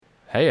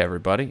Hey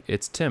everybody,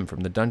 it's Tim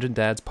from the Dungeon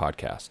Dads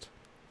podcast.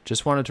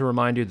 Just wanted to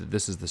remind you that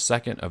this is the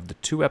second of the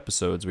 2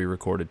 episodes we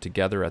recorded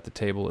together at the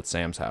table at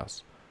Sam's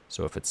house.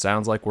 So if it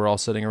sounds like we're all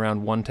sitting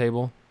around one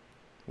table,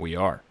 we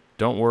are.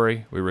 Don't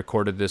worry, we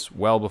recorded this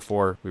well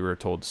before we were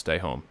told to stay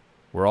home.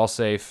 We're all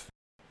safe.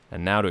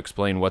 And now to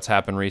explain what's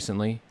happened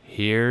recently,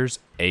 here's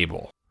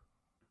Abel.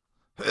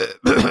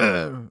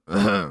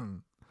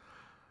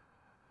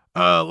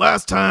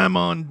 Last time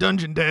on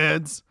Dungeon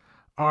Dads,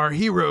 our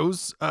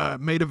heroes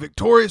made a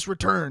victorious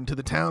return to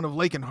the town of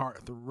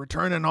Lakenhearth,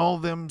 returning all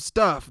them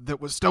stuff that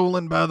was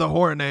stolen by the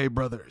Hornay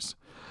brothers.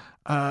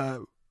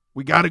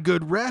 We got a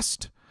good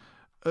rest.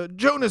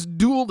 Jonas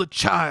dueled a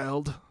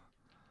child.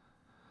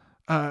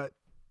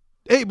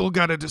 Abel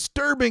got a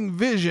disturbing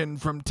vision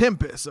from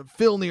Tempest of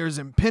Filnir's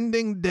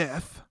impending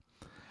death.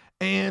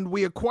 And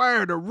we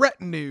acquired a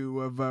retinue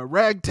of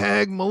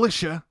ragtag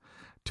militia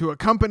to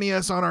accompany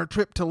us on our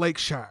trip to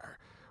Lakeshire.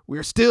 We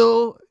are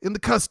still in the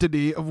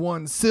custody of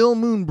one Syl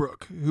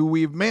Moonbrook, who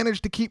we've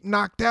managed to keep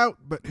knocked out,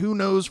 but who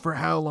knows for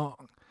how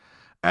long.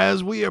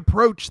 As we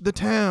approach the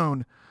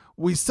town,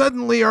 we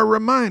suddenly are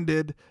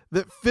reminded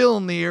that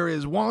Filnir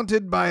is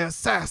wanted by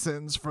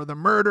assassins for the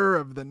murder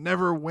of the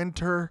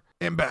Neverwinter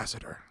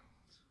ambassador.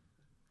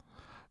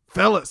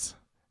 Fellas,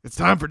 it's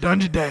time for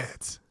Dungeon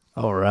Dads.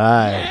 All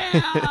right.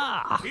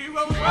 Yeah!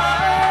 Heroes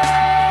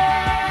rise,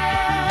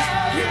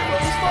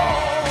 heroes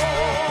fall.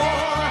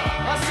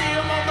 I see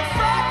them on the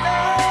front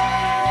line,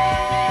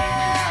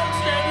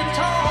 standing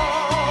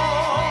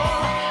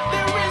tall.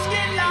 They're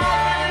risking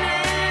life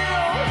and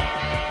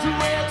limb to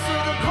answer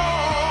the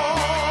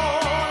call.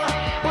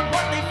 But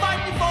what they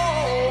fighting for?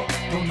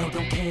 Don't know,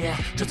 don't care.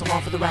 Just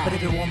along for the ride, but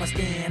everyone must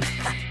stand.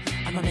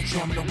 I'm gonna make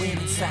sure I'm gonna win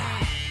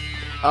inside.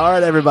 All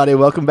right, everybody.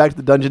 Welcome back to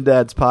the Dungeon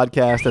Dads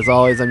podcast. As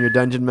always, I'm your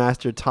Dungeon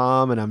Master,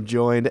 Tom, and I'm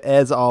joined,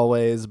 as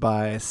always,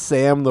 by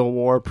Sam the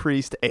War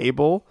Priest,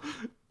 Abel.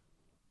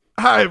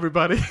 Hi,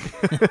 everybody.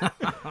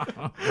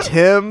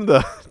 Tim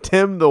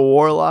the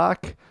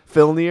Warlock,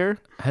 Filnir.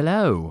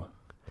 Hello.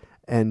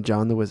 And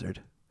John the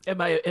Wizard.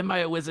 Am I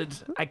a wizard?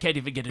 I can't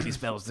even get any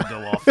spells to go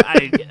off.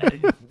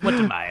 What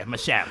am I? I'm a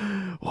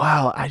sham.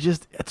 Wow,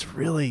 it's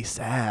really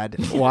sad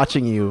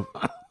watching you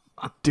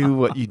do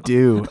what you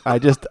do.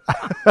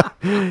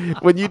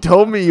 When you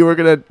told me you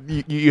were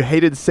you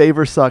hated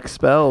Saber Suck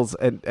spells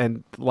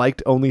and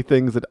liked only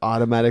things that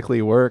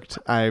automatically worked,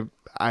 I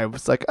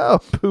was like, oh,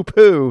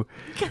 poo.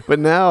 But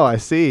now I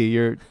see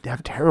you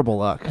have terrible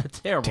luck.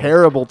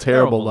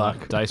 Terrible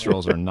luck. Dice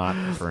rolls are not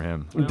for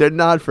him. They're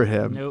not for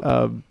him. Nope.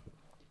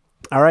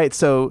 All right,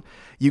 so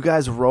you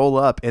guys roll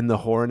up in the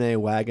Hornay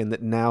wagon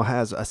that now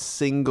has a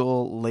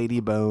single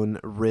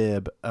ladybone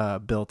rib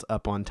built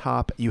up on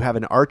top. You have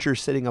an archer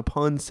sitting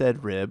upon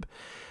said rib.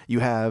 You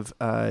have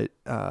a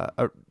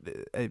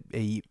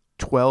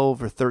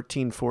 12 or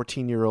 13,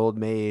 14-year-old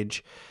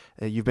mage.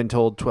 You've been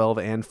told 12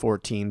 and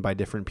 14 by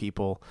different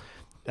people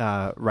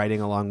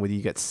riding along with you.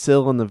 You got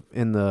Syl in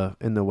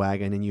the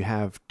wagon, and you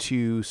have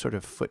 2 sort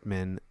of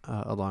footmen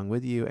along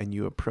with you, and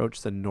you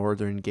approach the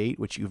northern gate,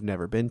 which you've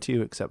never been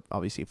to, except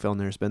obviously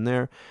Filnir's been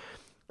there.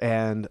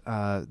 And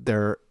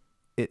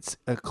it's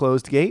a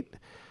closed gate.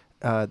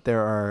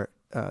 There are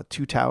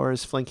 2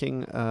 towers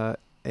flanking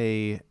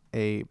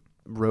a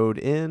road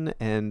in,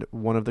 and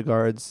one of the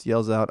guards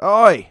yells out,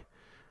 "Oi!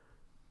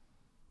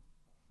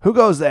 Who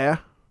goes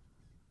there?"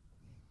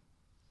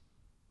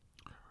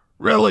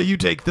 Rella, you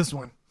take this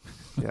one.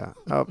 Yeah.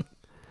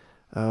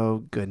 Oh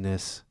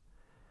goodness.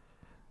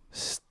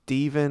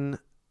 Stephen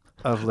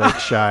of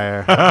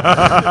Lakeshire. Son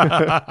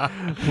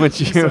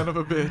of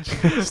a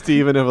bitch.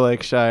 Stephen of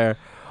Lakeshire.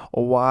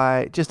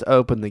 Why? Just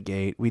open the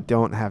gate. We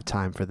don't have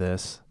time for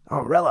this.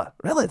 Oh, Rella,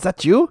 is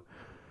that you?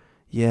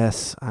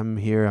 Yes, I'm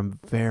here. I'm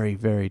very,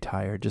 very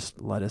tired.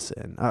 Just let us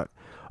in.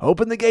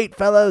 Open the gate,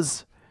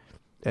 fellas.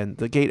 And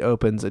the gate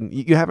opens, and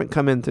you haven't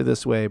come in through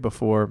this way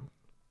before.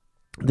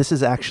 This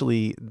is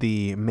actually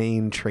the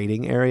main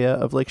trading area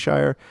of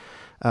Lakeshire.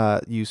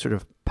 You sort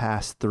of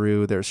pass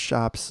through. There's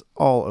shops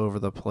all over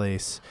the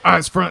place.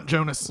 Eyes front,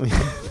 Jonas.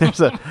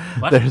 What?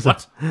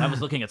 I was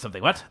looking at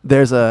something. What?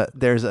 There's a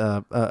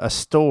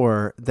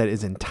store that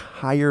is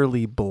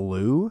entirely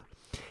blue,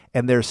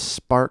 and there's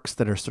sparks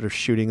that are sort of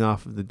shooting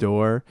off of the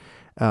door,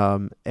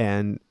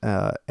 and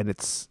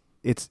it's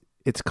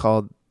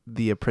called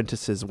the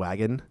Apprentice's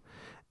Wagon,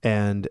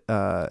 and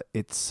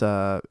it's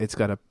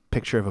got a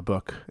picture of a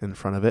book in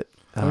front of it.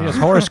 Yes,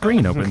 Horace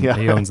Green open. Yeah.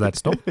 He owns that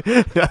store.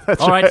 Yeah,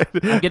 All right,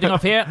 I'm getting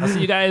off here. I'll see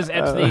you guys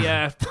at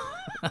the...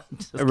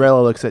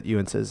 Rella looks at you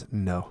and says,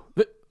 "No,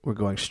 we're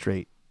going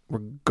straight to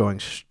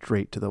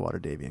the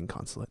Waterdavian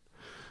consulate."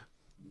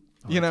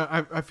 You know,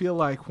 I feel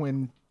like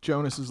when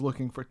Jonas is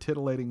looking for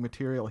titillating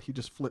material, he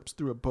just flips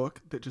through a book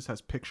that just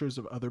has pictures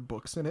of other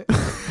books in it.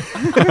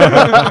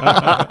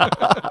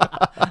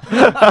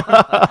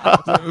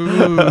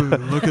 Ooh,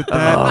 look at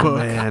that book.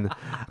 Man,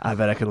 I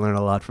bet I could learn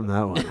a lot from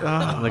that one.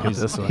 Look at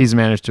this one. He's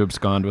managed to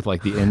abscond with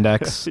like the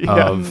index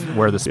of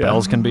where the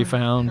spells can be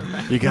found.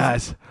 You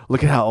guys,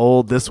 look at how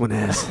old this one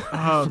is.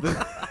 Oh,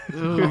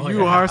 Ooh,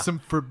 you are some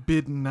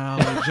forbidden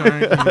knowledge,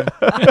 aren't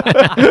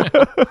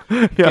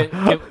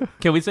you?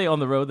 Can we say on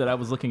the road that I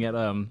was looking at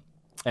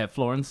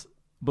Florin's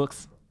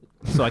books?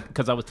 So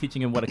because I was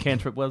teaching him what a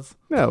cantrip was.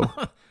 No.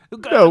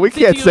 No, we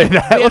can't say that. We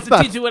have Let's to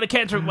not- teach you what a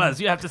cantrip was.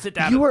 You have to sit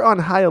down. You were on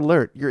high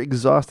alert. You're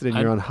exhausted and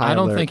you're on high I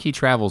don't alert. think he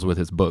travels with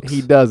his books.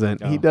 He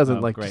doesn't. He Oh, doesn't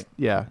oh, like. great.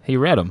 Yeah, He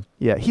read them.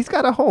 yeah. He's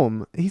got a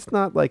home. He's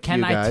not like Can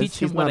you guys. I teach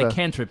him He's what not a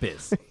cantrip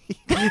is?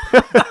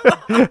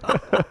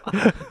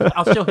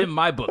 I'll show him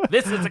my book.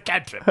 This is a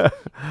cantrip.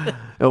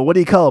 Oh, what do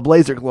you call a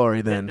blazer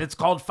glory then? It's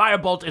called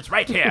Firebolt. It's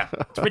right here.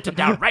 It's written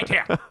down right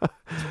here.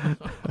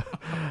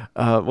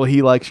 Well,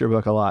 he likes your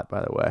book a lot,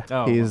 by the way.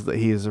 Oh.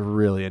 He's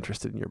really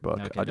interested in your book.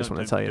 Okay, I just don't-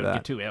 want to tell you don't that.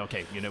 get too-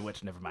 okay, you know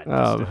what? Never mind.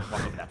 Um, Just,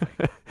 walk over that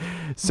way.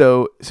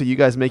 So you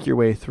guys make your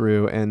way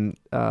through, and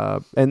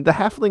the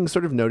halflings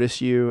sort of notice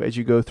you as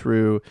you go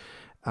through,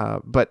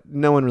 but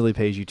no one really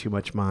pays you too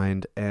much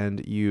mind.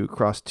 And you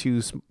cross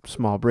two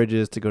small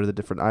bridges to go to the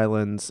different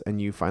islands,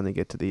 and you finally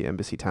get to the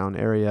Embassy Town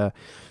area,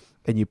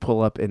 and you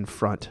pull up in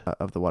front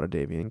of the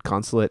Waterdhavian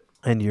consulate,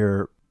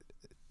 and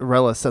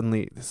Rella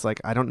suddenly is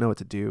like, I don't know what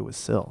to do with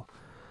Syl.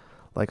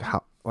 Like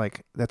how?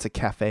 Like that's a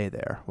cafe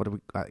there. What do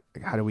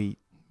we? How do we?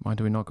 Why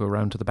do we not go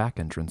around to the back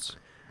entrance?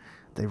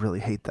 They really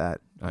hate that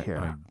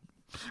here.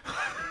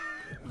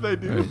 They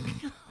do.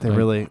 They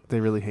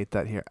really hate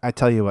that here. I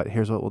tell you what.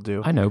 Here's what we'll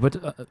do. I know, but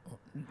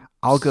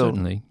I'll go.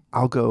 certainly.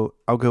 I'll go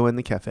in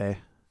the cafe,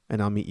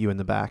 and I'll meet you in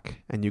the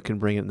back, and you can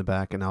bring it in the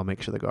back, and I'll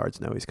make sure the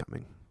guards know he's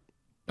coming.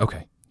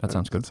 Okay, that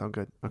sounds good. Sound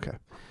good? Okay.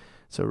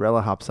 So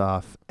Rella hops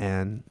off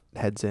and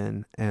heads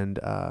in, and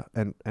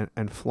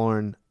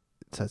Florin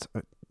says,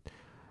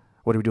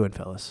 "What are we doing,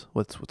 fellas?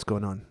 What's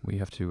going on?" We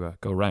have to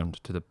go around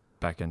to the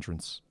back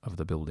entrance of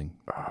the building.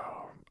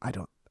 I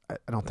don't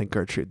think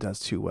Gertrude does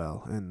too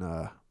well in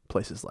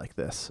places like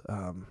this.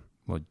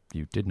 Well,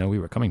 you did know we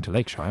were coming to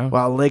Lakeshire.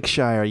 Well,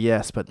 Lakeshire,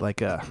 yes, but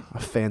like a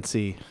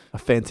fancy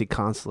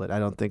consulate. I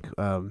don't think.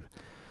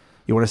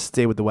 You want to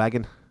stay with the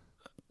wagon?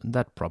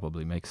 That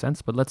probably makes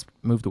sense, but let's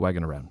move the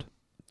wagon around.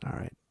 All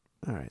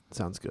right,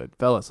 sounds good,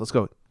 fellas. Let's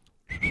go.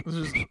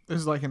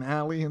 There's like an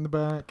alley in the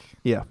back,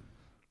 Yeah.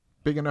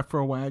 big enough for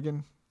a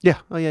wagon. Yeah.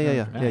 Oh yeah. Yeah,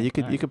 You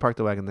alright. could park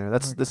the wagon there.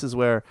 Okay. This is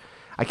where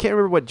I can't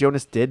remember what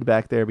Jonas did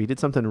back there, but he did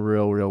something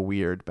real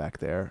weird back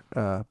there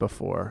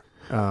before.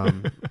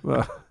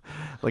 Well,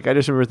 like I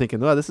just remember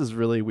thinking, oh, this is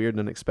really weird and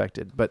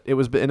unexpected. But it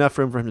was enough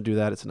room for him to do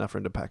that. It's enough for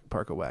him to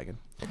park a wagon.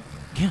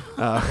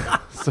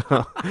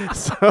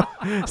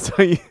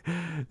 So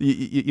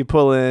you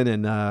pull in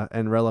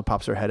and Rella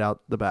pops her head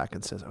out the back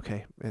and says,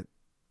 "Okay,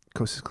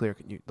 coast is clear.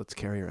 Let's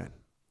carry her in."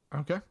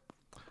 Okay.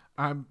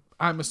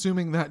 I'm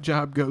assuming that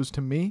job goes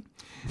to me.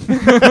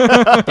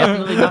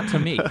 Definitely not to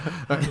me.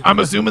 I'm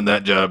assuming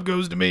that job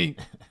goes to me.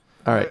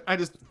 All right. I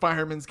just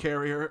fireman's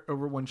carry her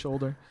over one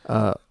shoulder.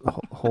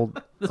 Hold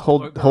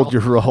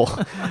your roll.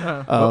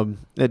 A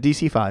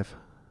DC 5.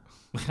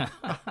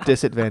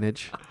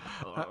 Disadvantage.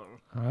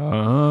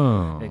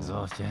 Oh.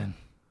 Exhaustion.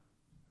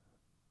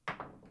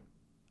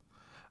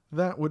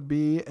 That would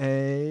be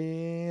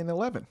an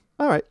 11.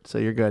 All right, so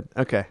you're good.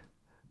 Okay.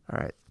 All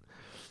right.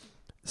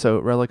 So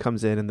Rella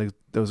comes in, and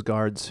those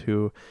guards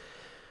who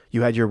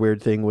you had your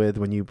weird thing with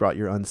when you brought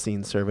your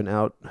unseen servant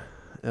out,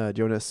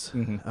 Jonas,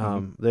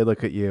 they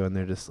look at you and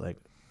they're just like,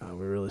 "Oh,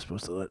 we're really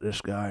supposed to let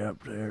this guy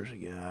upstairs?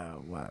 Yeah,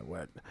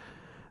 what?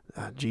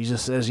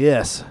 Jesus says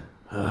yes."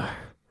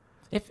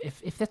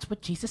 If that's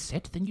what Jesus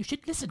said, then you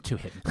should listen to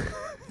him.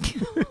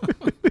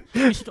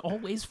 You should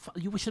always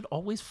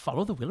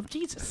follow the will of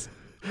Jesus.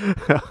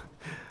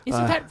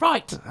 Isn't that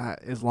right?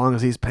 As long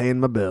as he's paying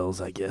my bills,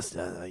 I guess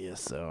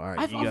so. All right,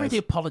 I've you already guys,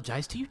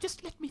 apologized to you.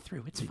 Just let me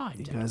through. It's fine.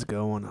 you guys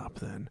go on up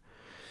then.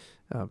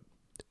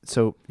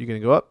 So you're gonna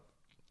go up?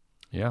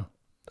 Yeah.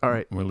 All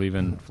right. We're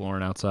leaving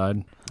Florin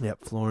outside.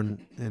 Yep,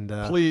 Florin and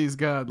Please,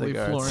 God, the leave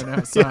guards. Florin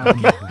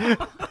outside.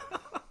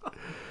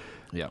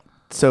 Yeah.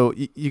 So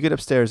you get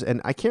upstairs,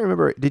 and I can't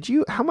remember.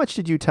 How much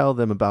did you tell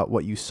them about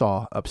what you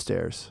saw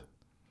upstairs?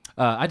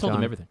 I told John?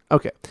 him everything.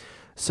 Okay.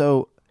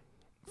 So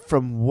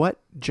from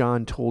what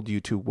John told you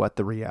to what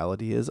the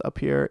reality is up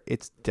here,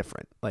 it's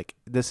different. Like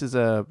this is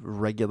a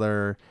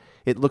regular,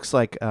 it looks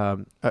like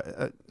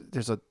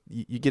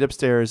you get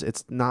upstairs.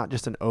 It's not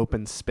just an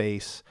open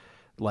space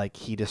like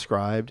he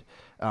described.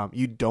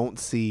 You don't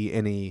see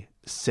any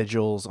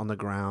sigils on the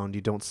ground.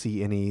 You don't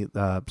see any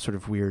sort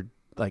of weird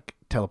like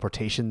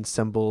teleportation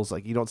symbols.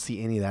 Like you don't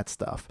see any of that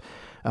stuff.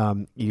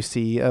 You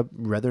see a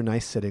rather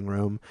nice sitting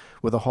room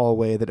with a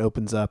hallway that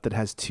opens up that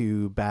has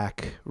two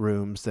back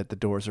rooms that the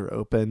doors are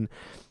open,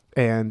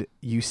 and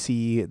you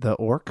see the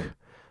orc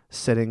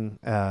sitting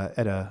at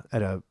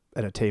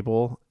a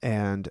table,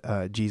 and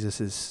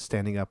Jesus is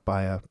standing up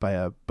by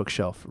a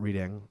bookshelf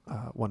reading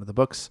one of the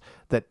books.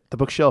 That the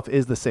bookshelf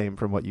is the same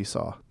from what you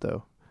saw,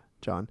 though,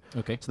 John.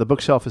 Okay. So the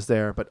bookshelf is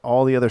there, but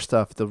all the other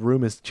stuff, the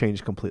room is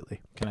changed completely.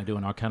 Can I do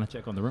an Arcana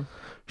check on the room?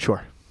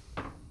 Sure.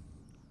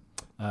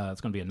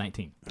 It's going to be a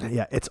 19.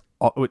 Yeah, it's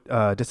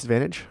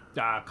disadvantage.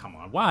 Ah, come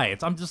on. Why?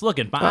 I'm just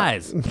looking. My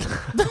eyes.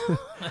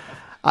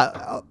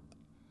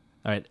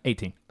 All right,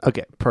 18.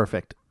 Okay,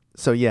 perfect.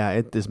 So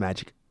yeah, there's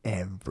magic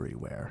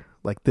everywhere.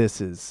 Like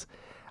this is,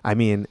 I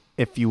mean,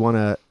 if you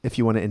wanna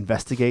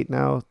investigate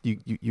now,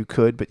 you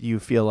could, but you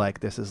feel like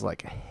this is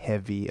like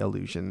heavy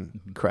illusion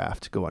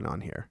craft going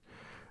on here.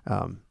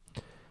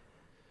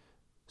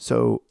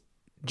 So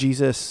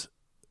Jesus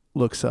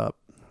looks up,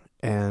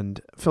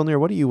 and Filnir,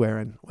 what are you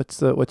wearing?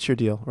 What's your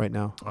deal right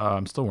now?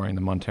 I'm still wearing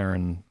the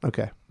Monteran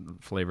Okay.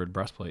 flavored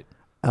breastplate.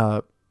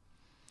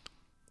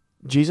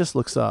 Jesus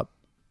looks up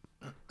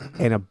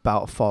and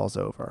about falls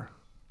over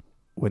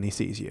when he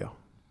sees you.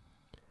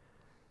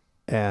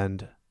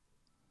 And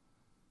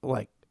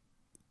like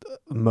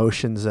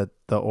motions at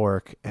the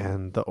orc,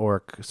 and the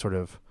orc sort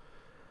of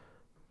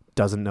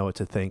doesn't know what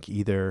to think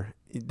either.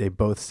 They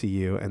both see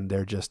you, and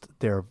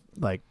they're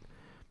like,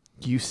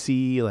 you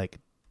see like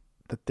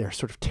that they're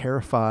sort of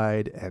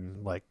terrified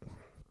and like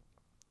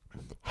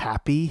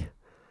happy,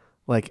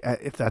 like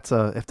if that's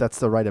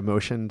the right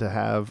emotion to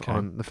have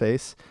on the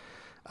face.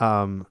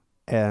 And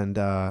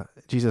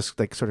Jesus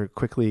like sort of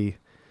quickly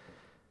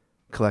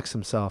collects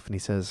himself, and he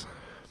says,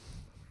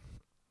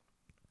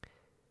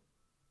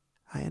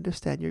 I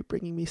understand you're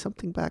bringing me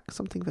something back,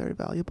 something very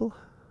valuable.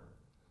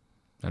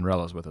 And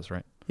Rella's with us,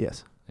 right?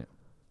 Yes.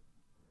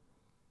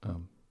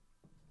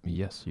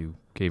 Yes, you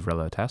gave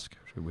Rella a task.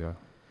 We are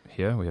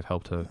here. We have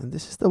helped her. And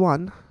this is the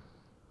one.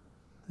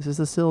 This is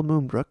the Syl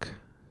Moonbrook.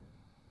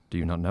 Do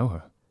you not know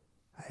her?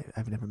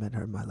 I've never met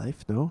her in my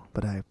life, no,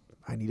 but I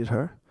needed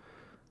her.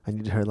 I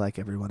needed her like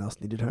everyone else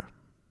needed her.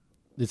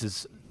 This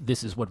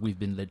is what we've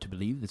been led to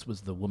believe. This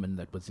was the woman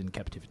that was in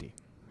captivity.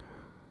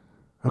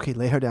 Okay,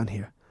 lay her down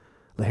here.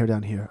 Lay her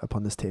down here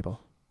upon this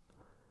table.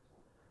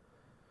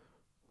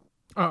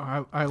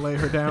 Oh, I lay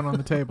her down on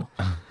the table.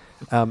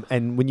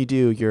 And when you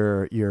do,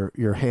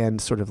 your hand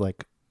sort of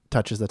like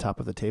touches the top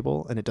of the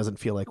table, and it doesn't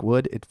feel like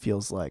wood. It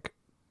feels like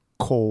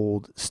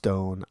cold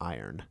stone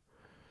iron.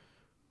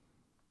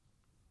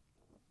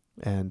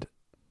 And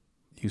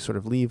you sort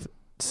of leave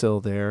Syl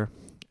there,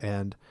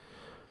 and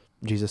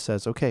Jesus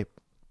says, okay,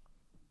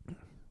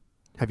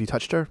 have you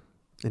touched her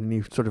in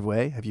any sort of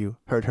way? Have you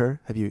hurt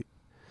her? Have you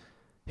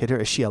hit her?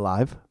 Is she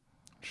alive?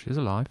 She's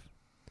alive.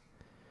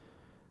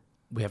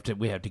 We have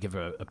to give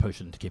her a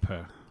potion to keep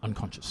her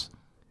unconscious.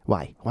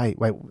 Why? Why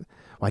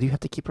do you have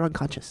to keep her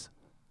unconscious?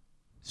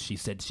 She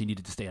said she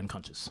needed to stay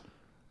unconscious.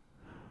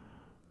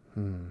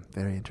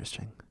 Very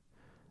interesting.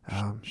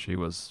 She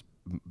was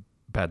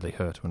badly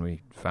hurt when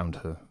we found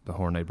her. The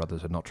Hornay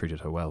brothers had not treated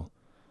her well.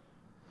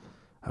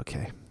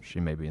 Okay. She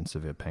may be in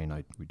severe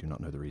pain. We do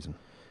not know the reason.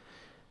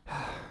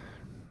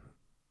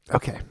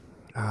 Okay.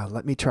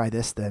 Let me try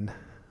this then.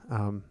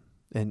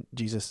 And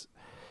Jesus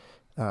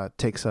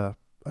takes a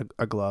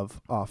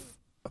glove off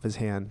of his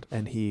hand,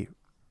 and he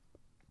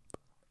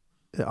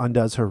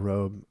undoes her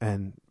robe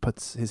and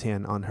puts his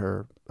hand on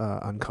her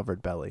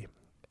uncovered belly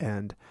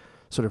and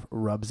sort of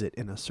rubs it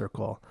in a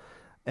circle.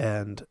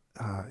 And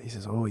he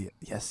says, oh,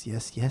 yes,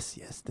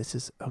 this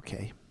is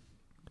okay.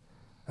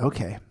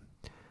 Okay.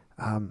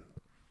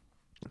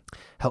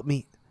 Help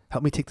me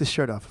take this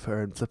shirt off of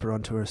her and flip her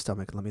onto her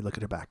stomach. Let me look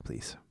at her back,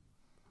 please.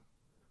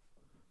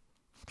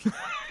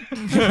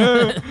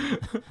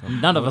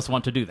 None of us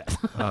want to do that.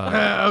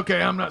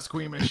 Okay, I'm not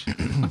squeamish.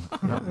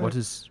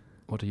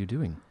 What are you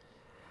doing?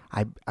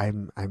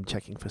 I'm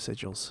checking for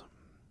sigils.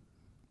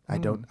 I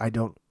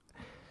don't.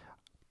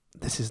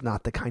 This is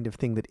not the kind of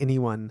thing that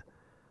anyone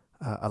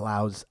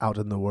allows out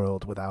in the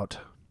world without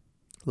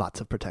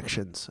lots of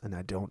protections, and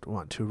I don't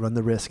want to run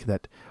the risk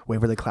that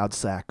Waverly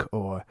Cloudsack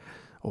or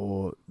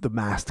the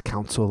masked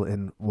council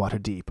in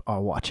Waterdeep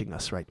are watching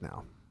us right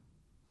now.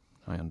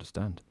 I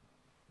understand.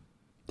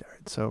 All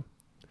right, so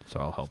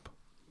I'll help.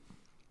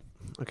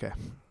 okay,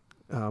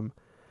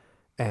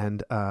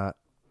 and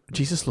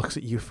Jesus looks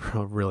at you for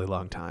a really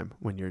long time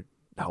when you're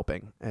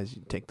helping, as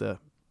you take the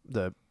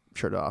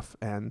shirt off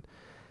and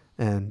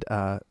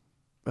sort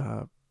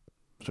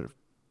of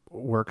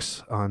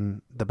works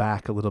on the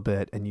back a little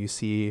bit, and you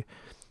see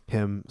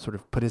him sort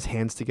of put his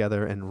hands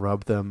together and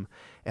rub them,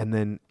 and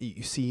then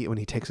you see when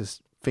he takes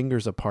his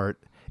fingers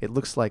apart, it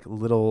looks like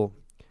little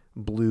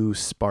blue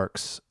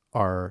sparks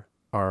are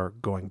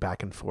going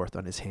back and forth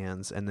on his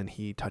hands, and then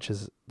he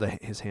touches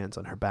his hands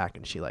on her back,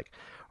 and she like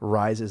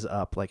rises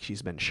up like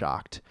she's been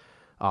shocked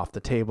off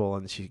the table,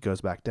 and she goes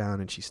back down,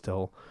 and she's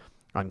still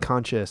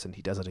unconscious, and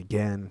he does it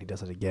again.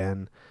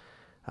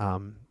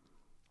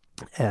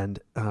 And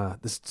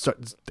this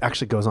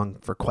actually goes on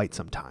for quite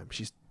some time.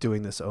 She's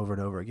doing this over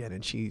and over again,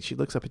 and she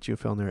looks up at you,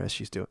 Filnir, as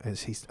he's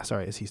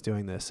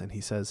doing this, and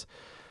he says,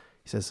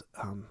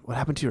 "What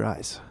happened to your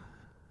eyes?"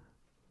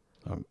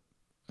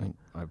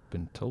 I've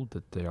been told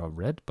that they are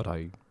red, but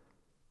I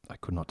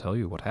could not tell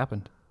you what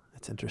happened.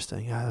 It's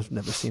interesting. I've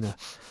never seen a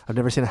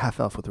half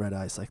elf with red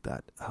eyes like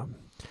that.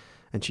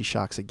 And she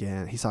shocks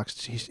again. He shocks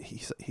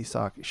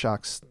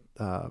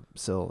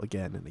Syl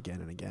again and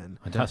again and again.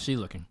 How's she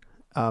looking?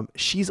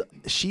 She's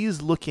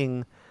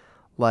looking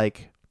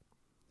like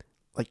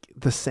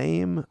the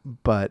same,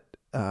 but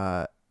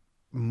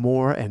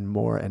more and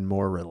more and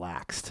more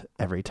relaxed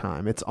every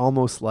time. It's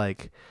almost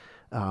like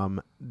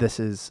this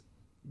is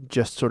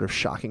just sort of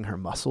shocking her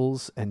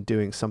muscles and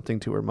doing something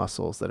to her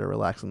muscles that are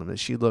relaxing them. And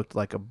she looked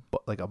like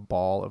a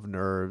ball of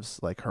nerves,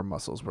 like her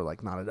muscles were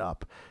like knotted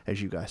up,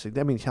 as you guys said.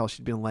 I mean, hell,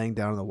 she'd been laying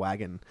down in the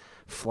wagon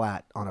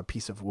flat on a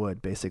piece of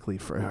wood, basically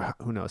for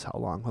who knows how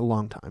long, a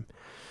long time.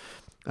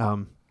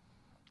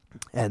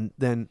 And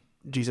then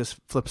Jesus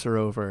flips her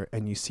over,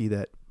 and you see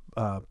that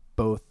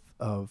both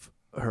of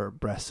her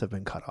breasts have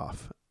been cut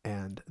off,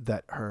 and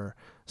that her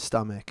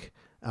stomach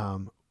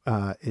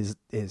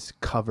is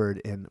covered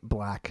in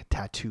black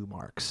tattoo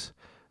marks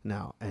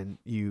now. And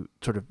you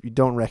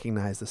don't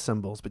recognize the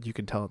symbols, but you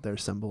can tell that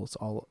there's symbols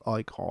all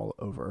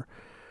over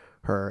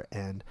her.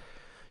 And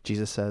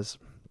Jesus says,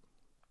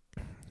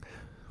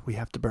 we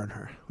have to burn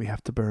her. We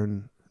have to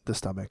burn the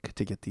stomach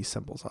to get these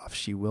symbols off.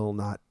 She will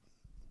not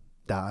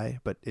die,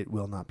 but it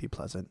will not be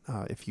pleasant.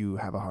 If you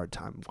have a hard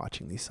time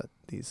watching these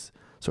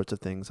sorts of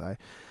things, I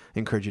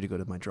encourage you to go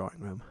to my drawing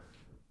room.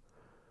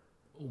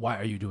 Why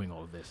are you doing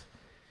all of this?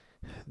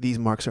 These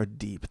marks are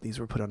deep. These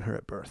were put on her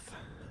at birth,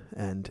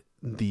 and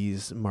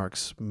these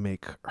marks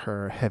make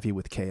her heavy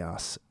with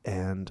chaos.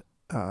 And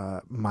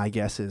my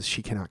guess is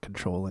she cannot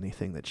control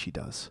anything that she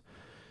does.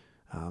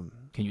 Can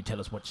you tell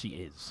us what she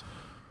is?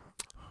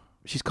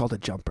 She's called a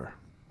jumper,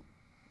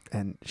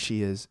 and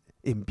she is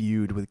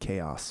imbued with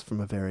chaos from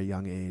a very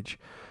young age,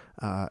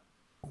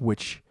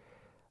 which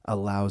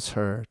allows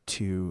her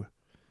to.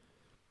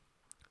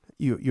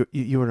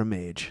 You are a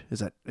mage.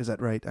 Is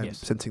that right? I'm Yes.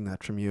 sensing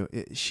that from you.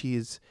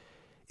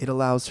 It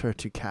allows her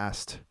to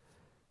cast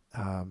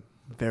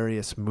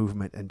various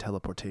movement and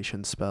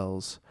teleportation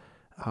spells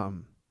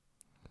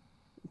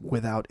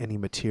without any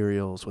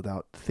materials,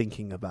 without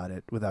thinking about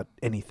it, without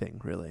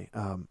anything really.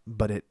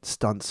 But it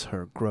stunts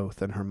her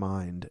growth and her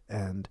mind.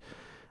 And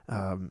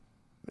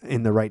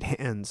in the right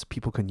hands,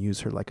 people can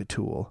use her like a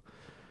tool.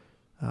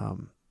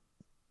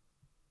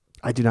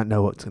 I do not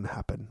know what's going to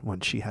happen when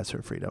she has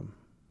her freedom.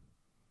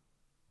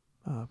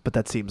 But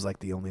that seems like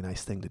the only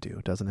nice thing to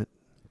do, doesn't it,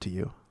 to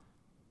you?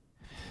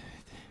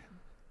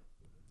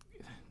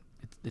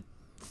 It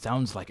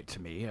sounds like it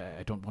to me.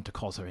 I don't want to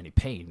cause her any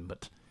pain,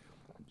 but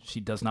she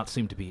does not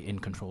seem to be in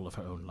control of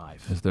her own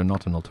life. Is there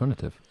not an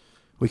alternative?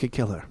 We could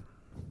kill her.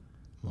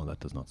 Well, that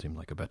does not seem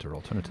like a better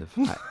alternative.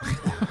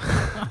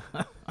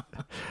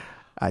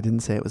 I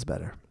didn't say it was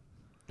better.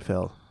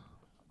 Phil.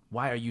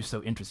 Why are you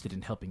so interested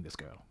in helping this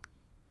girl?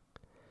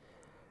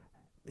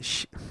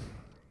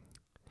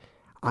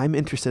 I'm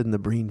interested in the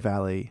Breen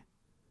Valley,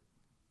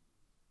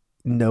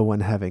 no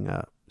one having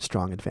a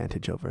strong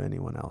advantage over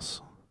anyone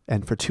else.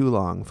 And for too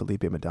long,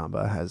 Felipe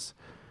Madamba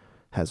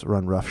has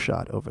run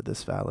roughshod over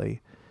this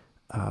valley,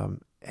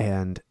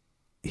 and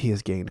he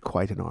has gained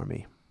quite an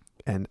army.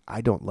 And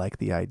I don't like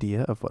the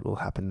idea of what will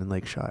happen in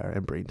Lakeshire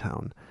and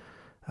Braintown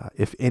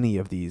if any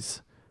of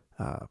these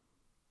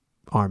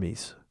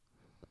armies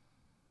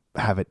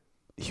have a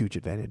huge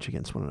advantage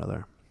against one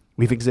another.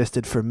 We've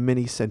existed for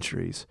many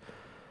centuries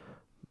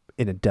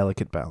in a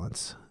delicate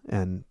balance,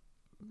 and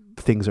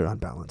things are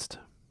unbalanced.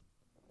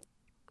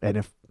 And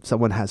if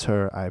someone has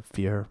her, I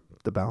fear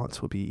the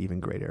balance will be even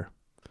greater.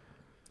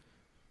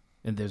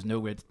 And there's no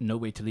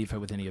way to leave her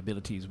with any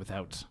abilities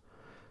without...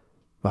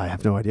 I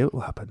have no idea what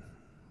will happen.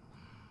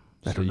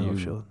 I So don't know if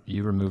she'll...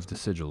 you removed the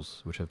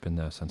sigils, which have been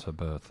there since her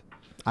birth.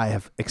 I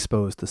have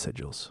exposed the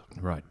sigils.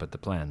 Right, but the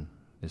plan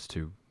is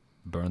to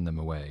burn them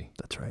away,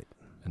 That's right.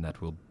 and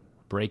that will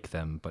break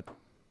them, but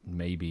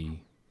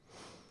maybe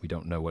we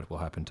don't know what will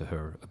happen to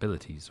her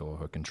abilities or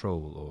her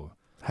control, or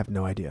I have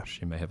no idea.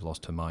 she may have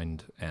lost her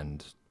mind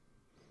and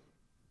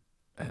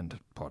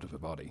part of her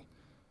body.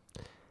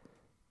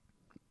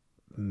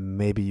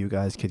 Maybe you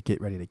guys could get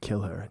ready to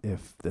kill her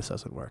if this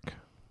doesn't work.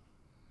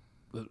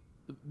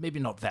 Maybe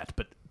not that,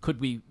 but could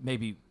we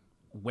maybe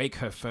wake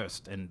her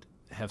first and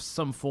have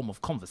some form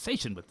of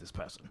conversation with this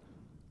person?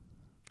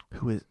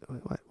 Who is...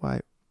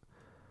 Why?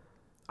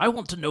 I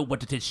want to know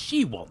what it is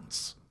she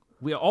wants.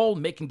 We are all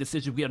making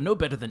decisions. We are no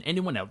better than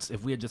anyone else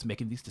if we are just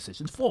making these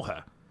decisions for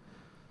her.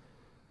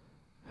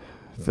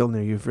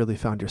 Vilner, you've really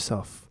found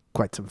yourself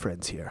quite some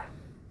friends here,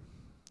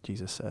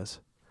 Jesus says.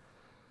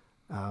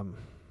 How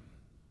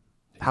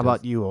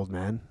about you, old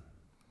man?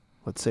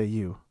 What say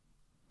you?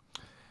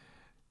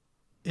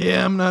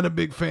 Yeah, I'm not a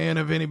big fan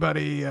of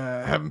anybody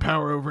having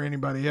power over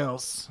anybody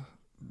else.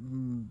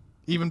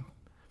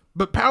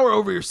 But power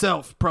over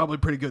yourself, probably a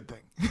pretty good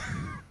thing.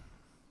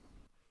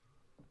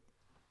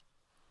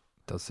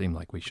 Does seem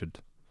like we should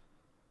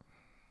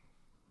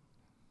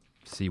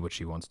see what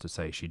she wants to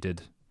say. She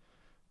did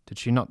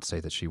she not say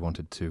that she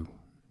wanted to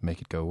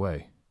make it go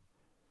away?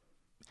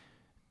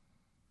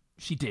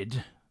 She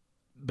did,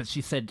 but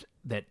she said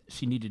that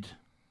she needed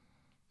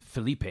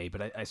Felipe,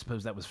 but I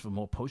suppose that was for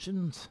more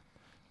potions?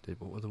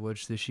 What were the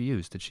words that she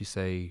used? Did she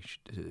say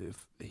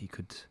if he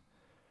could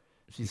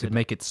She he said could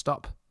make it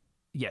stop?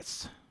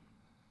 yes.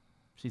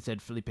 She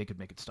said Felipe could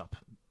make it stop,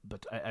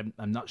 but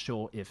I'm not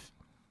sure if,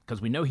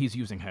 because we know he's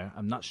using her,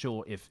 I'm not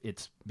sure if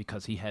it's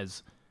because he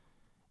has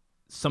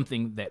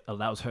something that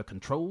allows her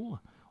control,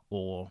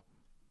 or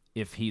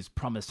if he's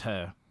promised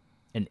her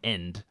an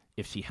end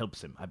if she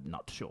helps him. I'm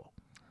not sure.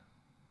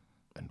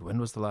 And when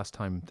was the last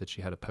time that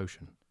she had a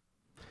potion?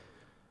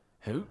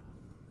 Who?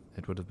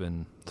 It would have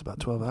been... It's about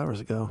 12 hours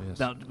ago. Yes.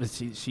 Now,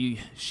 she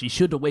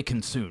should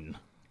awaken soon,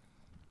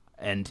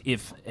 and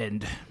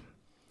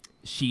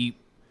she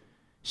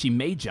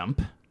may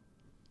jump.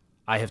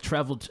 I have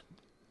traveled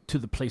to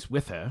the place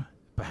with her.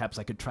 Perhaps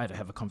I could try to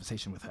have a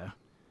conversation with her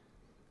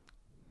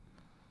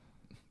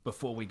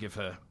before we give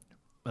her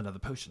another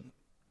potion.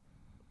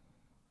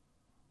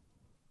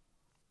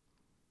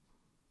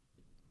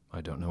 I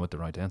don't know what the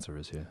right answer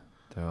is here.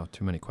 There are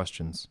too many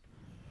questions.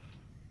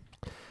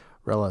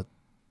 Rella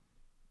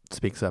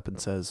speaks up and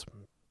says,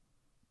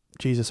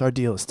 Jesus, our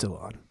deal is still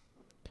on.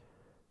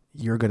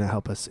 You're going to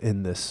help us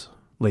in this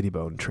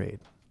Ladybone trade.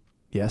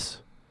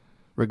 Yes?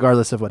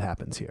 Regardless of what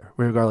happens here.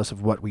 Regardless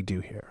of what we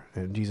do here.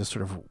 And Jesus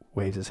sort of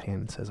waves his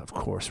hand and says, of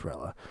course,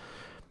 Rella.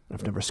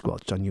 I've never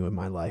squelched on you in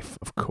my life.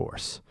 Of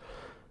course.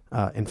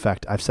 In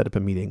fact, I've set up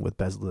a meeting with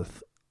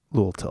Bezlith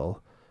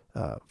Lultul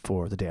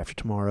for the day after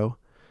tomorrow.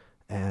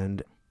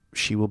 And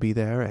she will be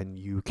there, and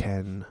you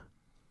can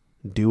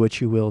do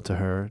what you will to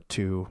her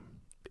to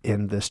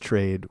end this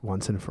trade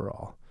once and for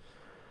all.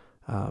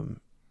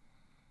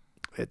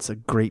 It's a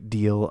great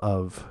deal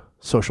of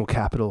social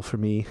capital for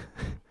me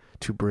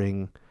to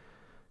bring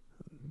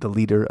the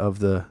leader of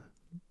the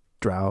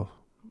Drow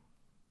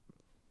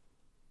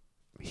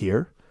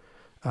here.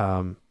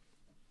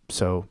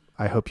 So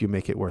I hope you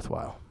make it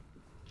worthwhile.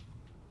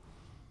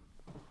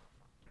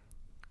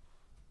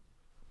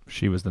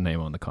 She was the name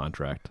on the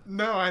contract.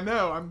 No, I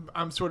know.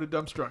 I'm sort of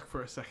dumbstruck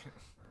for a second.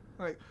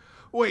 Like,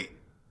 wait,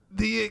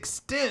 the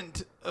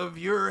extent of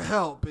your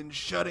help in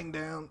shutting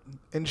down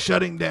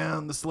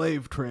the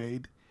slave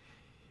trade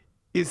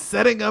is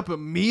setting up a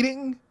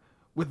meeting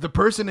with the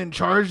person in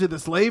charge of the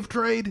slave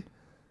trade?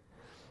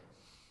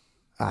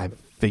 I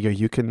figure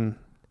you can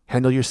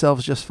handle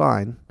yourselves just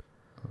fine.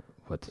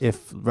 What?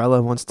 If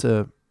Rella wants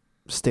to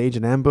stage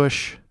an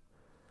ambush,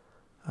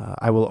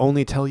 I will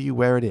only tell you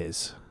where it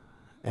is.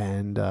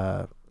 And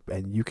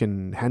you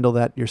can handle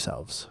that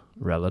yourselves.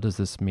 Rella, does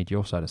this meet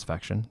your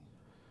satisfaction?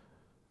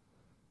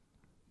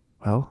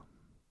 Well,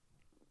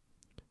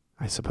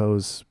 I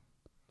suppose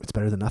it's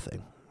better than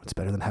nothing. It's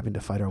better than having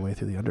to fight our way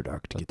through the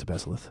Underdark to get to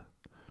Bezlith.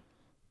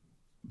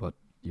 But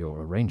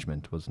your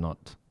arrangement was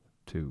not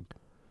to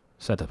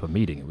set up a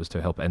meeting. It was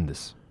to help end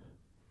this.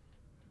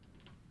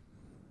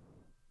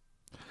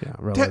 Yeah,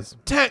 Rella's...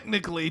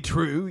 Technically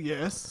true,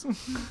 yes.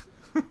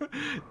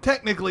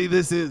 Technically,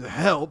 this is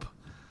help.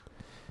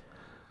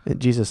 And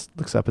Jesus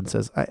looks up and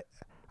says,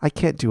 I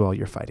can't do all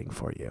your fighting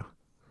for you.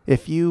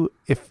 If you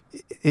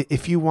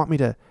want me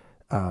to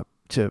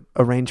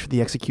arrange for the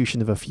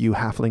execution of a few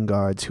halfling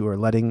guards who are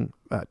letting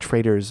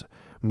traitors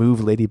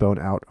move Ladybone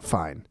out,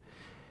 fine.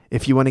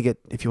 If you want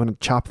to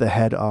chop the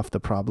head off the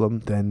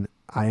problem, then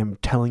I am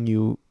telling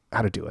you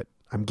how to do it.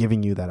 I'm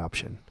giving you that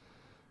option.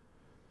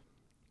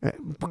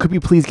 Could we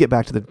please get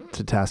back to the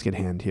task at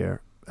hand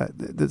here?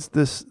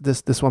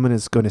 This woman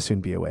is going to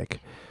soon be awake.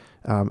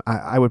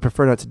 I would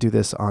prefer not to do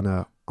this on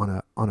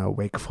a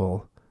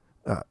wakeful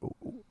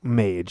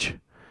mage.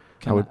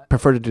 I would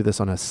prefer to do this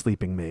on a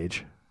sleeping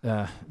mage.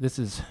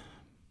 This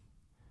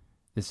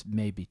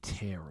may be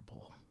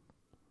terrible,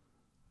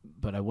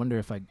 but I wonder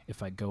if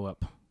I go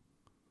up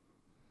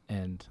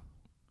and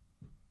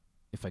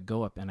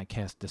I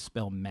cast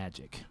Dispel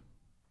Magic.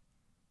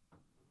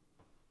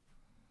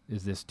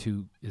 Is this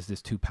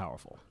too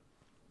powerful?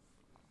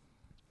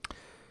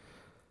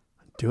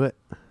 Do it.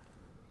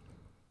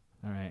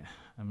 All right,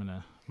 I'm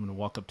gonna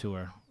walk up to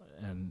her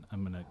and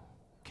I'm gonna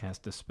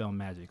cast Dispel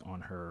Magic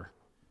on her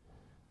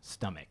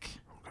stomach.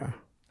 Okay.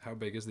 How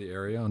big is the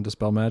area on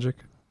Dispel Magic?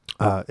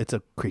 It's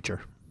a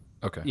creature.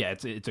 Okay. Yeah,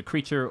 it's a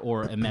creature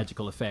or a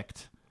magical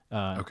effect.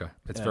 Okay.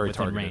 It's very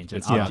within targeted. range. An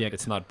It's not, object.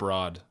 it's not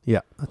broad.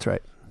 Yeah, that's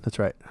right. That's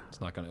right.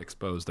 It's not going to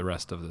expose the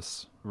rest of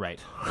this. Right.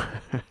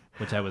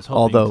 Which I was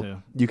hoping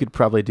Although you could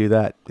probably do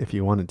that if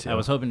you wanted to. I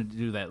was hoping to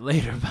do that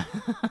later,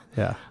 but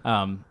Yeah.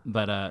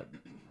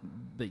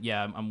 But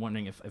yeah, I'm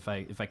wondering if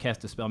I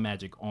cast Dispel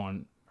Magic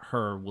on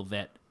her, will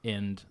that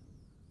end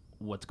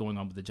what's going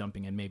on with the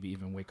jumping and maybe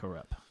even wake her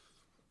up?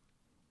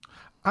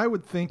 I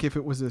would think if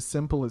it was as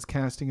simple as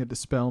casting a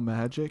Dispel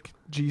Magic,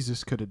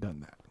 Jesus could have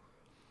done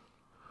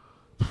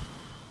that.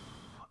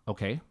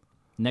 Okay.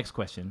 Next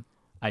question.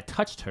 I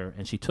touched her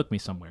and she took me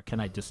somewhere. Can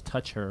I just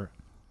touch her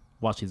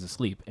while she's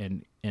asleep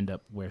and end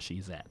up where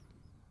she's at?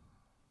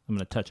 I'm going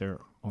to touch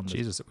her on the...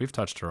 Jesus, we've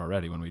touched her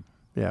already when we...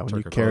 Yeah, when took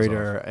you her carried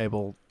clothes her,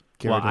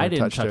 Well, I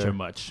didn't touched touch her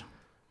much.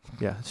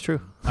 Yeah, it's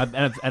true. I've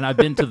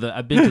been to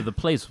the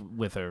place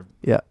with her.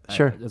 Yeah,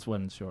 sure. I just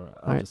wasn't sure.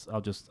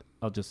 I'll just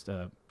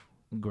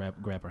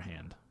grab her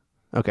hand.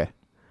 Okay.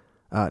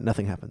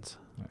 Nothing happens.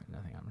 All right,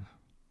 nothing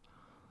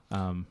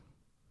happened.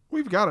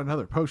 We've got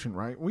another potion,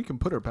 right? We can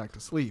put her back to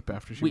sleep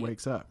after she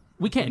wakes up.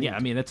 We can, yeah. I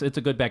mean, it's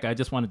a good back. I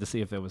just wanted to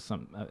see if there was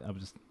some. I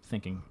was just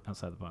thinking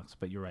outside the box,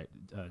 but you're right.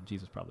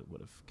 Jesus probably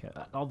would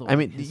have. Although I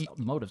mean, his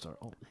motives are.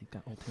 He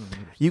got ulterior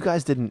motives. You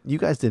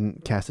guys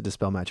didn't cast a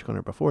Dispel Magic on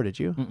her before, did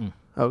you? Mm-mm.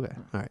 Okay.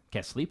 All right.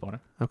 Can't sleep on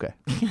her. Okay.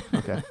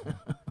 Okay.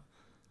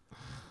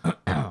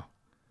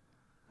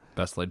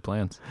 Best laid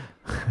plans.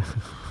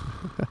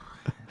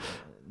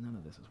 None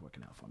of this is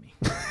working out for me.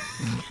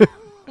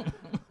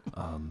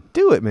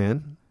 Do it,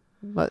 man.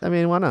 I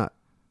mean, why not?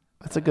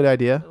 That's a good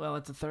idea. Well,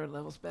 it's a 3rd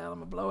level spell. I'm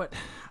gonna blow it.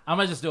 I'm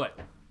gonna just do it.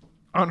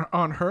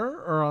 On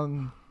her or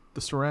on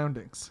the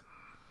surroundings?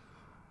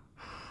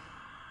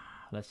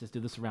 Let's just do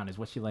the surroundings.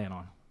 What's she laying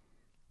on?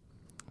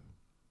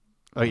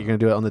 Oh, you're gonna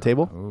do it on the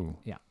table? Ooh.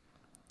 Yeah.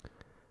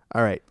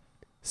 All right.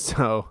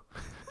 So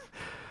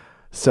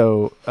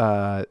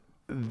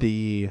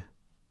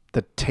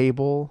the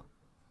table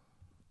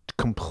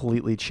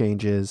completely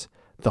changes.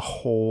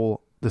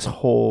 This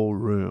whole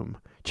room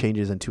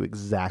changes into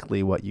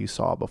exactly what you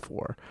saw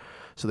before.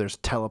 So there's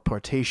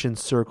teleportation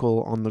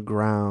circle on the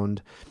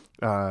ground.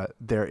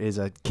 There is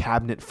a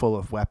cabinet full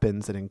of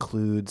weapons that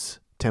includes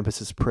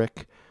Tempest's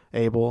prick,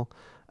 Abel,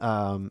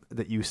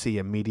 that you see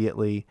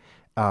immediately.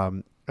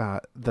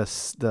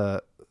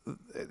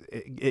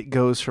 It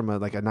goes from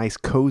a nice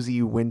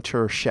cozy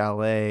winter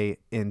chalet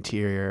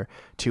interior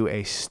to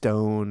a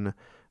stone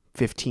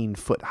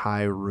 15-foot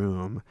high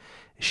room.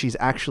 She's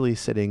actually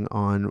sitting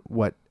on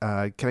what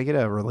can I get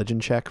a religion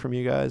check from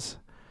you guys?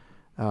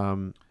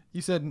 You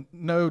said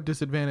no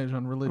disadvantage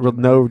on religion.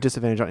 No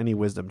disadvantage on any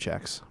wisdom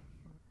checks.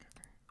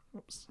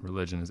 Oops.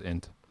 Religion is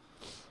int.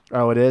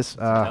 Oh, it is?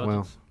 Well,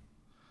 Intelligence.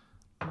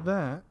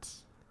 That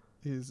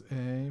is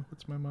a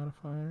what's my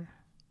modifier?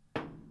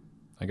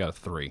 I got a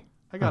 3.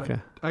 I got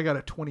Okay. I got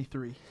a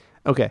 23.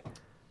 okay. Yeah, and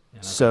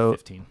I've got So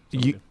 15.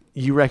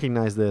 You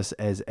recognize this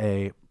as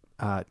a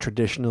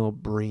traditional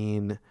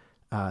Breen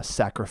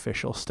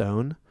sacrificial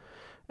stone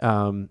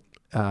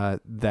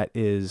that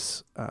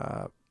is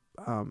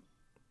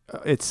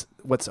it's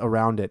what's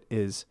around it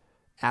is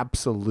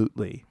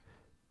absolutely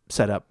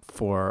set up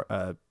for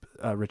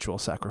a ritual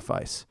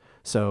sacrifice.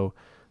 So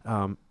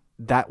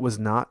that was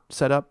not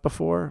set up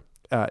before.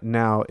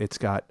 Now it's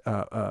got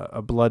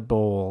a blood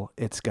bowl.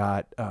 It's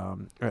got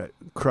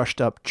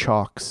crushed up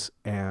chalks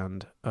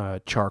and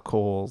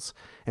charcoals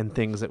and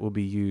things that will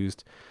be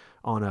used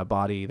on a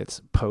body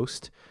that's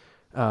post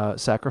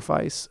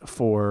sacrifice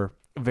for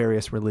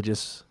various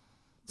religious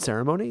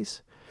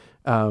ceremonies.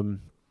 And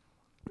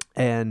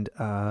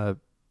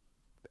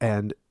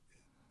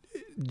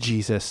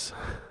Jesus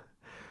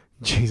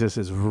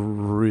is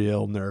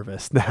real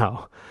nervous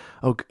now.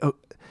 Oh,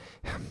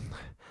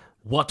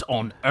 What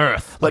on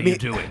earth Let are me- you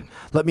doing?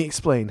 let me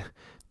explain.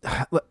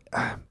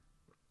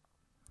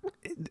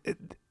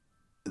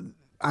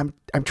 I'm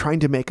trying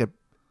to make a,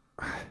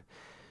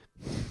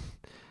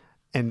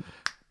 and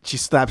she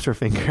slaps her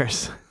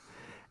fingers,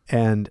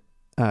 and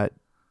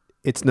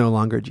it's no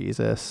longer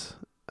Jesus.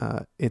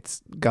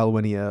 It's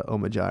Galwinia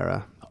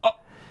Omajira.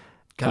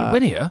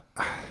 Galwinia?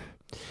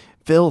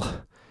 Phil,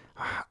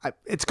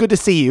 it's good to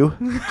see you.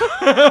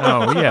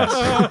 Oh, yes.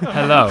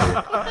 Hello.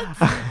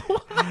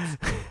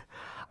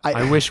 I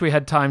I, wish we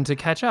had time to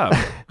catch up.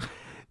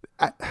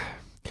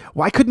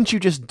 why couldn't you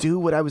just do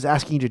what I was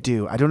asking you to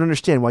do? I don't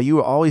understand why you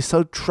are always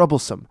so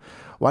troublesome.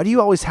 Why do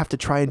you always have to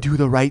try and do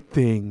the right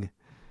thing?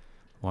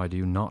 Why do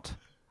you not?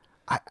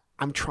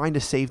 I'm trying to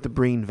save the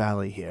Breen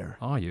Valley here.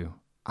 Are you?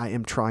 I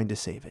am trying to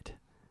save it.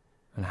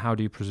 And how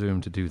do you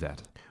presume to do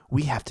that?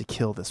 We have to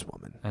kill this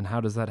woman. And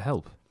how does that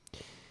help?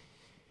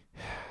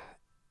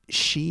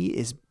 She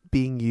is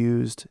being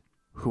used,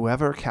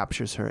 whoever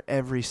captures her,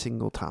 every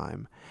single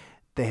time.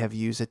 They have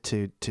used it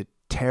to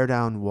tear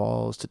down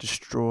walls, to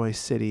destroy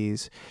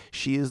cities.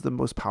 She is the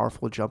most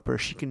powerful jumper.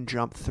 She can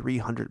jump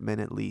 300 men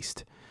at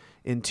least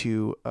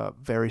into a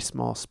very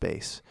small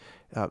space.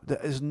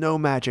 There's no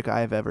magic I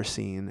have ever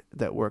seen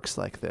that works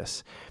like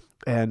this.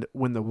 And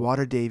when the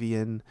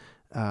Waterdavian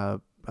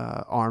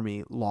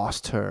army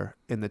lost her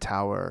in the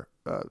tower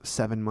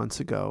 7 months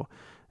ago,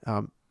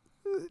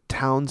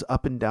 towns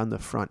up and down the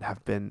front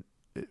have been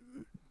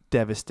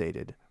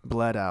devastated,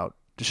 bled out,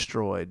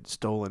 destroyed,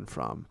 stolen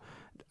from.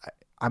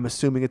 I'm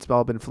assuming it's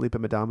all been Felipe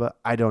Madamba.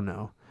 I don't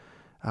know.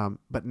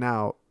 But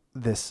now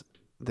this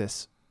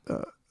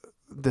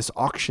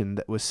auction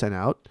that was sent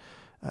out,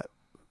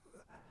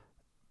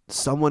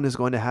 someone is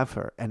going to have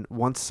her, and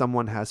once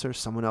someone has her,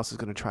 someone else is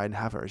going to try and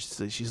have her.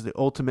 She's the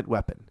ultimate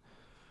weapon.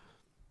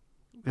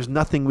 There's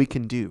nothing we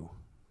can do.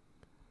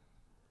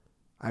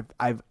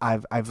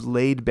 I've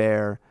laid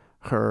bare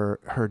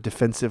her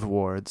defensive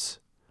wards.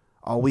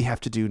 All we have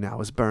to do now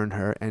is burn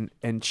her,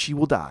 and she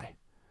will die.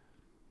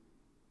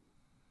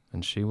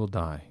 And she will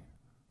die.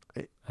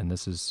 And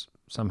this is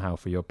somehow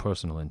for your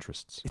personal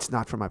interests. It's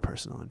not for my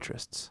personal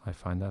interests. I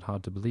find that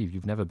hard to believe.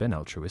 You've never been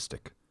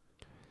altruistic.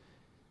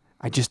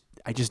 I just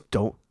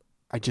don't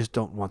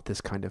want this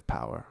kind of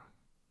power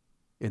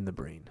in the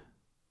Breen.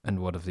 And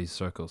what of these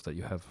circles that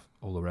you have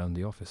all around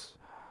the office?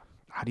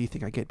 How do you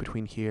think I get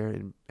between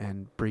here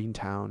and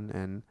Breentown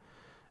and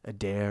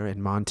Adair and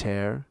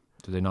Monterre?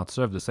 Do they not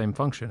serve the same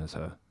function as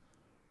her?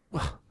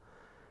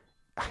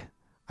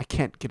 I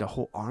can't get a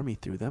whole army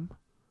through them.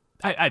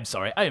 I'm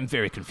sorry. I am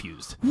very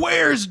confused.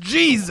 Where's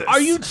Jesus? Are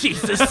you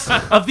Jesus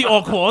of the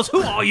Orc Wars?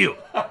 Who are you?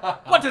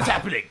 What is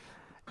happening?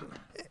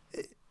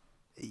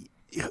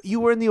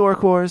 You were in the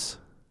Orc Wars,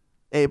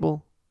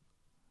 Abel.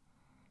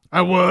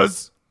 I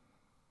was.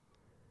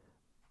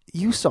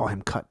 You saw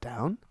him cut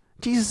down.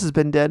 Jesus has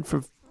been dead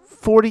for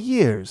 40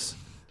 years.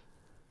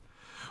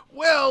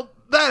 Well,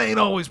 that ain't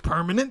always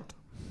permanent.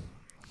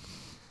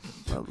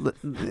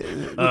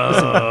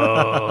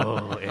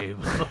 Oh,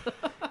 Abel.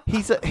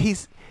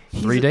 He's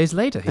 3 days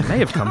later, he may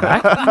have come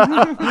back.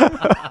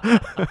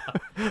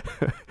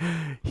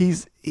 he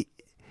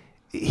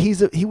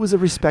was a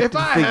respected If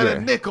I figure. had a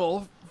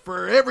nickel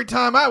for every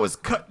time I was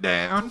cut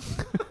down,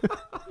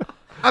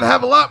 I'd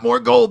have a lot more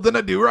gold than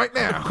I do right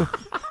now.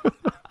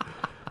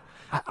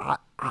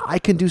 I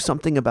can do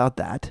something about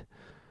that.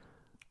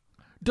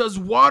 Does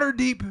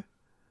Waterdeep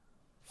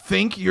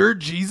think you're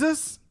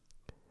Jesus?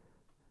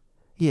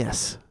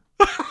 Yes.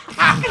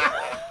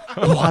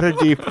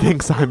 Waterdeep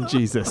thinks I'm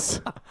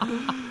Jesus.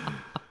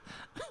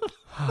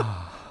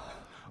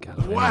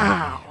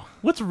 Wow.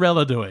 What's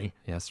Rella doing?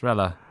 Yes,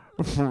 Rella.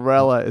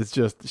 Rella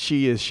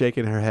she is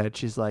shaking her head.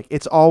 She's like,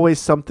 it's always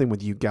something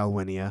with you,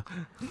 Galwinia.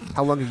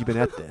 How long have you been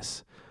at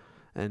this?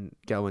 And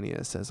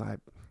Galwinia says,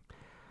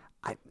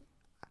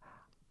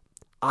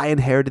 I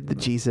inherited the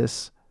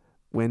Jesus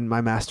when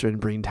my master in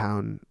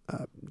Breentown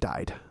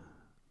died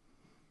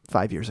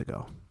 5 years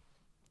ago.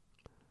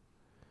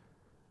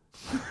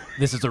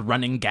 This is a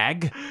running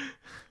gag.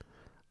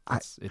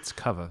 It's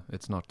cover.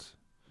 It's not.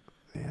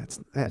 Yeah,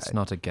 It's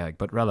not a gag.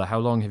 But Rella, how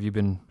long have you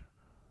been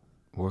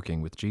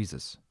working with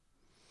Jesus?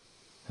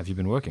 Have you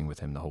been working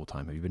with him the whole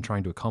time? Have you been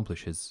trying to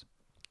accomplish his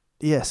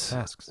Yes.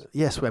 tasks?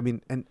 Yes, I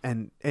mean,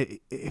 and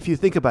if you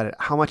think about it,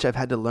 how much I've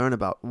had to learn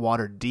about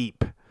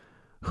Waterdeep.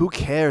 Who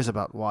cares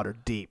about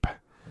Waterdeep?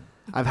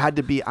 I'm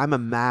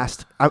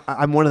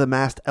one of the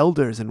masked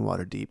elders in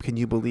Waterdeep. Can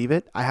you believe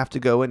it? I have to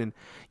go in and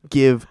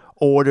give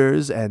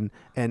orders, and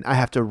I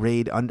have to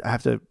I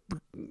have to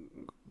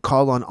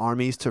call on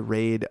armies to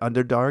raid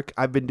Underdark.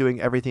 I've been doing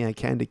everything I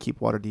can to keep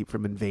Waterdeep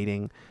from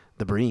invading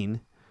the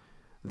Breen.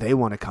 They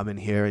want to come in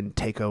here and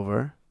take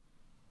over.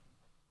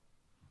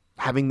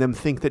 Having them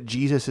think that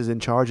Jesus is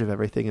in charge of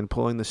everything and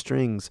pulling the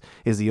strings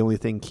is the only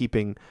thing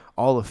keeping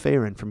all of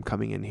Faerun from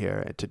coming in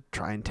here to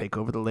try and take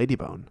over the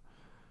Ladybone.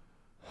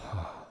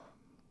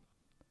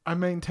 I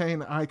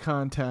maintain eye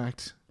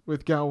contact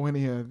with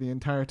Galwinia the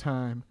entire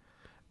time,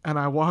 and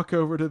I walk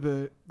over to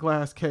the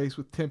glass case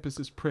with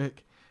Tempest's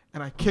prick,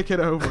 and I kick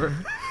it over,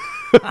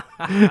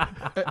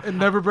 and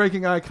never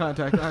breaking eye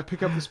contact. And I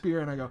pick up the spear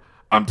and I go,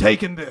 I'm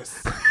taking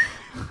this.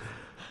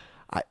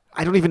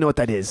 I don't even know what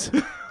that is.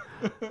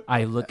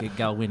 I look at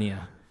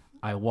Galwinia.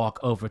 I walk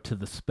over to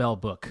the spell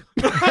book.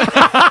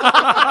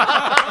 I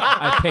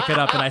pick it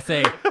up and I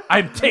say,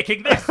 I'm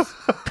taking this.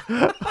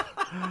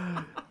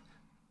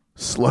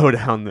 Slow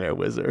down there,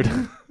 wizard,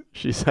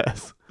 she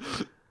says.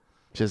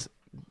 Just,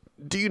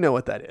 do you know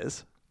what that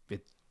is?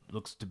 It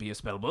looks to be a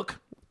spell book.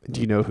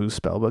 Do you know whose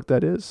spellbook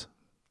that is?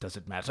 Does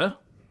it matter?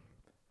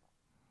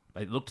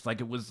 It looked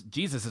like it was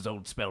Jesus'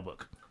 old spell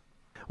book.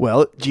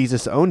 Well,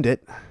 Jesus owned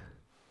it.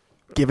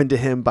 Given to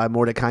him by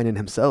Mordekainen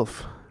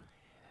himself.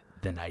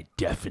 Then I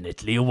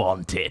definitely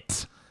want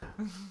it.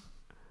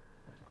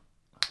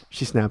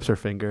 She snaps her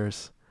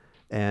fingers,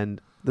 and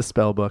the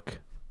spellbook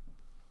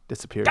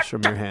disappears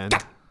from your hand.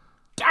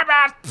 Damn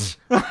it!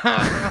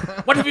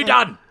 What have you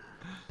done?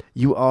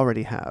 You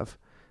already have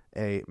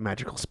a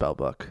magical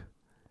spellbook.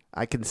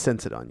 I can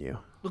sense it on you.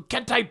 Well,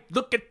 can't I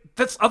look at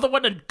this other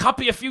one and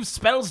copy a few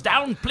spells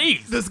down,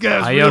 please? This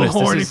guy's real Ionis,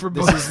 horny for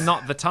this books. is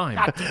not the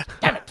time.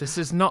 Damn it. This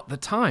is not the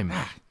time.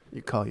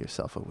 You call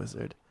yourself a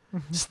wizard.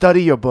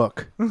 Study your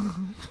book.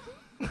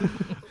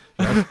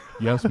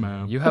 Yes,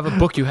 ma'am. You have a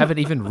book you haven't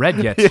even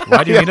read yet.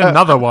 Why do you need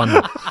another one?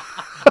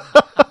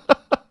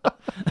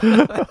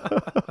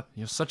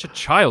 You're such a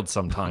child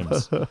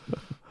sometimes.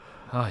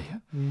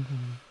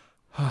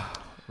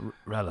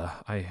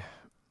 Rella, I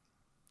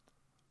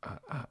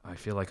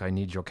feel like I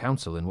need your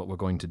counsel in what we're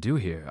going to do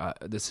here.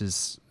 This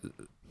is.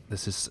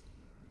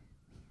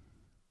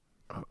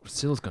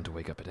 Syl's going to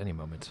wake up at any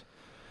moment.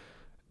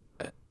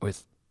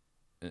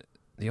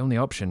 The only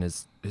option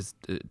is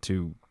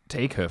to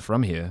take her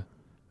from here,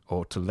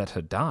 or to let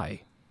her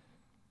die.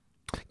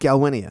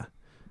 Galwinia.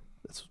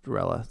 That's what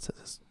Rella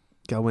says.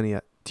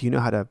 Galwinia, do you know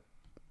how to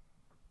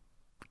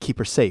keep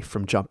her safe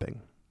from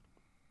jumping?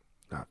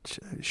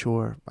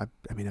 Sure. I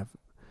mean,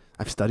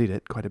 I've studied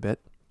it quite a bit.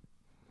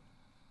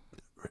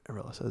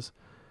 Rella says,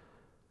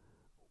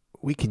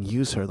 we can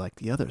use her like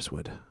the others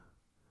would.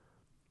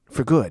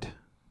 For good.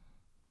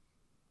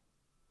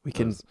 We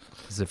can...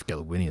 As if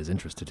Galwinia is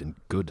interested in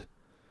good.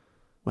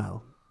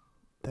 Well,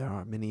 there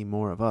are many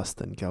more of us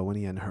than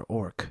Galwinia and her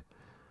orc.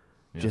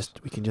 Yes.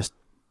 We can just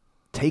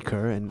take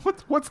her and...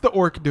 What's the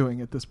orc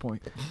doing at this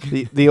point?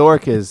 The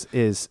orc is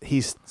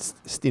he's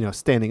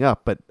standing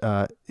up, but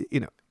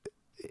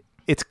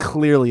it's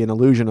clearly an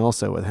illusion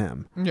also with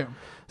him. Yeah.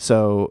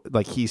 So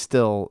like he's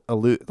still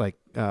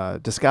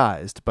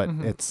disguised, but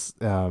it's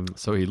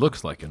So he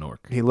looks like an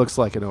orc. he looks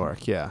like an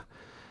orc, yeah.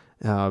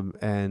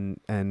 And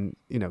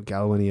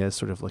Galwinia is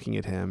sort of looking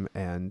at him,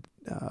 and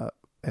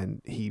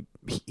he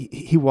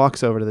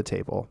walks over to the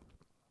table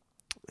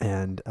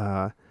and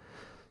sort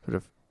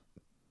of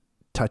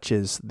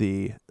touches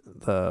the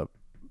the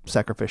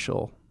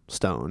sacrificial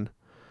stone,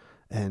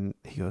 and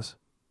he goes,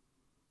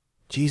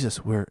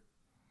 "Jesus, we're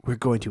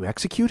going to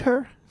execute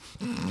her?"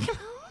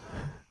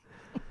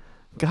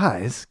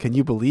 Guys, can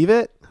you believe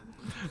it?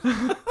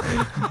 I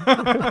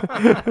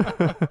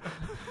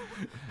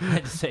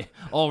had to say,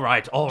 all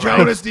right.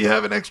 Jonas, do you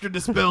have an extra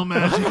dispel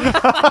magic?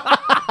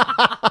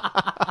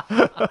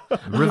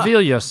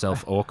 Reveal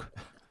yourself, orc.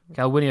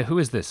 Galwinia, who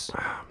is this?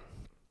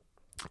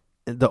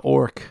 The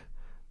orc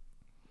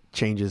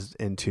changes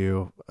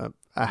into a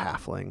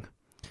halfling.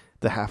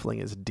 The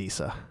halfling is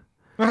Disa.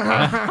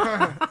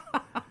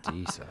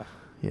 Disa.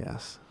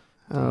 Yes.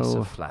 Disa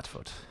Oh,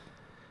 Flatfoot.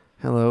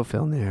 hello,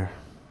 Filnir.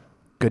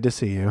 Good to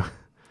see you.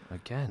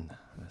 Again,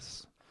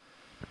 this...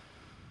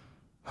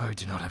 I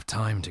do not have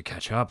time to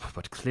catch up,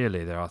 but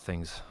clearly there are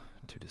things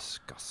to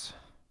discuss.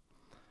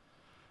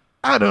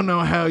 I don't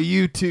know how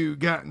you two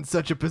got in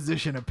such a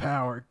position of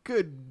power.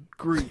 Good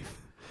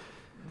grief.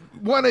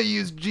 One of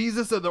you's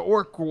Jesus of the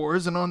Orc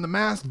Wars and on the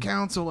masked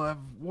council of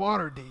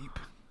Waterdeep.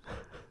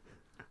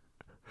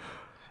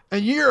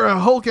 And you're a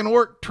hulking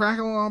orc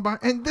tracking along by,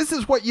 and this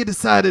is what you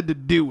decided to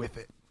do with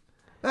it.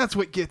 That's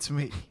what gets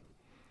me.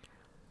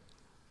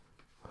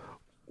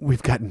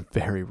 We've gotten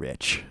very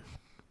rich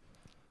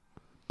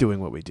doing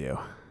what we do.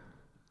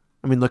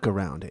 I mean, look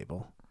around,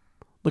 Abel.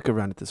 Look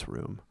around at this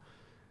room.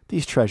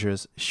 These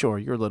treasures, sure,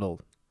 your little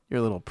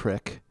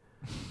prick.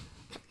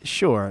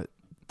 Sure,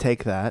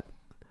 take that.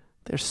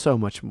 There's so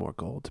much more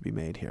gold to be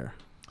made here.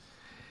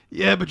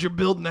 Yeah, but you're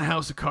building a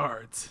house of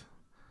cards.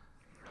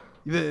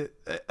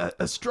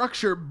 A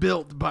structure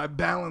built by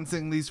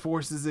balancing these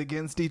forces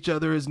against each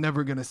other is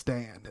never going to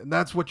stand. And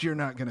that's what you're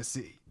not going to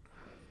see.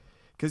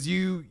 Because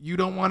you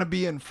don't want to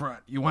be in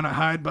front. You want to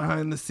hide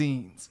behind the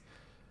scenes.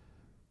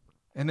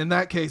 And in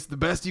that case, the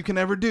best you can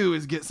ever do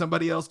is get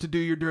somebody else to do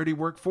your dirty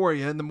work for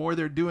you. And the more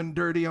they're doing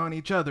dirty on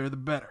each other, the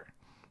better.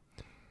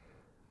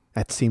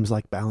 That seems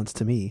like balance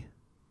to me.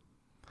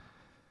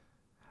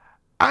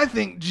 I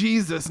think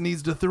Jesus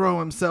needs to throw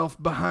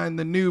himself behind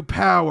the new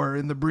power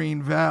in the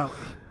Breen Valley.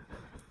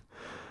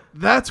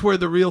 That's where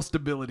the real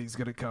stability is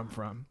going to come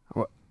from.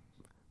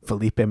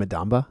 Felipe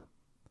Madamba?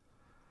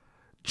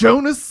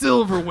 Jonas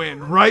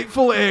Silverwind,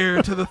 rightful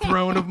heir to the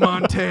throne of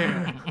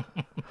Monterre.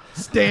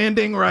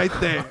 Standing right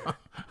there.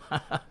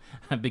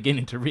 I'm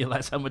beginning to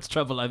realize how much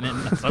trouble I'm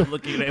in. So I'm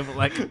looking at him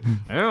like,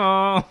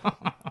 hello.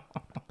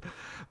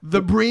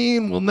 The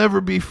Breen will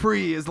never be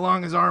free as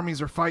long as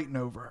armies are fighting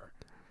over her.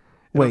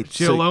 Wait,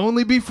 She'll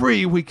only be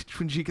free when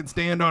she can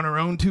stand on her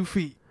own 2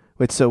 feet.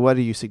 so what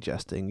are you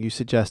suggesting? You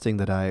suggesting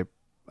that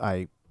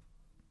I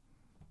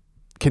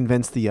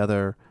convince the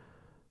other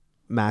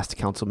masked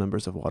council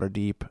members of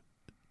Waterdeep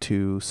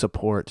to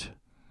support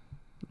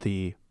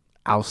the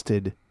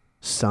ousted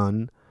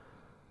son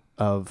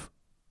of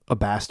a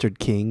bastard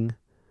king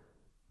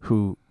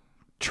who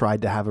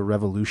tried to have a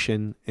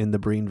revolution in the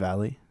Breen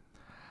Valley?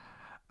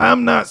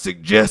 I'm not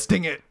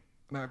suggesting it.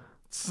 And I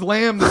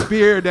slam the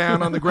spear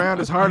down on the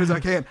ground as hard as I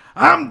can.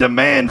 I'm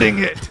demanding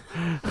it.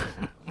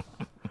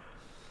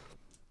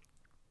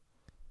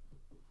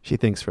 She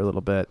thinks for a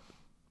little bit.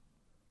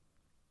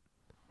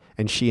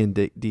 And she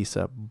and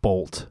Disa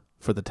bolt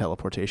for the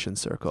teleportation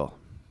circle.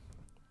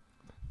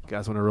 You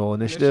guys want to roll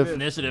initiative?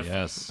 Initiative.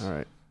 Yes. All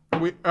right.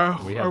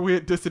 Are we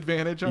at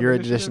disadvantage on You're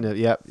at initiative?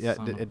 initiative.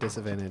 Yep. At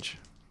disadvantage.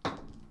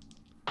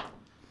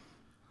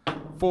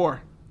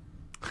 4.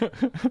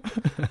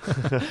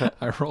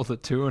 I rolled a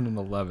 2 and an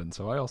 11,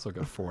 so I also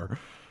got 4.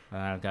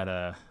 I've got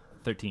a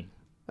 13.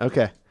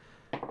 Okay.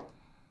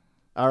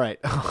 All right.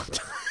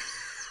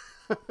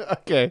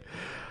 Okay.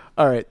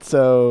 All right.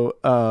 So,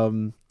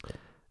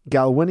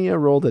 Galwinia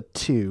rolled a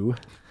 2,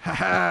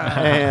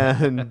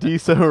 and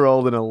Disa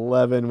rolled an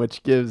 11,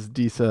 which gives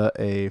Disa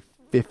a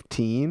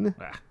 15.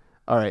 Ah.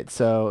 All right.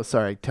 So,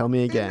 sorry. Tell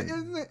me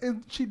again.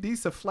 Isn't she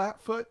Disa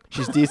Flatfoot?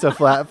 She's Disa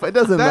Flat. It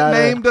doesn't That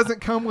matter. name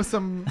doesn't come with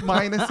some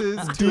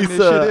minuses to Disa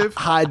initiative.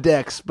 high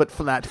dex, but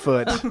flat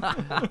foot.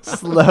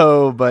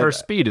 Slow, but Her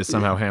speed is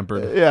somehow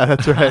hampered. yeah,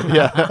 that's right.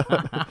 Yeah.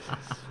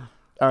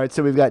 All right,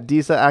 so we've got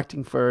Disa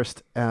acting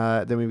first.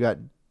 Then we've got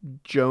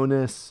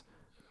Jonas,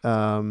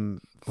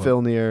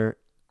 Filnir,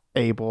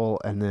 Abel,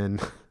 and then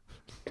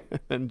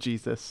and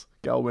Jesus,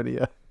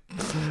 Galwinia.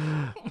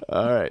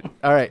 All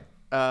right.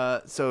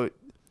 So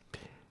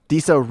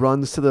Disa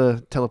runs to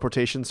the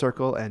teleportation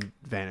circle and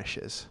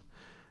vanishes.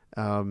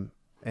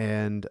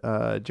 And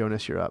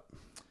Jonas, you're up.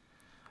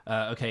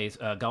 Okay,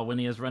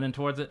 Galwinia's running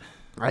towards it.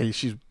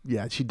 She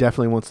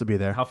definitely wants to be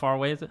there. How far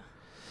away is it?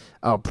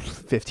 Oh,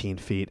 15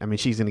 feet. I mean,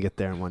 she's gonna get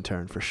there in one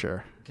turn for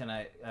sure. Can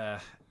I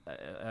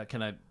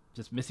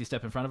just Misty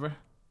step in front of her?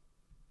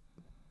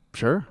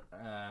 Sure.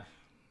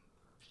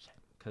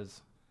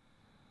 Because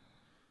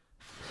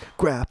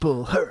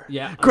Grapple her.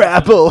 yeah,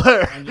 Grapple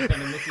her. I'm just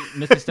gonna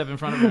Misty step in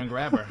front of her and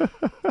grab her.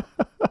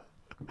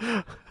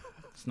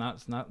 It's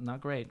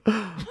not great.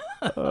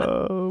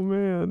 Oh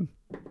man.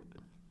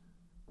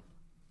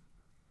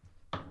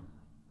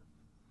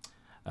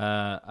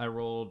 I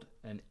rolled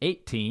an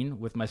 18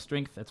 with my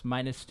strength. That's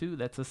 -2.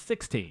 That's a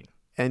 16.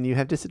 And you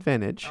have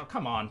disadvantage. Oh,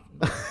 come on.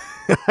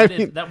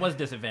 That was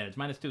disadvantage.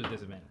 -2 is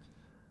disadvantage.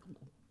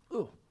 Ooh.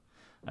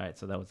 All right,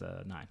 so that was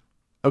a 9.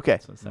 Okay,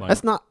 So 7.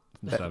 that's not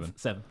 7.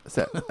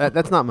 7.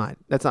 that's not mine.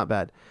 That's not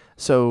bad.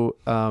 So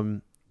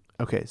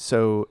okay,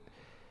 so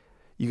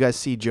you guys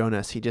see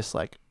Jonas. He just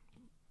like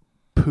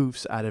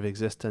poofs out of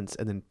existence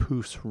and then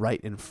poofs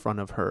right in front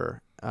of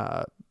her,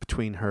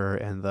 between her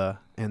and the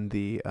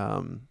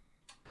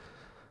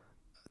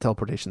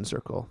teleportation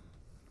circle.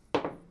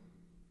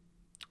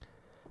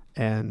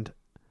 And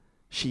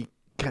she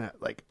kind of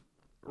like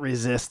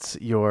resists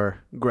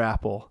your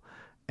grapple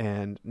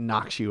and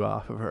knocks you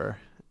off of her.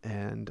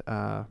 And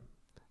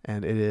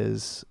it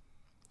is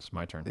It's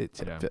my turn.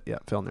 yeah,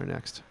 Filner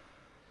next.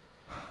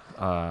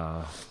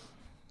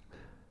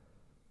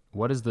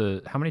 What is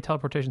how many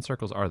teleportation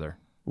circles are there?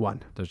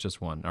 1. There's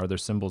just one. Are there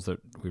symbols that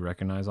we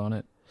recognize on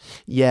it?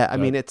 Yeah, I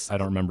mean it's I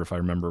don't remember if I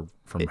remember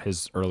from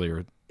his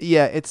earlier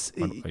yeah, it's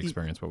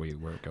experience where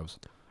it goes.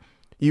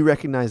 you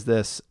recognize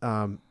this.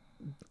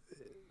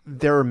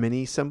 There are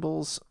many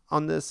symbols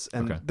on this,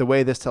 and Okay. the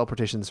way this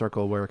teleportation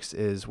circle works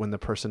is when the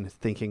person is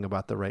thinking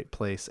about the right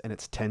place and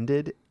it's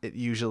tended, it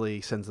usually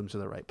sends them to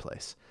the right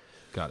place.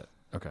 Got it.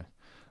 Okay.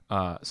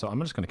 So I'm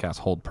just going to cast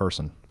Hold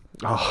Person.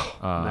 Oh,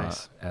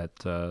 nice. At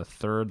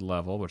 3rd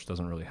level, which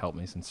doesn't really help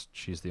me since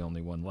she's the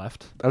only one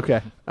left.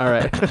 Okay, all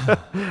right.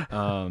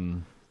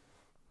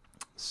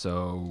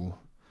 So,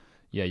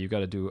 yeah, you got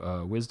to do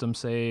a Wisdom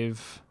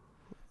save.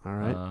 All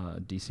right.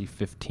 DC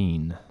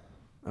 15.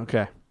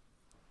 Okay.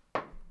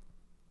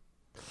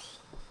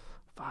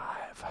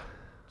 5.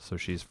 So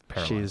she's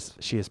paralyzed.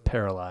 She is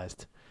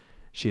paralyzed.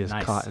 She is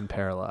Nice. caught and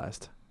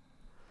paralyzed.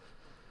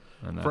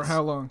 And For that's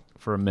how long?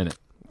 For a minute.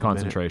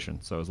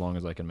 Concentration. So as long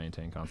as I can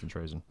maintain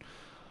concentration.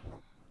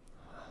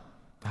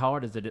 How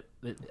hard is it?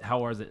 How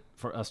hard is it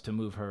for us to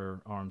move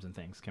her arms and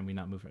things? Can we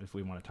not move her if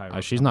we want to tie her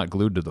up? She's not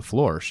glued to the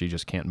floor. She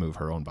just can't move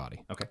her own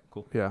body. Okay,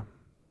 cool. Yeah.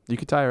 You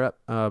could tie her up.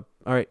 All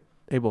right,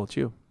 Abel, it's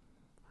you.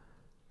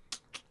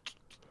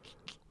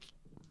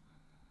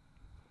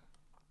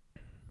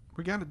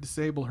 We got to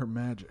disable her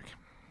magic.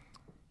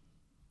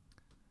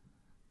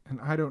 And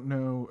I don't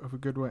know of a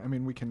good way. I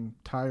mean, we can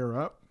tie her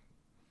up,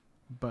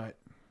 but,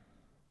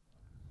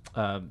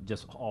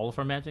 Just all of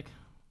her magic?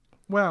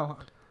 well,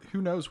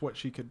 who knows what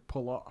she could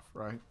pull off,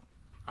 right?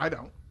 I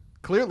don't.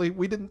 Clearly,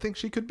 we didn't think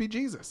she could be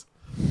Jesus.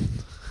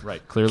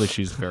 Right. Clearly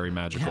she's very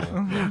magical.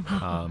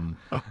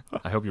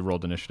 I hope you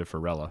rolled initiative for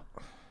Rella.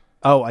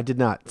 Oh, I did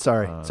not.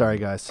 Sorry,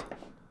 guys.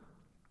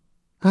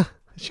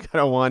 She got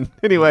a 1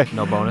 anyway.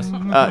 No bonus?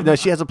 No,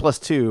 she has a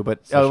 +2,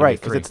 but So she'll be right,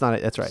 because 3. it's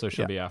not. That's right. So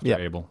she'll yeah. be after yeah.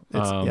 Abel.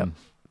 It's- yeah.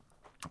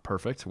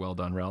 Perfect. Well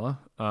done, Rella.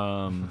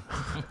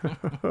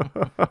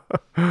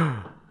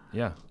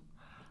 Yeah.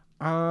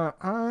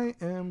 I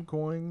am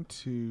going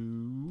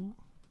to.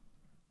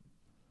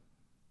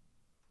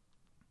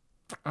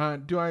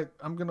 I'm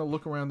going to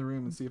look around the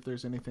room and see if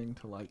there's anything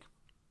to like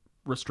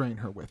restrain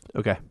her with.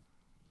 Okay.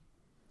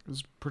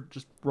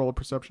 Just roll a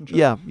perception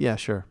check. Yeah,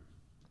 sure.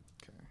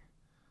 Okay.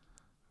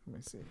 Let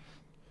me see.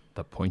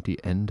 The pointy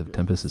end of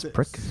Tempest's 6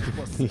 prick.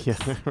 plus 6. Yeah,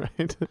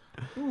 right.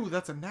 Ooh,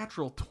 that's a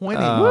natural 20.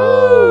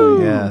 Oh,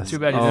 yes. Too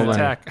bad you Oh didn't my-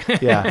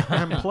 attack. Yeah.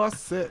 I'm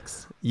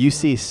 +6. You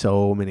see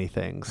so many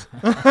things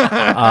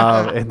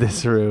in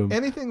this room.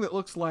 Anything that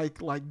looks like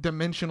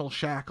dimensional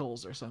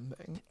shackles or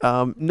something.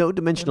 No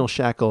dimensional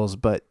shackles,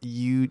 but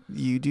you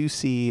do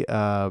see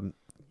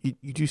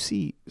you do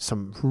see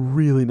some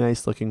really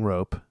nice looking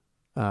rope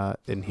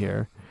in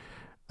here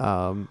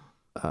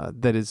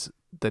that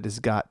is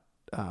got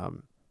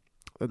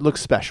it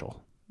looks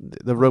special.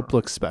 The rope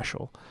looks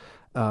special,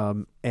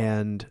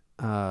 and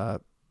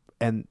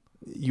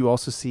you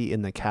also see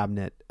in the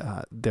cabinet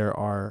there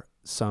are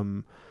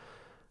some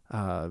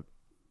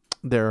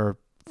there are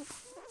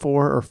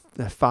 4 or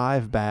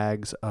 5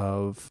 bags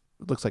of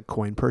looks like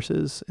coin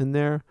purses in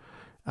there,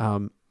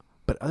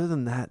 but other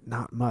than that,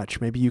 not much.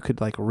 Maybe you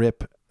could like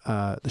rip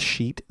the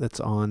sheet that's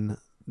on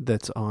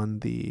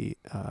the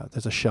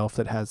there's a shelf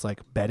that has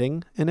like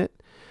bedding in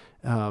it,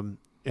 and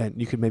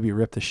you could maybe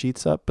rip the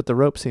sheets up. But the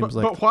rope seems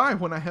But why?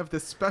 When I have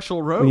this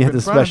special rope, When you have in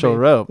this front of special me,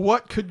 rope.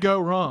 what could go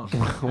wrong?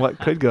 what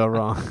could go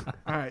wrong?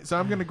 All right, so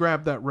I'm going to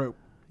grab that rope.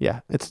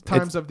 Yeah, it's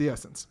Time's of the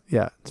essence.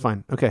 yeah, it's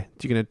fine. Okay,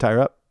 you gonna tie her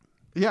up?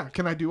 Yeah,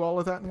 can I do all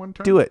of that in one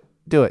turn? Do it.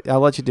 I'll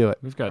let you do it.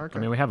 We've got,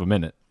 Okay. we have a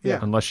minute. Yeah.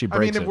 Unless she I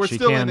breaks mean, if it. we're She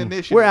still can, in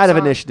initiative. We're out of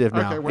so- initiative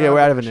now. Okay, We're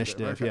out of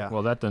initiative. Okay. Yeah.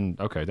 Well, then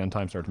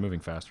time starts moving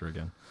faster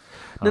again.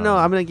 No,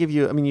 I'm gonna give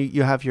you. I mean,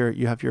 you have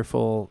your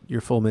full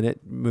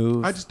minute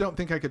move. I just don't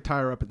think I could tie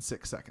her up in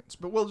 6 seconds,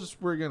 but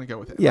we're going to go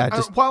with it. Yeah,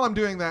 while I'm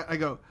doing that, I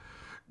go,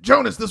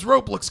 Jonas, this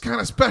rope looks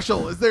kind of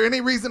special. Is there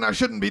any reason I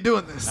shouldn't be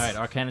doing this? All right,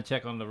 Arcana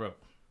check on the rope.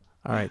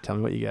 All right, tell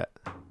me what you get.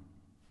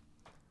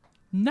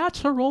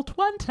 Natural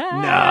 20.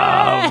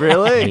 No,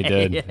 really? He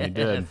did. Yes. He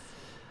did.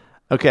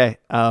 Okay,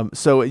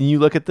 so when you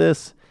look at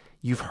this,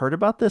 you've heard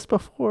about this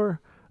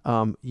before.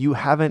 You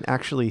haven't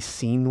actually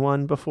seen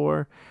one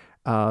before.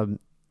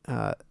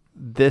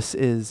 This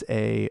is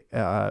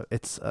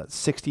it's a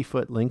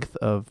 60-foot length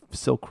of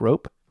silk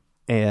rope,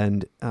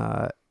 and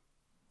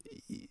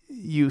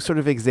you sort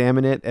of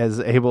examine it as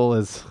Abel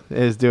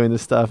is doing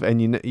this stuff, and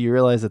you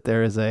realize that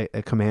there is a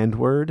command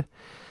word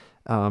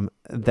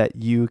that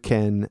you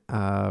can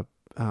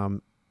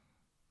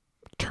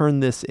turn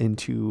this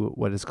into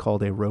what is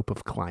called a rope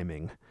of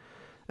climbing.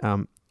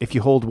 If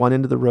you hold one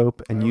end of the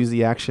rope and use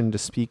the action to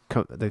speak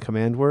the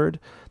command word,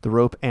 the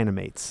rope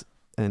animates.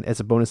 And as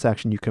a bonus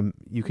action, you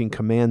can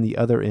command the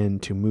other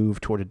end to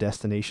move toward a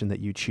destination that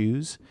you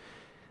choose.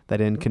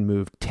 That end can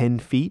move 10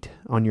 feet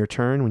on your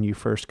turn when you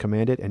first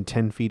command it, and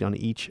 10 feet on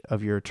each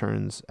of your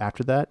turns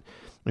after that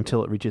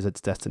until it reaches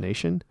its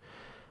destination,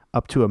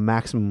 up to a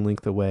maximum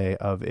length away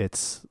of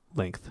its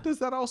length. Does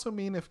that also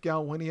mean if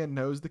Galwinia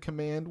knows the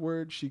command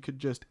word, she could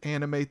just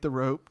animate the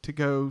rope to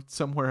go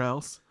somewhere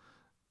else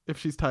if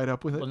she's tied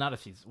up with it? Well, not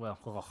if she's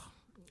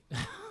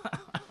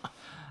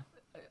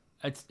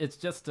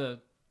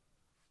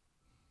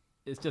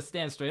it's just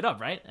stands straight up,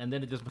 right? And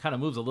then it just kind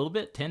of moves a little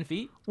bit, 10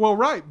 feet. Well,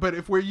 right, but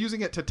if we're using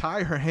it to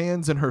tie her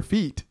hands and her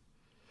feet,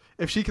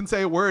 if she can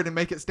say a word and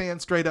make it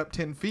stand straight up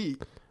 10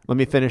 feet. Let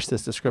me finish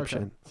this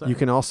description. Okay, you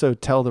can also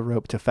tell the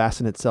rope to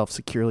fasten itself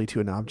securely to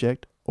an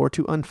object or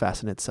to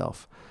unfasten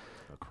itself,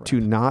 to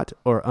knot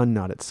or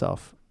unknot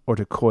itself, or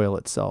to coil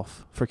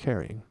itself for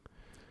carrying.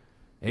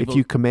 If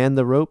you command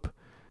the rope,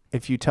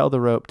 if you tell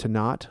the rope to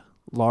knot,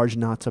 large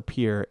knots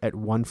appear at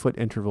 1 foot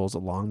intervals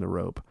along the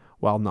rope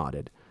while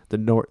knotted.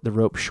 The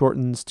rope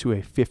shortens to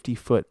a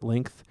 50-foot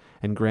length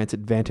and grants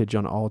advantage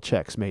on all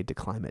checks made to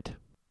climb it.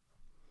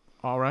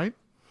 All right.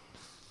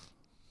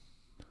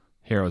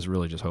 Here I was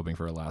really just hoping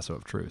for a lasso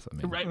of truth. I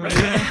mean, Right.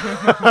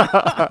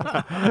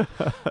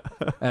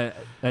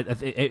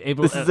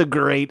 Abel, This is a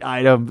great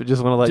item.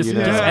 Just want to let you know.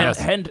 Yeah.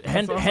 hand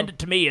it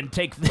to me and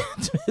take.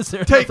 Is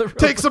there Take another rope?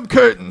 take some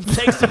curtains.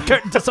 Take some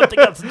curtain to something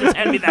else and just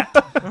hand me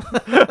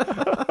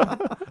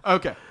that.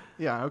 Okay.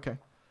 Yeah, okay.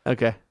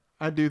 Okay.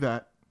 I do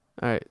that.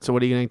 All right. So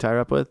what are you going to tie her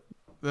up with?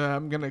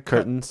 I'm going to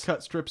Curtains.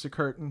 cut strips of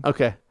curtain.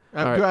 Okay.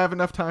 All right. Do I have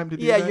enough time to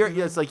do Yeah, that?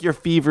 it's like you're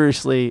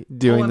feverishly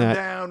doing Pulling them that.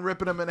 down,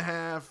 ripping them in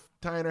half,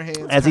 tying her hands.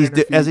 As tying he's her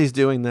feet. as he's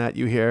doing that,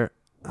 you hear,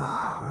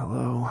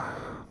 "Hello,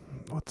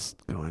 what's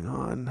going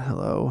on?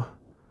 Hello,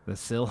 The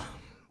sill.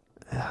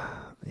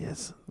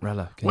 yes,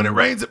 Rella, When it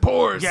rains, it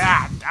pours.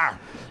 Yeah.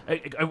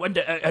 I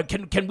wonder.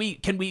 Can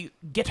we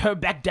get her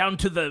back down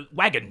to the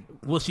wagon?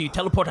 Will she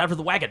teleport out of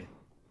the wagon?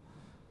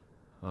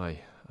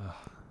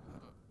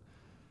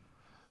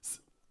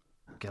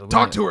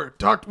 Talk to her.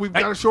 We've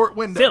got a short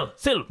window.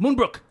 Sil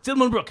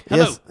Moonbrook.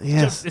 Hello.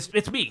 Yes.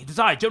 It's me. It's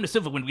I, Jonas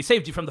Silverwind. We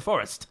saved you from the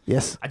forest.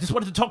 yes." I just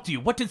wanted to talk to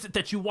you. What is it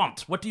that you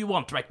want? What do you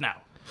want right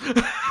now?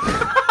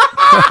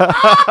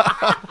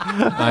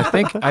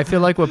 I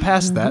feel like we're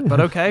past that, but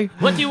okay.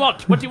 What do you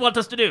want? What do you want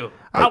us to do?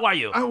 How are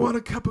you? I want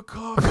a cup of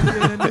coffee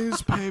and a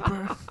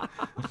newspaper.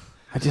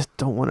 I just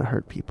don't want to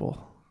hurt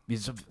people.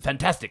 It's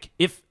fantastic.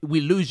 If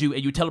we lose you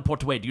and you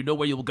teleport away, do you know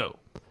where you will go?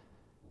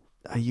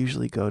 I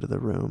usually go to the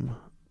room,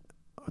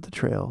 or the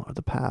trail, or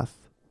the path,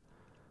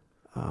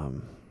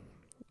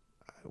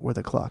 where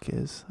the clock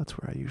is. That's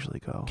where I usually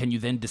go. Can you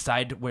then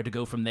decide where to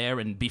go from there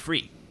and be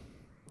free?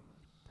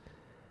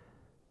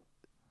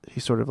 She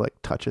sort of like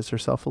touches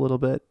herself a little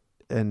bit,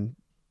 and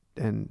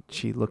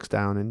she looks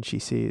down and she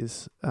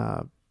sees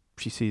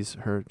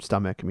her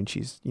stomach. I mean,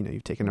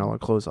 you've taken all her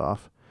clothes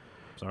off.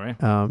 Sorry.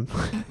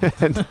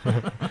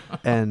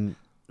 And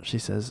she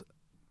says,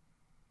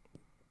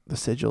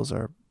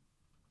 the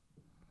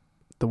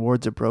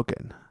wards are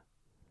broken.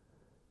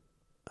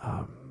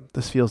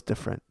 This feels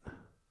different.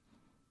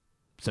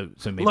 So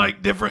maybe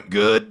Like different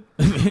good.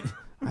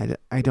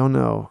 I don't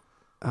know.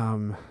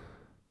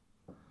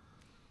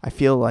 I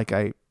feel like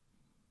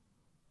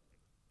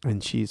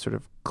and she sort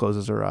of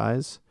closes her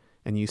eyes,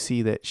 and you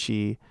see that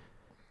she,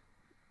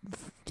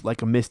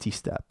 like a misty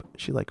step,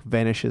 she like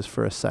vanishes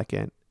for a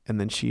second, and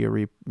then she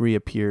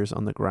reappears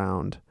on the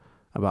ground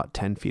about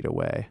 10 feet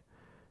away.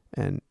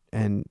 And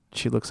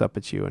she looks up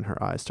at you, and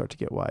her eyes start to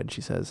get wide. And she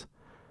says,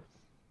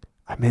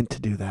 "I meant to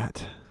do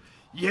that."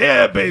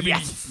 Yeah, baby.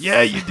 Yes.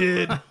 Yeah, you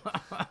did.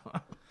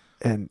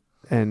 And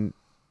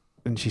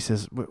she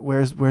says,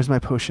 "Where's my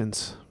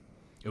potions?"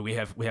 we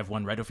have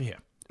one right over here.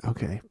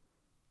 Okay.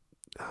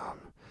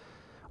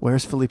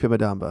 Where's Felipe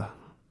Madamba?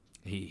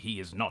 He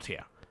is not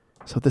here.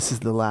 So this is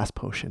the last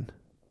potion.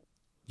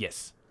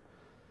 Yes.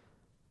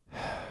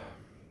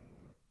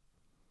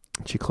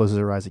 She closes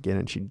her eyes again,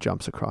 and she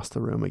jumps across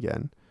the room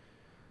again.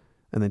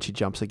 And then she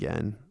jumps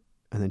again,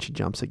 and then she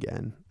jumps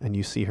again. And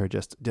you see her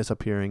just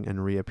disappearing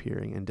and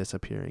reappearing and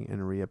disappearing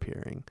and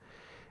reappearing.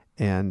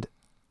 And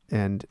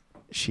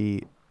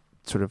she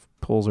sort of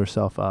pulls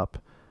herself up,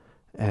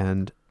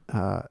 and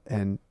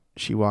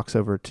she walks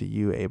over to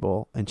you,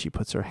 Abel, and she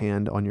puts her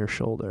hand on your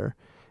shoulder,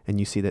 and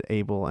you see that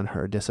Abel and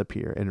her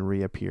disappear and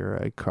reappear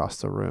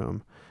across the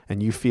room,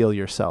 and you feel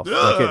yourself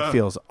like it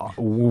feels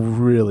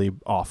really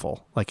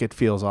awful, like it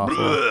feels awful.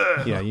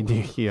 Yeah, you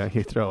do. Yeah,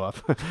 you throw up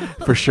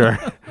for sure.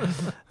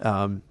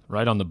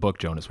 Right on the book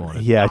Jonas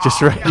wanted. Yeah, just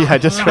right. Yeah,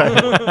 just right.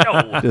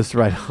 No. Just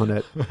right on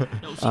it. No,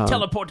 she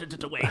teleported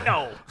it away.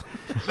 No.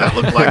 That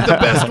looked like the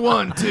best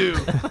one, too.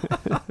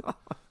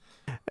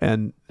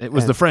 And It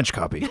was the French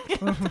copy.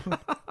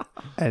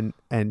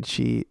 and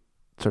she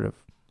sort of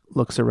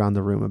looks around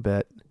the room a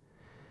bit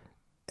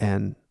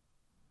and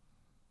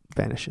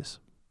vanishes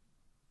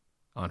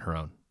On her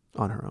own.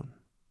 on her own.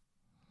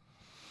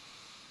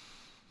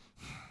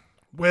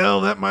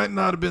 Well, that might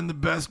not have been the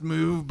best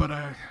move, but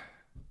I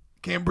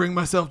can't bring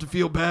myself to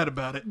feel bad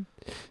about it.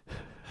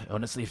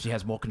 Honestly, if she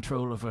has more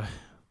control over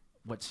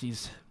what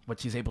she's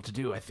able to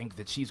do, I think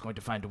that she's going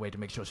to find a way to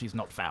make sure she's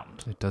not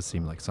found. It does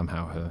seem like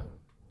somehow her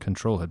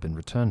control had been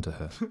returned to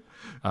her.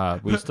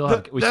 We still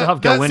have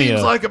That Galwinia.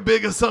 seems like a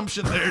big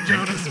assumption there,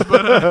 Jonas,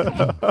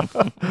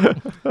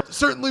 but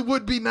certainly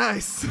would be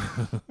nice.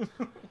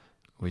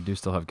 We do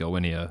still have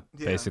Galwinia.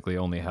 Yeah. Basically,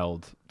 only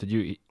held. Did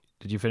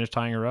you finish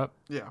tying her up?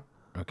 Yeah.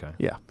 Okay,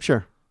 Yeah,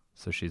 sure.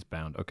 so she's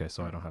bound. Okay,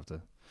 so I don't have to.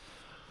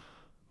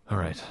 All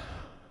right,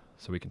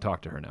 so we can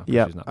talk to her now. 'cause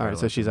Yeah. she's not All right,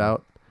 so paralyzed she's anymore.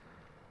 out.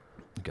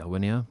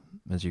 Galwinia,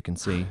 as you can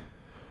see,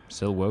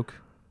 Syl woke.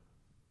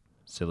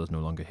 Syl is no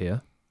longer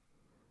here.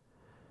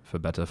 For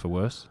better, for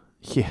worse.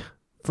 Yeah,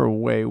 for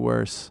way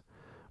worse.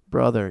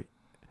 Brother,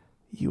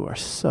 you are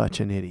such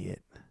an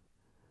idiot.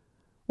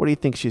 What do you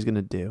think she's going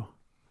to do?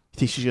 You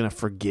think she's going to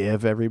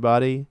forgive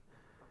everybody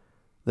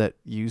that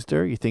used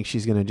her? You think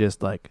she's going to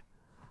just, like,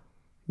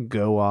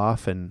 go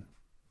off and...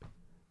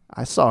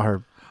 I saw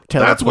her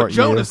teleport That's what you.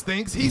 Jonas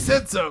thinks. He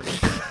said so.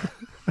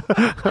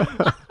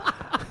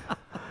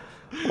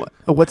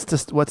 What's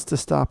to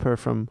stop her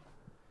from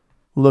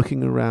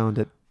looking around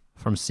at...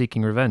 From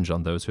seeking revenge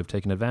on those who have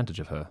taken advantage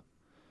of her.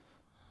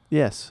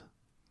 Yes.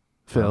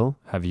 Phil?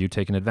 Have you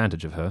taken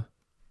advantage of her?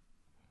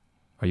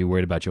 Are you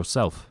worried about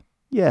yourself?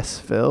 Yes,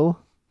 Phil.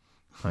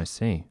 I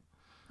see.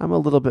 I'm a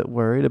little bit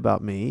worried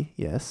about me,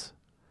 yes.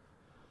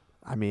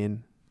 I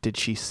mean, did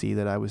she see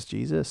that I was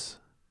Jesus?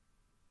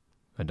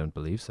 I don't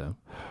believe so.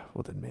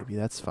 Well, then maybe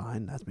that's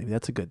fine. Maybe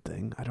that's a good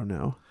thing. I don't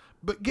know.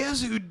 But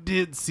guess who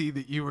did see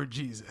that you were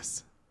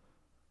Jesus?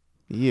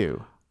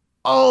 You.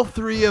 All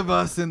three of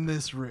us in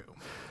this room.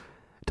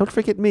 Don't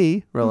forget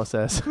me, Rella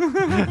says.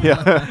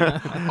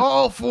 Yeah.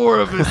 All four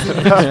of us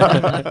in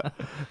this room.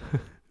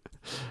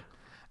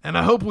 And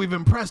I hope we've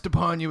impressed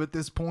upon you at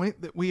this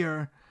point that we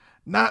are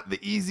not the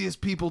easiest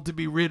people to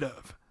be rid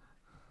of.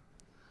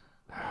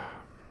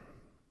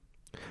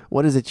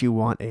 What is it you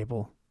want,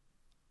 Abel?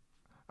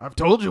 I've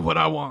told you what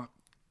I want.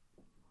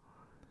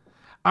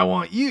 I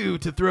want you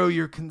to throw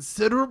your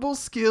considerable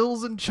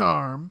skills and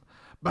charm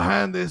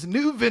behind this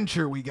new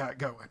venture we got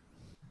going.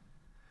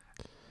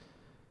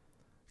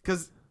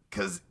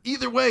 Because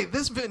either way,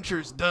 this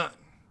venture's done.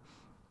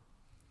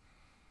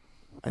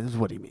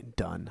 What do you mean,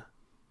 done?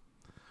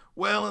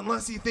 Well,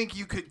 unless you think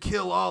you could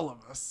kill all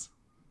of us.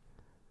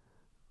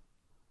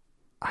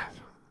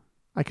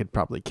 I could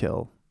probably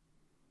kill.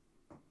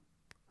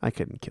 I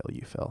couldn't kill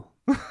you, Phil.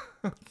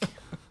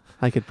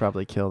 I could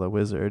probably kill the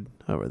wizard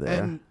over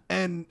there.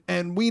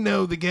 And we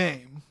know the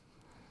game.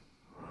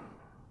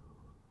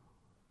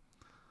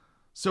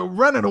 So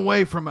running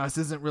away from us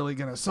isn't really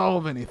going to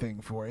solve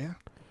anything for you.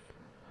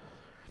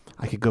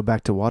 I could go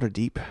back to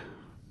Waterdeep.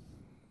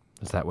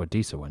 Is that where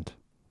Disa went?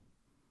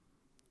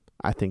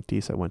 I think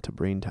Disa went to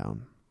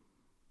Braintown.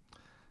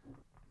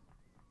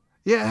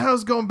 Yeah,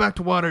 how's going back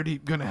to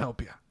Waterdeep going to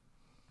help you?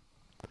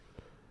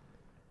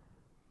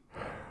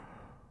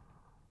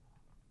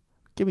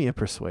 Give me a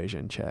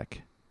persuasion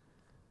check.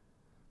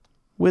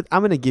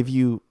 I'm going to give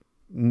you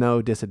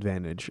no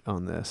disadvantage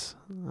on this.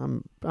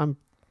 I'm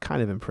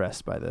kind of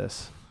impressed by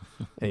this,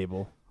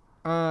 Abel.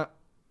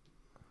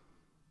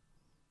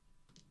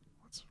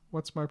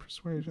 What's my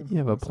persuasion? You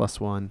have a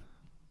 +1.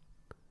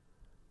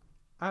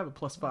 I have a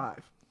 +5.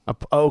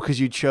 Because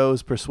you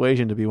chose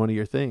persuasion to be one of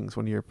your things,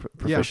 one of your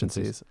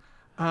proficiencies.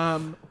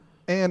 And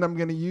I'm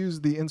going to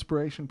use the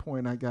inspiration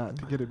point I got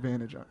to get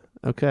advantage on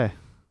it. Okay.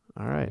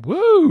 All right.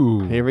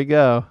 Woo! Here we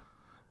go.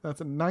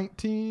 That's a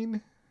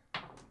 19.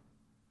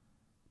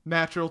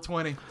 Natural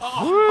 20.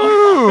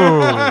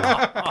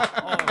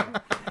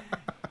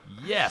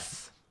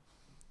 Yes.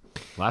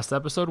 Last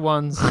episode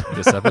 1s,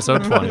 this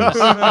episode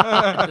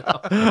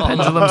 20s.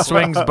 Pendulum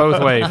swings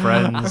both way,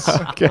 friends.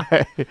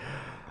 Okay.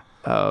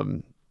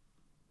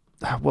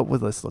 What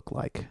would this look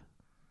like?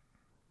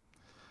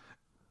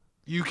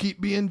 You keep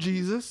being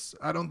Jesus.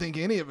 I don't think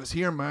any of us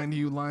here mind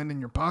you lining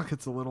your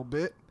pockets a little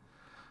bit.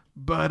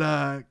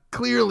 But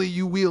clearly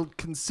you wield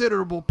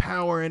considerable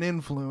power and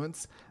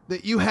influence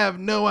that you have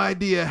no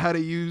idea how to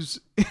use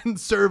in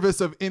service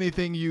of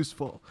anything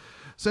useful.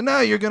 So now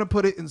you're going to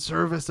put it in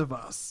service of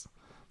us.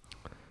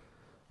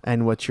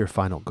 And what's your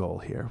final goal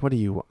here? What do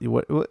you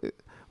want?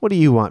 What do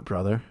you want,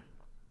 brother?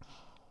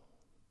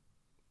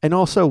 And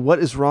also, what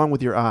is wrong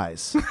with your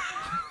eyes?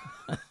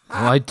 Well,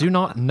 I do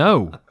not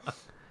know.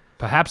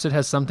 Perhaps it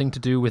has something to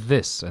do with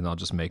this, and I'll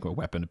just make a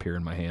weapon appear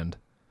in my hand.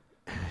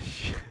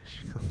 She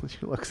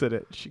looks at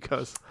it. She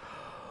goes,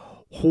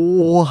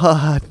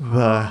 "What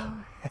the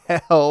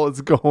hell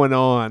is going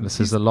on?"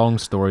 This is a long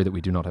story that we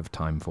do not have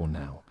time for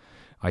now.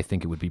 I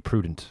think it would be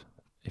prudent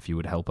if you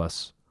would help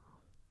us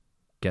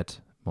get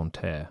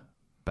Monterre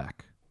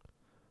back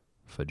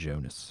for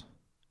Jonas,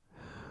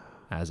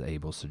 as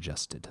Abel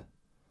suggested.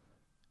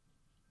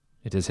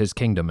 It is his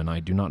kingdom, and I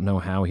do not know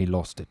how he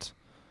lost it.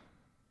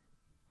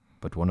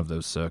 But one of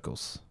those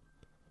circles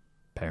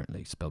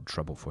apparently spelled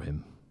trouble for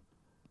him.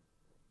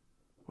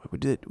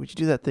 Would you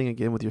do that thing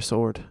again with your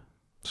sword?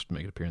 Just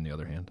make it appear in the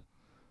other hand.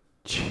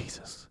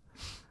 Jesus.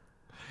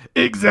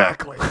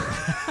 Exactly.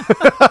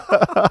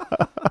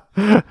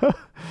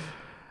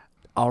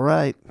 All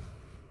right.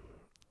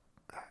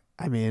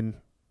 I mean,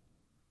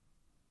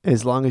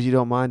 as long as you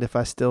don't mind if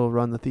I still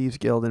run the Thieves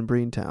Guild in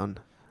Breentown.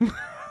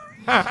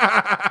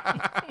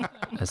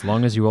 As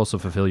long as you also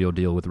fulfill your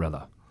deal with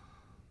Rella.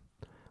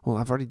 Well,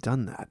 I've already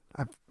done that.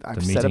 I've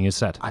The set meeting up, is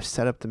set. I've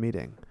set up the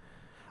meeting.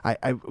 I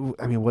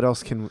mean, what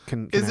else can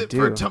Is I it do?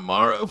 for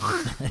tomorrow?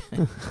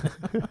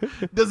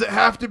 Does it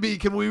have to be?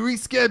 Can we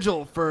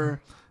reschedule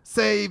for,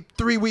 say,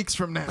 3 weeks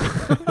from now?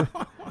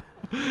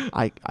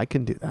 I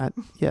can do that.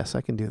 Yes,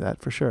 I can do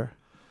that for sure.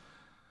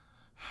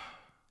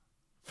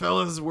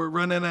 Fellas, we're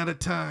running out of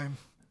time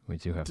We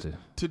do have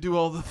to. do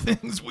all the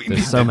things we need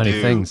There's so to many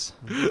do. things.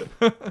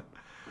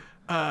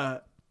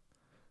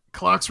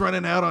 Clock's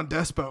running out on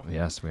Despo.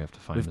 Yes, we have to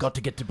find We've this. got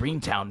to get to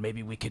Breentown.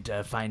 Maybe we could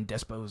find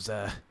Despo's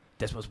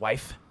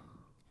wife.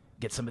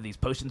 Get some of these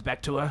potions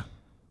back to her.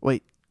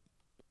 Wait,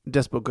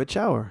 Despo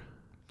Goodshower?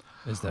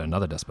 Is there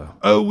another Despo?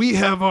 Oh, we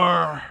have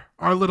our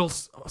little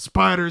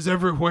spiders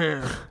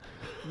everywhere.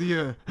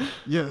 The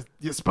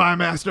you spy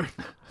master.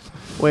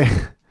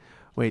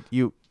 Wait,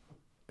 you.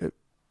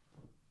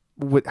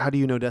 How do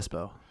you know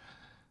Despo?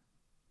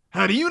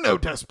 How do you know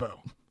Despo?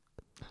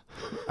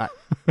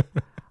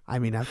 I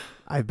mean,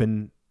 I've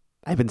been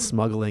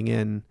smuggling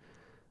in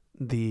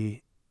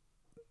the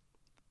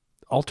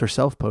alter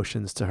self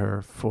potions to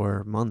her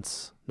for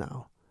months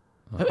now.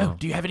 Oh,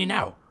 do you have any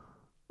now?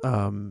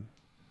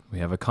 We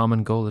have a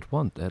common goal at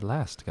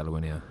last,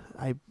 Galawinia.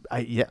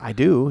 I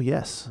do.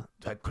 Yes.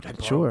 Could I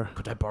borrow? Sure.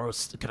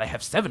 Could I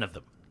have 7 of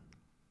them?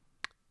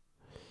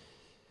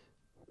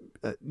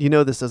 You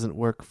know this doesn't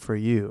work for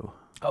you.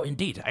 Oh,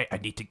 indeed. I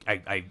need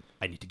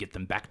to get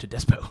them back to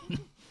Despo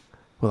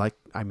Well,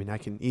 I mean, I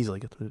can easily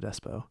get them to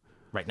Despo.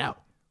 right now.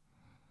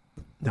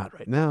 Not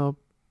right now.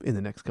 In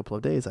the next couple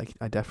of days,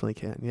 I definitely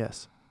can.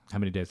 Yes. How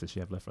many days does she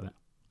have left for that?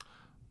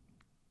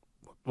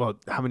 Well,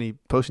 how many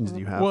potions do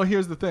you have? Well,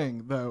 here's the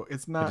thing, though.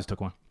 It's I not. just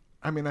took one.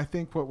 I mean, I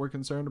think what we're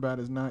concerned about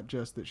is not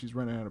just that she's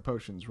running out of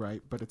potions,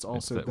 right? But it's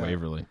also It's that that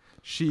Waverly.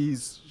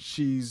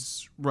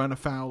 she's run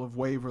afoul of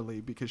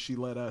Waverly because she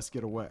let us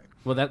get away.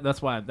 Well,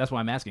 that's why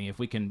I'm asking. If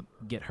we can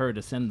get her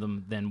to send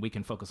them, then we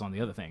can focus on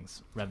the other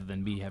things rather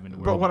than me having to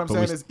worry. But what I'm but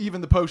saying we- is,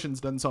 even the potions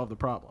doesn't solve the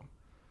problem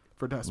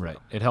for Despo. Right.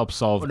 It helps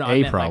solve Oh, no, I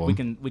a meant, like,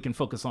 problem. we can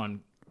focus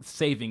on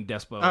saving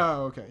Despo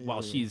Oh, okay. Yeah,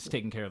 while yeah, she's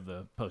taking care of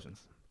the potions.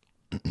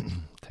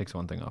 Takes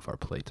one thing off our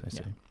plate, I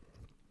see. Yeah.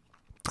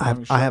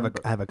 I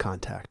have a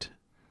contact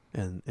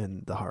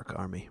in the Hark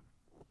army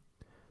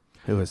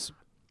who is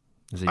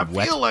Is he I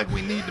wet? feel like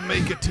we need to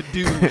make a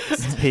to-do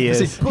list. he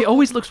is He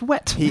always looks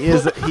wet. he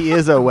is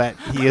a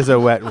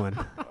wet one.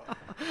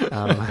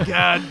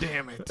 God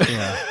damn it.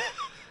 Yeah.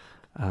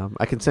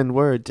 I can send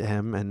word to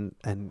him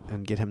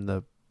and get him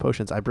the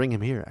potions. I bring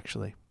him here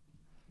actually.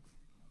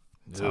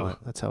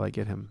 That's how I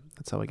get him.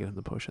 That's how I get him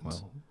the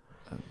potions.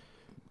 Well,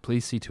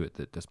 please see to it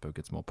that Despo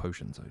gets more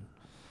potions.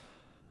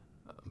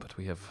 But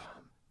we have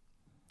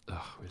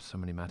so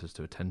many matters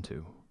to attend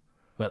to.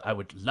 Well, I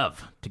would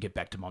love to get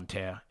back to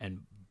Monterre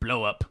and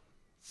blow up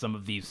some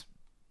of these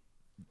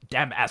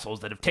damn assholes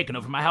that have taken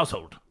over my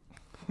household.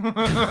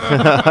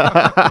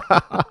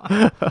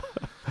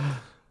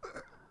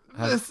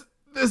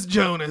 This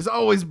Joan is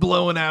always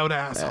blowing out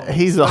assholes.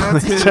 He's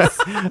That's his,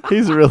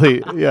 he's really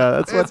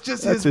that's it's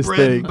just that's his bread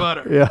thing. and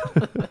butter. Yeah.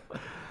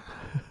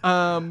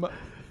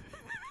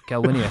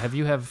 Galwinia,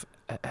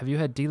 have you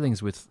had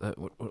dealings with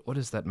what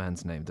is that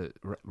man's name? The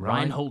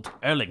Reinhold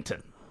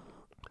Erlington.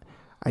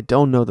 I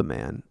don't know the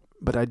man,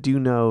 but I do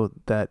know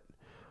that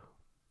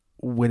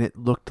when it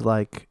looked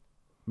like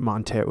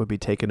Monterre would be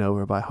taken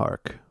over by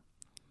Hark,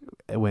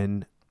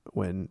 when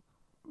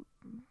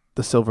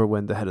the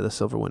Silverwind, the head of the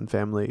Silverwind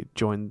family,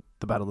 joined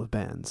the Battle of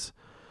Bands,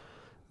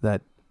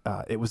 that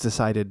it was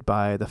decided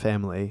by the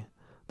family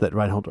that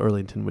Reinhold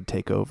Erlington would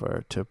take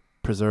over to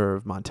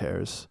preserve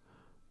Monterre's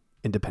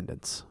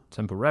independence.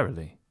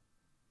 temporarily.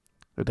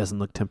 It doesn't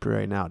look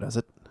temporary now, does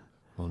it?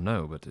 Well,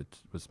 no, but it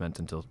was meant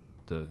until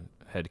the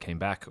head came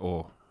back,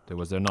 or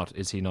was there not?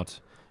 Is he not?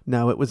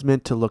 No, it was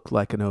meant to look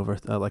like an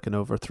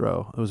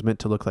overthrow. It was meant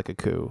to look like a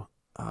coup,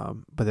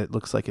 but it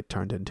looks like it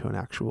turned into an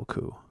actual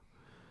coup.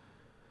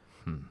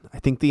 I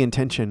think the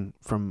intention,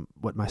 from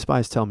what my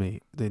spies tell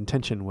me, the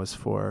intention was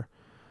for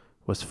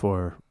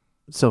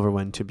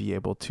Silverwind to be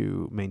able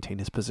to maintain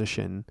his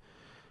position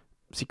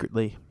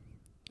secretly,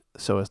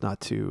 so as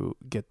not to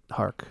get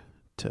Hark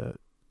to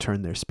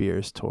turn their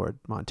spears toward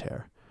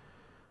Monterre.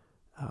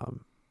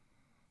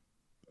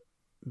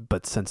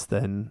 But since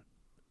then,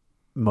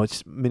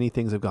 many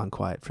things have gone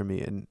quiet for me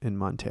in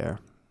Monterre.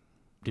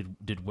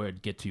 Did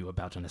word get to you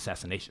about an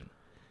assassination?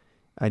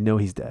 I know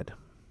he's dead.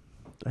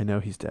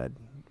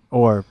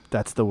 Or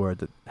that's the word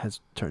that has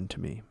turned to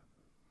me.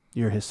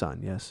 You're his son,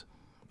 yes?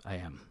 I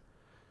am.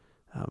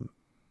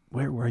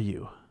 Where were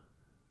you?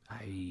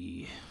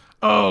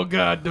 Oh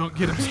God, don't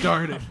get him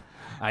started.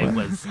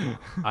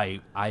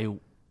 I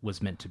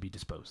was meant to be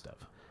disposed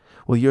of.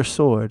 Well, your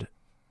sword,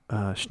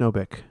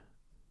 Schnobik,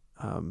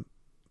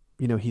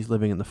 he's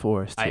living in the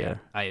forest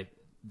here.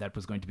 That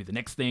was going to be the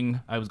next thing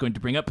I was going to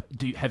bring up.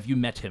 Have you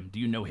met him? Do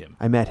you know him?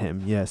 I met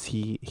him. Yes,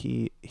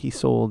 he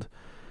sold.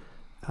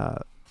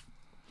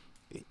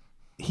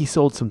 He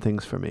sold some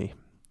things for me,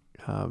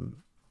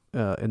 in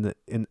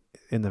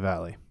the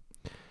valley.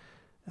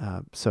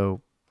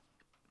 So,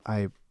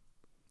 I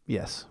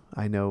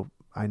know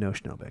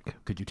Schnobik.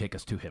 Could you take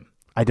us to him?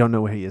 I don't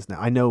know where he is now.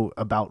 I know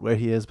about where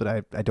he is, but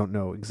I don't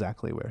know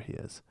exactly where he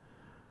is.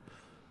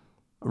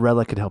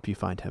 Rella could help you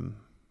find him.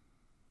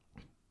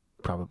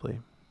 Probably.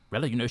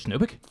 Rella, you know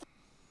Schnobik?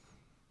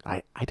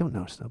 I don't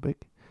know Schnobik.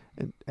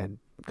 And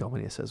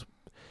Galwinia says,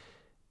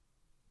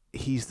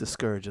 he's the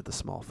scourge of the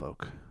small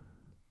folk.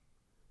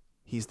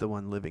 He's the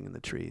one living in the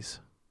trees.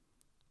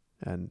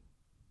 And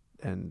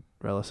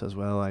Rella says,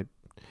 well,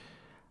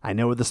 I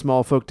know where the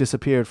small folk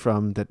disappeared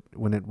from, that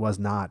when it was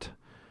not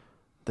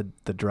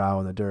the drow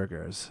and the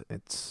Durgers.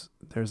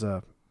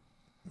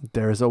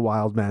 There is a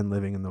wild man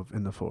living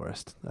in the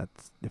forest.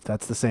 If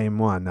that's the same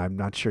one, I'm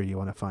not sure you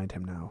want to find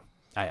him now.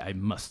 I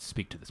must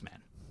speak to this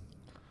man.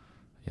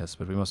 Yes,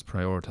 but we must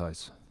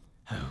prioritize.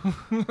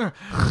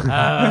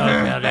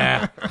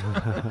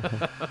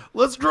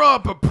 Let's draw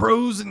up a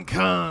pros and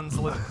cons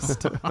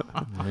list.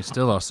 We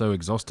still are so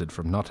exhausted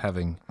from not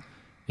having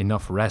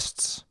enough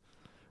rests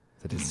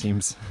that it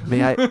seems.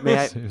 May I?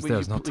 Seems would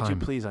there's you, not would you time.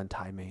 please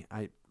untie me?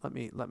 Let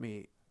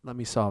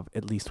me solve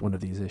at least one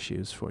of these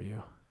issues for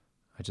you.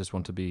 I just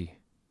want to be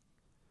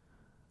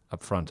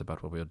upfront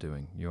about what we are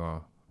doing. You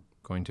are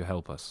going to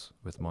help us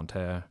with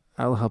Monterre.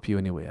 I'll help you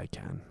any way I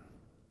can.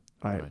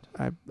 Right.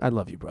 I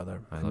love you,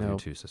 brother. I love you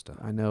too, sister.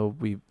 I know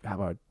we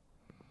have our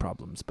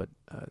problems, but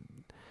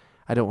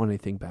I don't want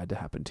anything bad to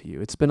happen to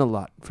you. It's been a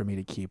lot for me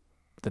to keep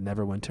the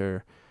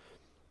Neverwinter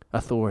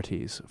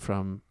authorities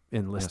from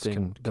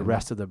enlisting the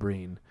rest of the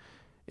Breen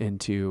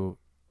into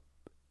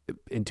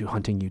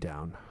hunting you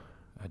down.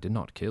 I did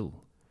not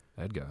kill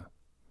Edgar.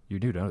 You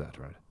do know that,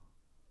 right?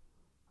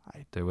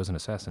 There was an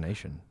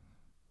assassination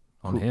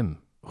on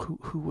him.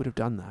 Who would have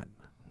done that?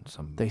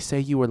 Some They say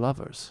you were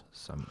lovers.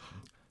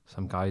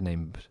 some guy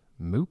named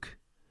Mook.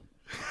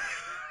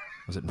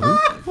 Was it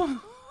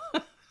Mook?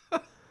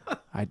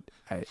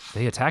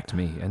 They attacked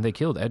me and they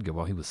killed Edgar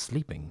while he was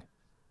sleeping.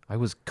 I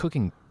was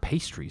cooking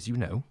pastries, you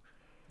know.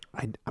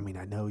 I mean,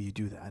 I know you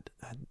do that.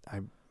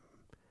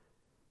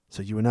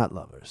 So you were not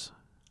lovers.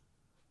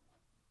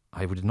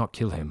 I did not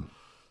kill him.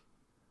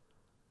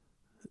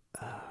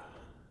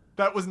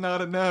 That was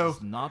not a no.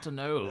 It's not a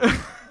no.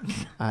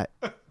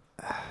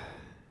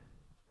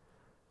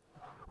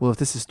 Well, if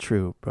this is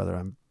true, brother,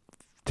 I'm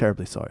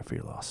terribly sorry for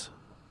your loss.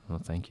 Well,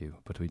 thank you.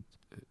 But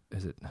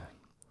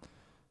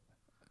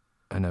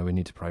I know we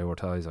need to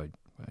prioritize. I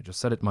just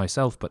said it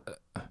myself, but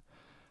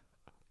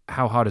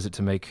how hard is it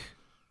to make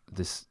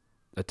this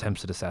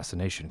attempted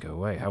assassination go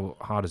away? How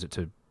hard is it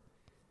to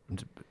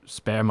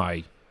spare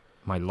my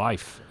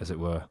life, as it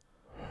were,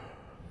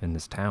 in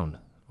this town?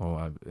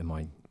 Or am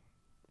I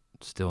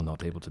still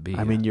not able to be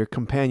I mean, your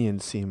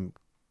companions seem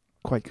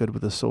quite good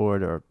with a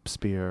sword or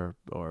spear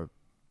or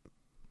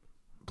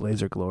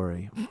blazer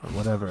glory or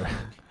whatever.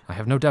 I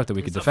have no doubt that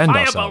we could It's a defend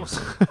fireball. ourselves,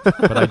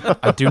 but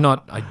I do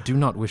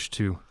not wish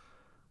to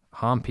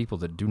harm people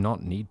that do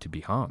not need to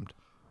be harmed.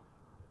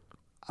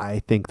 I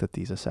think that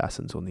these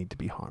assassins will need to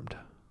be harmed.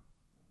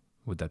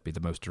 Would that be the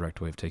most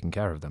direct way of taking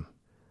care of them?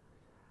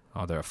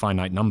 Are there a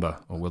finite number,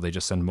 or will they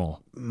just send more?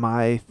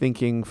 My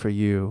thinking for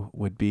you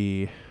would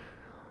be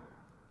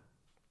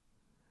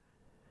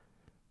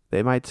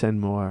they might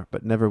send more,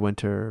 but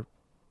Neverwinter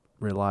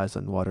relies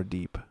on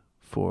Waterdeep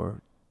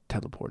for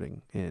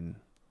teleporting in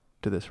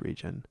to this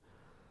region.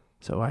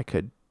 So I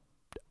could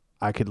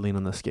lean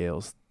on the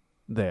scales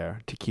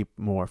there to keep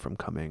more from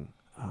coming.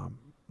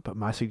 But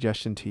my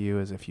suggestion to you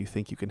is, if you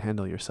think you can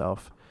handle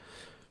yourself,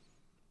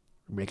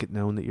 make it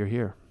known that you're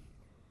here.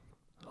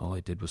 All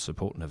I did was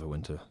support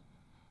Neverwinter.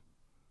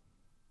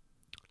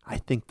 I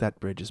think that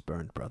bridge is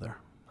burned, brother.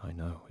 I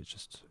know.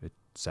 It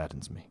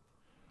saddens me.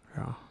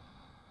 Yeah.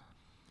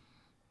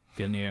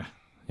 Vilnir,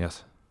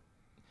 Yes,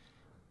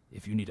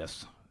 if you need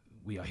us,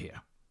 we are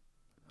here.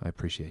 I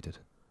appreciate it.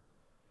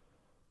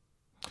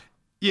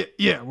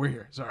 Yeah, we're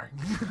here. Sorry.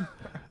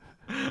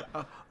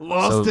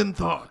 Lost So- in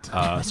thought.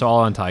 So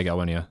I'll untie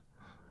Galwinia.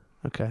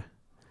 Okay.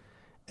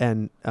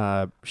 And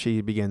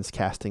she begins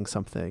casting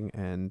something,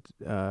 and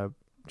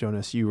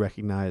Jonas, you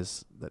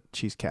recognize that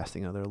she's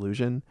casting another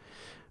illusion.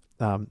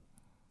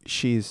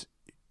 She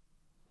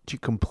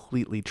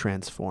completely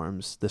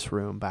transforms this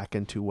room back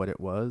into what it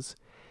was,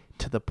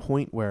 to the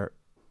point where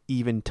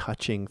even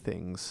touching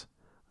things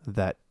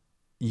that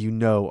you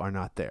know are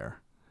not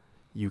there,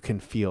 you can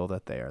feel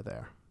that they are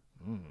there.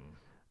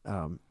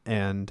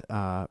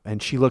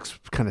 And she looks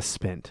kind of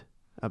spent,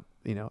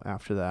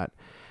 after that,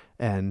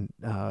 and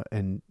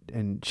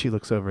she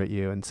looks over at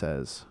you and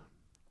says,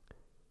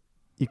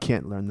 "You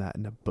can't learn that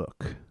in a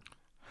book."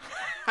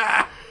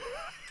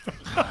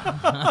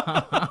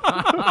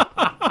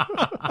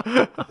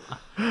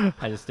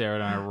 I just stare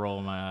at her and I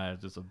roll my eyes.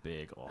 Just a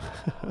big. Oh.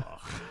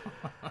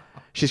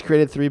 She's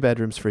created 3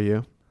 bedrooms for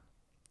you.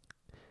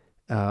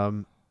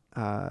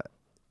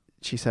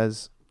 She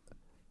says,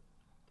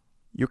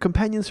 your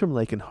companions from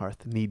Lake and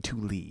Hearth need to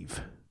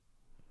leave.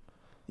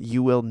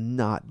 You will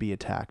not be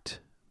attacked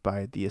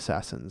by the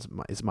assassins,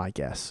 is my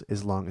guess,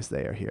 as long as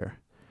they are here.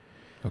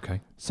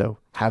 Okay. So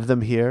have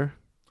them here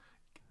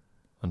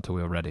Until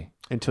we're ready.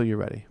 until you're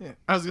ready. Yeah.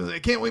 I was going to say,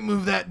 can't we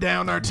move that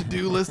down our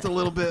to-do list a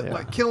little bit? Yeah.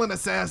 Like killing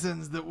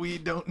assassins that we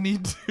don't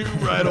need to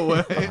right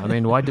away. I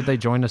mean, why did they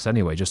join us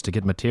anyway? Just to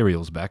get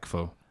materials back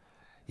for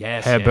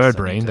Yes. Herr yes, I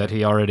Birdbrain need to- that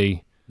he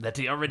already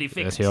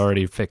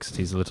fixed.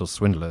 He's a little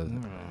swindler.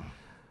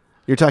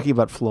 You're talking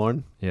about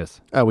Florn? Yes.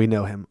 Oh, we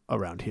know him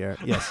around here.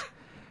 Yes.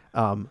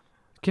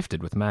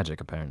 Gifted with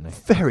magic, apparently.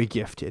 Very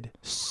gifted.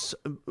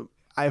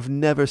 I've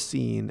never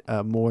seen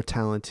a more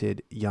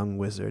talented young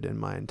wizard in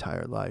my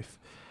entire life.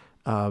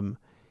 In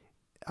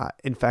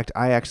fact,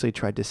 I actually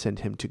tried to send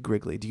him to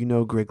Griggly. Do you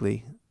know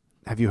Griggly?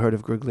 Have you heard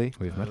of Griggly?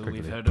 We've met We've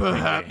Griggly. heard of Griggly.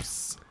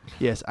 Perhaps.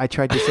 Yes, I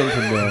tried to send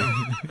him there.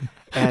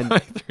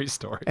 And 3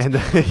 stories. and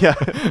yeah,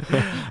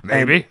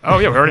 Maybe. Oh,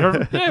 yeah, we already heard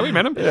him. Yeah, we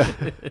met him.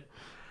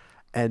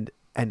 and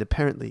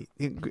apparently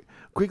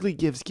Griggly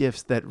gives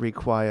gifts that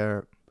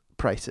require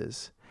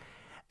prices.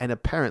 And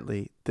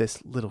apparently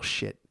this little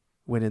shit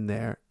went in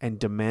there and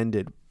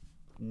demanded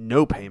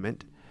no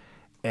payment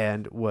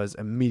and was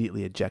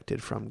immediately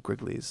ejected from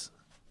Griggly's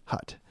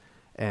hut.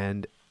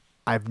 And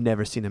I've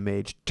never seen a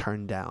mage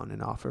turn down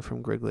an offer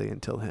from Griggly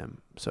until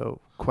him.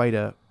 So quite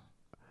an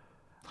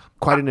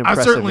I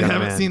impressive certainly young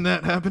haven't man. seen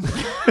that happen.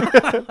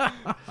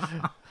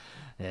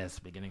 Yes,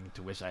 beginning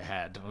to wish I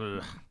had.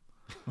 Ugh.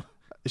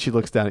 She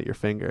looks down at your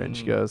finger and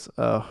she goes,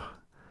 "Oh,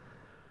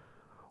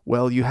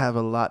 well, you have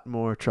a lot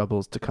more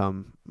troubles to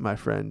come, my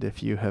friend,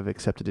 if you have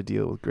accepted a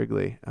deal with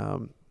Griggly.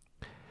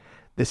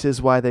 This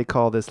is why they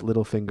call this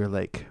Littlefinger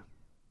Lake.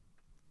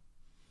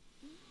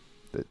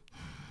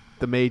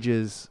 The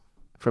mages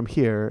from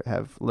here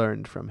have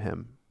learned from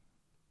him.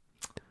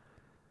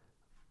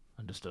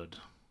 Understood.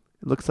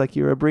 It looks like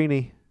you're a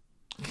Breenie."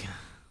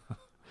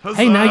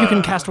 Hey, now you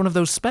can cast one of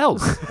those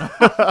spells.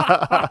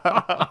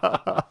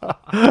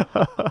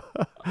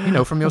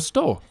 From your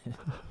store.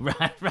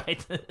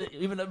 Right.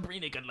 Even a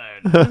Breenie can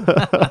learn.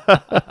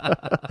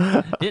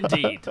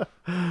 Indeed.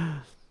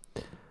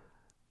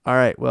 All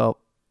right, well,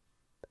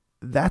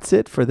 that's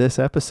it for this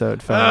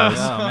episode, fellas.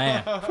 Oh,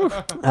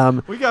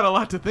 man. We got a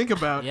lot to think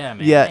about. Yeah,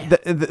 man. Yeah,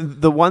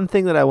 the one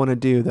thing that I want to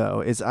do,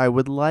 though, is I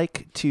would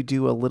like to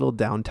do a little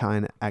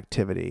downtime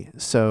activity.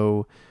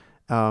 So,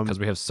 Because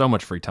we have so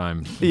much free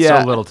time.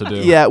 Yeah. So little to do.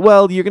 yeah,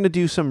 well, you're going to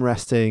do some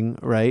resting,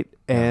 right?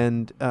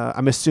 And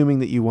I'm assuming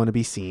that you want to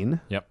be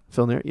seen. Yep.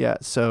 Filner, yeah.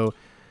 So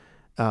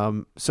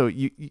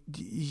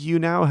you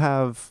now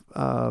have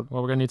Well, we're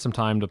going to need some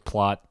time to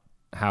plot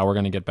how we're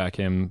going to get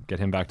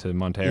him back to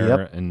Monterre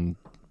Yep. and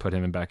put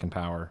him back in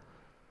power.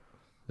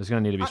 There's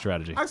going to need to be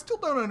strategy. I still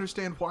don't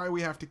understand why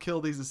we have to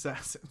kill these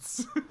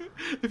assassins.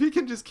 If he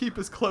can just keep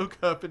his cloak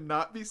up and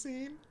not be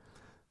seen.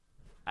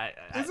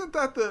 Isn't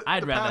that the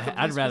I'd the rather path of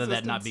I'd least rather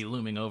that not resistance? be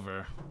looming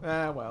over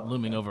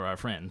Well, over our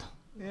friend.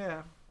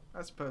 yeah,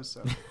 I suppose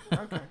so.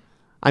 Okay.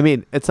 I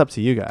mean, it's up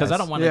to you guys. Because I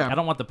don't want Yeah. I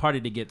don't want the party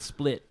to get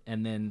split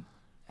and then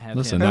have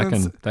Listen,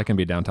 him. that can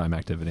be downtime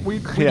activity. We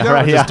Yeah, don't,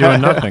 right, Just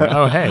doing nothing.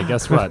 Oh, hey,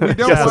 guess what? we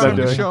don't Guess what want I'm him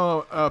to doing.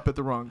 show up at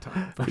the wrong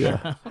time.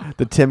 Yeah.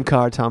 The Tim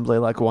Carr Tom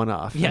Blaylock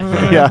one-off. Yeah.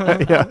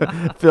 yeah.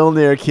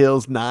 Filner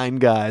kills 9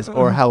 guys,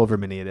 or however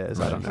many it is.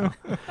 I don't know.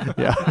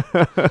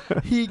 Yeah.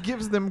 He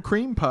gives them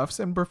cream puffs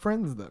and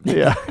befriends them.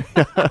 Yeah.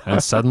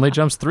 And suddenly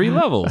jumps 3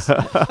 levels.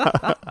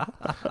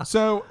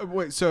 So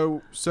wait,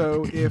 so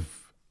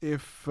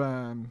if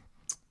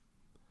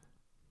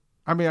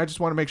I mean, I just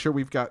want to make sure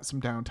we've got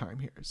some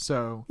downtime here.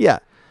 So Yeah.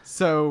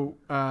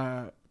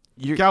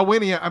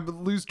 Galwinia, I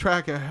lose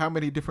track of how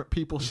many different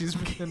people she's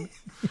been.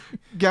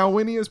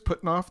 Galwinia's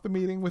putting off the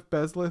meeting with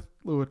Bezlith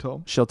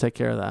Luatul. She'll take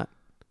care of that.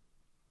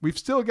 We've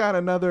still got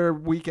another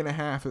week and a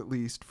half at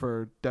least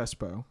for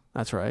Despo,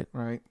 That's right.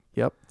 right?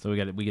 Yep. So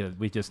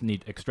we just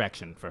need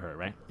extraction for her,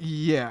 right?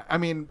 Yeah, I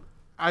mean,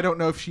 I don't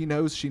know if she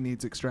knows she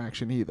needs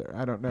extraction either.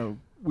 I don't know.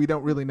 We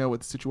don't really know what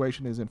the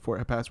situation is in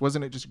Fort Heppas.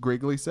 Wasn't it just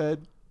Griggly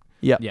said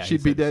Yep. Yeah. he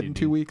she'd be said dead she'd in be-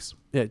 2 weeks?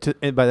 Yeah.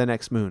 And by the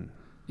next moon.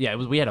 Yeah,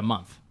 we had a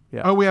month.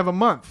 Yeah. Oh, we have a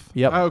month.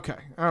 Yep. Okay.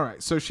 All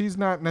right. So she's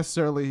not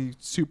necessarily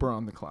super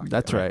on the clock.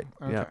 That's yet. right.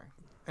 Okay. Yeah.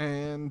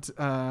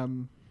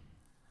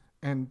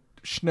 And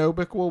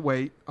Schnobik will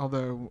wait,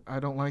 although I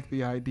don't like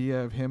the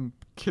idea of him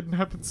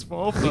kidnapping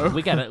small folk.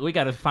 we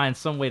gotta find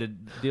some way to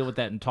deal with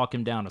that and talk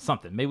him down or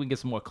something. Maybe we can get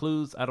some more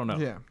clues. I don't know.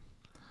 Yeah.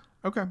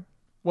 Okay.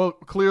 Well,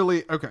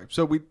 clearly, okay.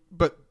 So we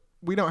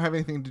don't have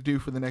anything to do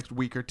for the next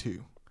week or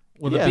two.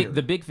 Well, Yeah.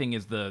 the big thing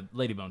is the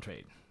Ladybone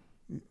trade.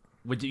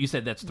 You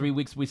said that's 3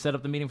 weeks. We set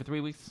up the meeting for 3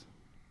 weeks.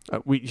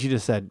 She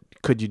just said,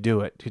 "Could you do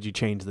it? Could you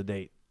change the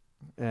date?"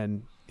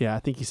 And yeah, I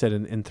think you said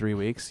in 3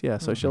 weeks. Yeah,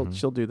 so she'll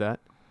do that.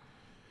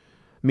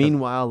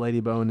 Meanwhile,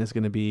 Ladybone is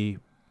going to be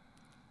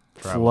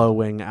Travel.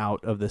 flowing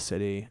out of the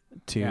city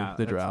to Yeah,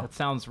 the Drow. That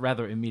sounds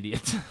rather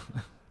immediate.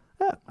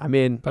 I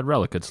mean, But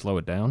Relic could slow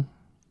it down,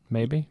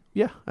 maybe.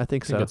 yeah, I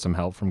think Could so. get some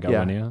help from Yeah.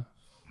 Galwinia.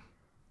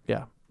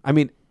 Yeah. I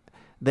mean,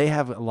 they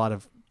have a lot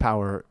of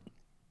power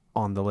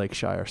on the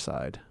Lakeshire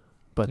side,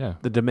 but Yeah.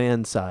 the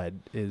demand side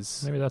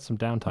is Maybe that's some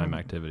downtime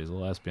activities, a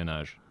little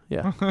espionage.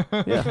 yeah,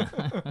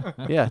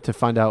 yeah, to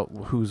find out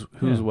who's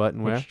Yeah. what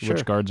and where.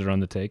 Which guards are on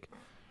the take.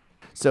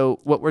 So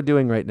what we're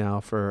doing right now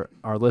for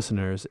our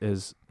listeners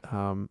is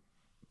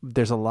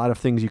there's a lot of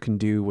things you can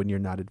do when you're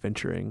not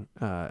adventuring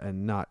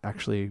and not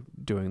actually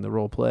doing the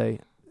role play,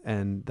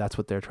 and that's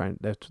what they're going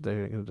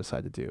to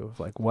decide to do, of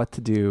like what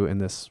to do in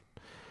this.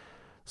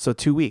 So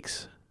 2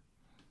 weeks.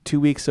 2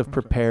 weeks of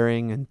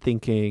preparing and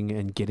thinking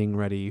and getting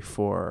ready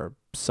for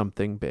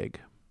something big.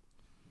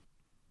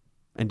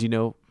 And do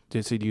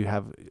you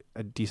have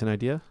a decent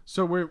idea?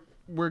 So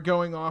we're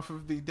going off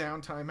of the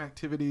downtime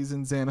activities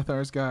in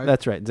Xanathar's guide.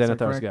 That's right, that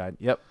Xanathar's correct? Guide.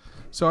 Yep.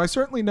 So I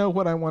certainly know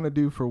what I want to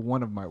do for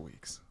one of my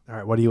weeks. All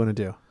right, what do you want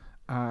to do?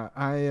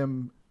 I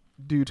am,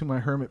 due to my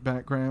hermit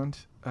background,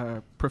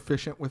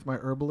 proficient with my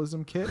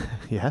herbalism kit.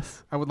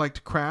 Yes. I would like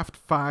to craft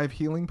 5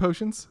 healing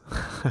potions.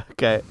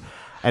 Okay.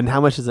 And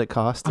how much does it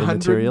cost in 100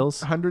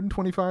 materials?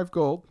 125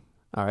 gold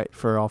All right,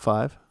 for all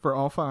 5. for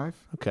all 5.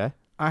 Okay.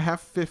 I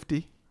have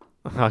 50.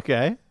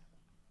 Okay.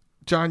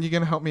 John, you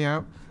going to help me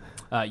out?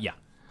 Yeah.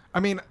 I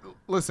mean,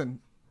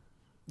 listen,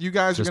 you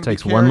guys Just are going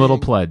takes to be one little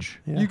carrying- pledge.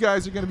 Yeah. You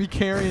guys are going to be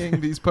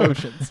carrying these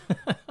potions.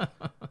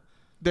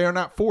 They are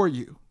not for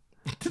you.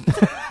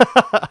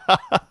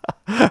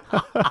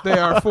 They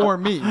are for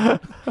me.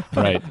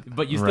 Right.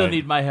 But you still Right.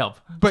 need my help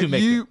to But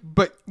make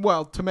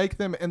them. to make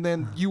them, and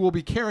then you will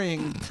be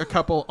carrying a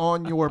couple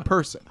on your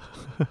person.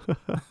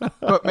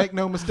 But make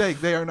no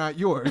mistake, they are not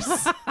yours.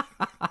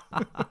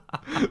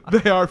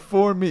 They are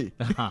for me.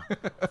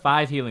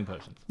 5 healing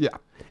potions. Yeah,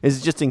 Is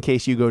it just in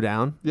case you go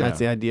down? Yeah. That's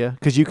the idea?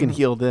 Because you can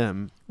heal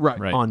them right.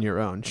 Right. on your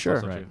own. Sure.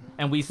 Also Right. true.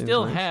 And we Seems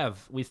still nice.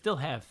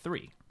 have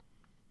 3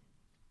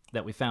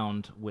 that we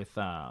found with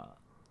the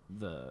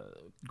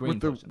green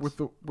With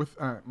the potions.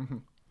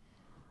 mhm.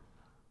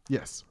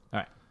 Yes,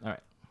 All right.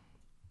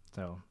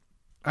 So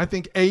I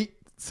think 8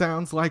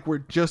 sounds like we're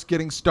just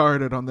getting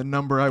started on the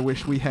number I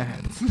wish we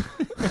had.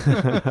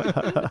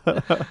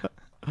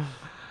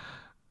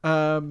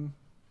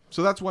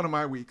 So that's one of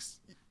my weeks.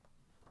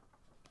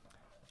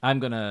 I'm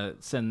gonna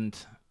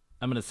send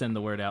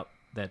the word out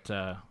that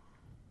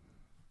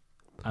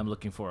I'm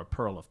looking for a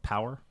pearl of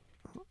power.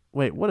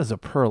 Wait, what is a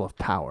pearl of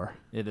power?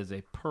 It is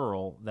a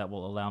pearl that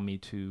will allow me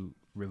to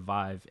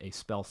revive a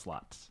spell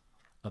slot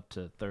up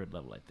to 3rd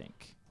level, I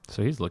think.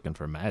 So he's looking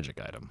for a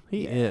magic item.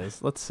 He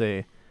is. Let's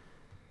see.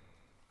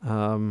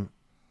 I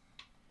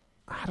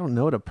don't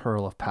know what a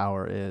pearl of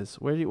power is.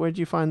 Where'd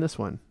you find this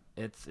one?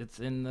 It's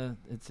in the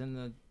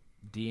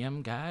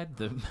DM guide,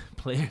 the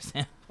player's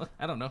handbook.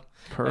 I don't know.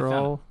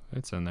 Pearl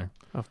It's in there.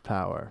 of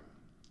power.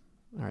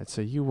 All right,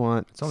 so you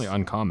want It's only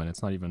uncommon.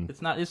 It's not even.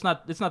 It's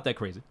not that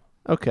crazy.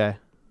 Okay.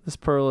 This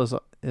pearl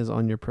is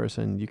on your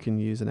person. You can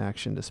use an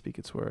action to speak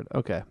its word.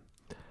 Okay.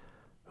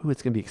 Ooh,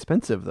 it's gonna be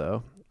expensive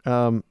though.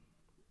 How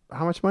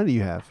much money do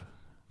you have?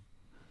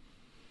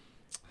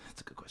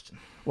 That's a good question.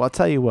 Well, I'll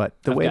tell you what.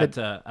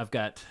 I've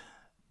got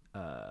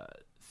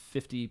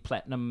 50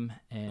 platinum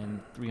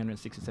and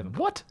 367.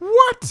 What?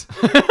 What?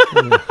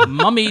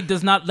 Mummy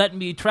does not let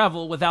me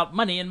travel without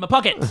money in my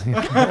pocket.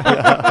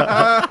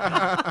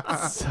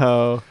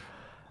 so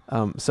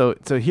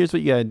here's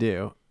what you gotta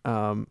do.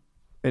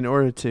 In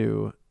order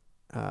to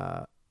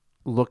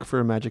look for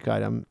a magic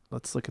item,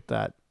 let's look at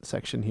that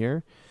section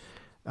here.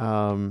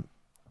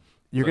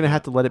 You're gonna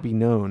have to let it be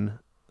known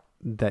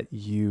that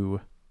you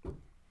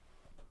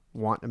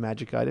want a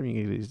magic item.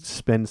 You need to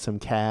spend some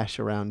cash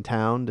around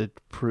town to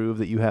prove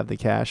that you have the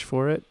cash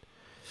for it.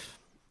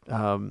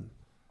 I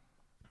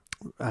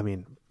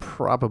mean,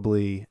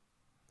 probably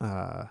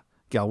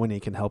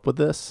Galwinia can help with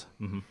this.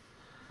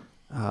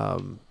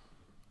 Mm-hmm.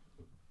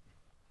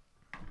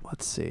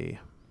 Let's see.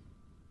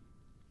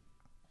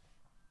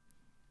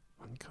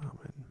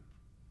 Uncommon.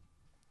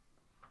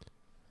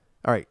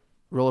 All right,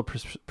 roll a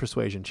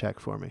persuasion check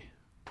for me.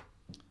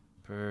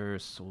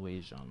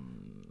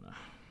 Persuasion.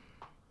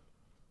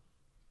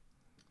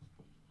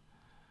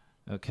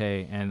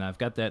 Okay, and I've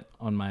got that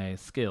on my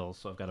skills,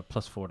 so I've got a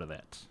 +4 to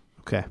that.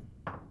 Okay,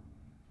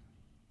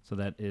 So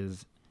that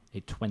is a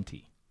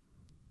 20.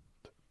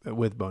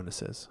 with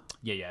bonuses.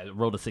 Yeah. I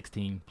rolled a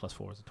 16,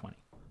 +4 is a 20.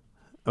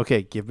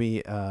 Okay, give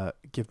me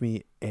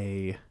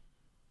an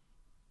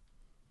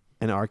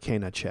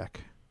Arcana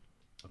check.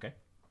 Okay.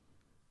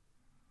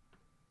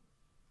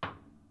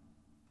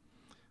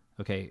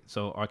 Okay,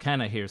 so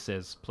Arcana here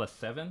says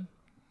 +7,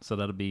 so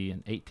that'll be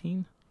an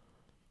 18.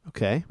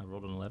 Okay, I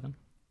rolled an 11.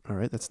 all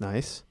right, that's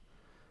nice.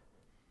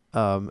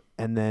 And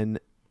then,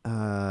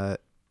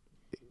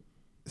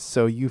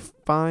 so you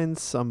find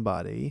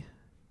somebody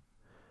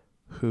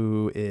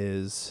who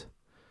is,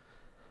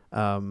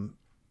 all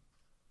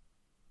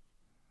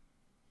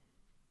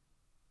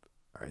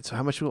right. So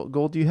how much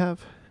gold do you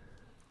have?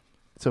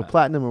 So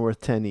platinum are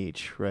worth 10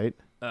 each, right?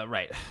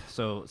 Right.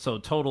 So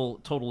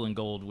total in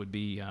gold would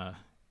be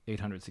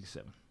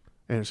 867.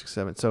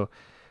 867. So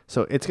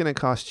it's going to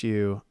cost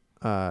you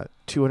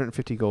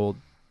 250 gold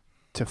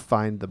to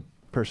find the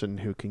person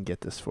who can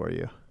get this for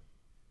you.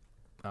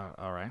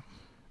 All right.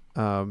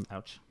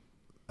 Ouch.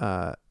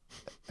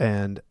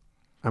 And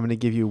I'm going to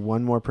give you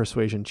one more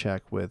persuasion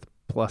check with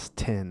plus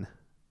 10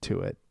 to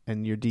it,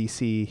 and your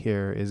DC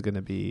here is going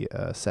to be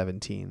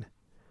 17.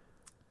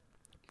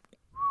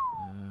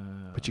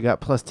 But you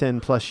got plus 10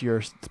 plus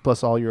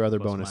all your other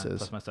bonuses.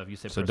 Plus my stuff. You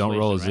said So don't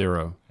roll a persuasion,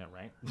 0. right? Yeah,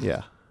 right. Yeah.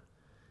 All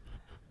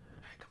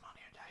right, come on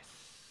here,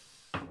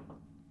 dice.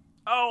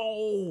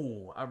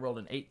 Oh, I rolled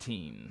an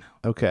 18.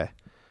 Okay.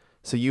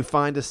 So you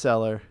find a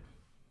seller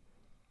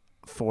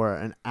for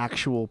an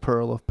actual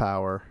pearl of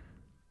power,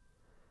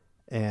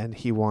 and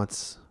he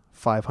wants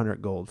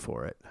 500 gold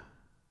for it.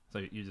 So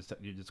you're just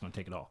going to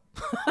take it all.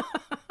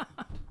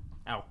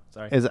 Ow,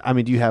 sorry. Do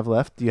you have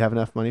left? Do you have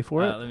enough money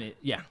for it?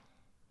 Yeah.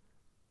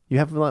 You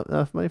have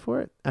enough money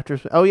for it after?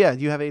 Oh yeah,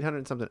 you have 800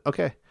 and something.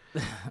 Okay.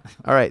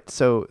 All right.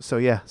 So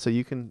yeah. So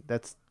you can.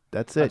 That's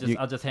it.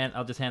 I'll just hand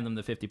them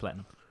the 50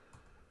 platinum.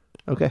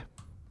 Okay.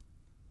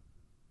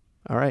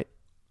 All right.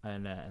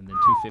 And then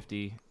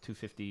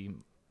 250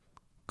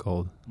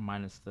 Gold.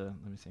 minus the.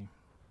 Let me see.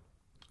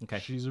 Okay.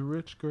 She's a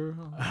rich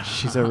girl.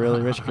 She's a really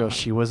rich girl.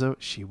 She was a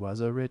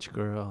rich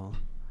girl,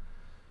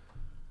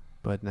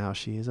 but now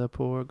she's a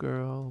poor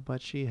girl.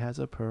 But she has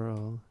a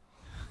pearl,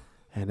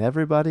 and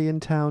everybody in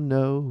town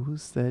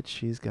knows that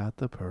she's got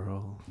the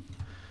pearl.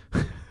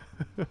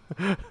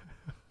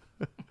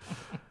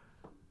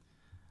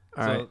 All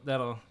right.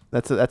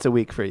 That's a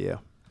week for you.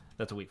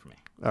 That's a week for me.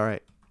 All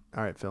right,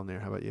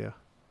 Filnir. How about you?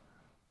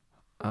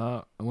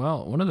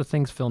 Well, one of the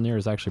things Filnir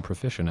is actually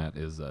proficient at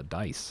is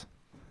dice.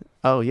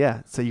 Oh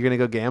yeah. So you're gonna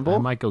go gamble? I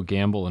might go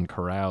gamble and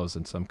carouse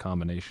in some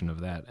combination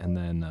of that, and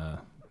then.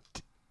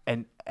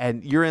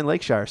 And you're in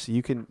Lakeshire, so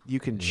you can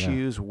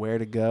choose where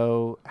to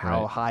go,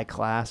 how high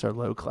class or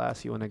low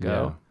class you want to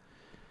go.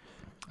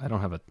 Yeah. I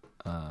don't have a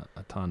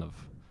ton of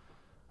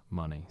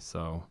money,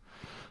 so.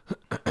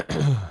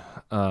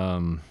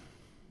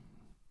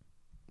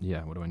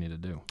 Yeah, what do I need to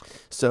do?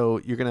 So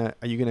are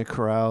you gonna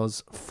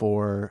carouse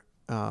for?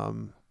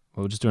 Well,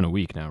 we're just doing a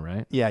week now,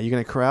 right? Yeah, you're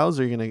gonna carouse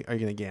or are you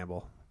gonna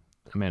gamble?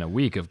 I mean, a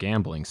week of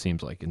gambling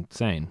seems like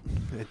insane.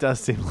 It does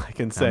seem like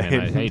insane. I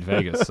mean, I hate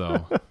Vegas,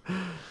 so.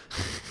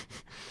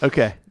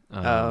 Okay.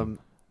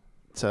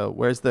 So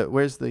where's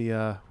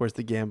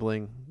the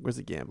gambling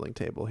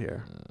table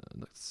here?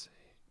 Let's see.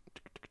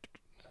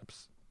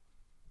 Oops.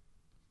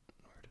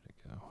 Where did it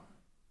go?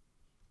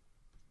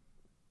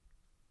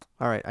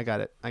 All right, I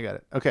got it.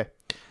 Okay.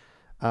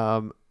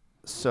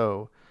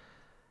 So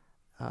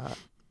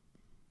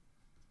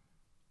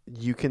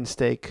you can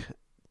stake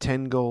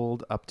 10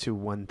 gold up to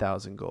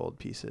 1,000 gold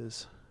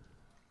pieces.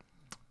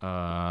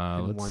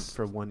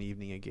 For one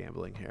evening of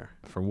gambling here.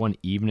 For one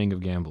evening of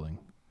gambling,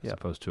 as Yep.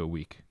 opposed to a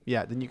week.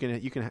 Yeah, then you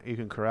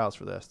can carouse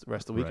for the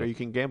rest of the week, or Right. you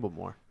can gamble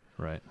more.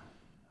 Right.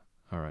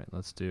 All right.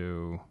 Let's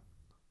say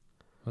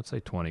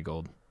 20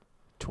 gold.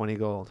 20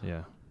 gold.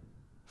 Yeah.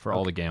 For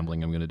all the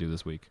gambling I'm going to do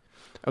this week.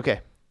 Okay,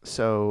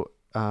 so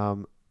I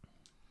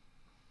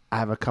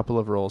have a couple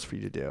of rolls for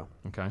you to do.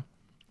 Okay.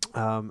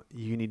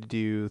 You need to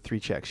do 3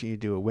 checks. You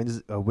need to do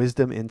a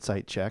wisdom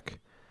insight check,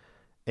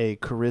 a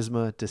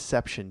charisma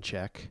deception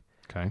check,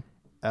 Okay.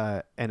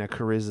 and a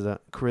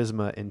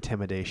charisma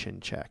intimidation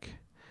check.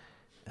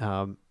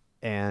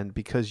 And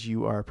because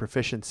you are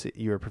proficient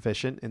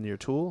in your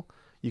tool,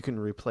 you can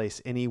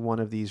replace any one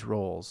of these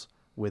rolls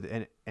with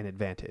an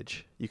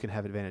advantage. You can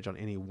have advantage on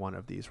any one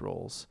of these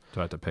rolls.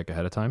 Do I have to pick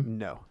ahead of time?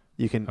 No,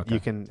 you can. Okay. You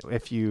can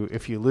if you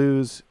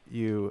lose,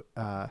 you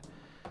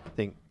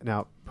think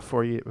now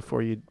before you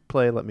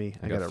play. I I gotta got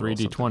 3 roll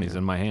something D20s here.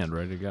 in my hand,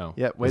 ready to go.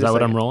 Yeah, wait Is a that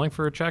what I'm second. rolling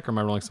for a check, or am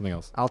I rolling something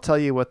else? I'll tell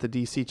you what the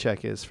DC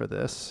check is for the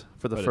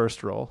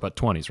first roll. But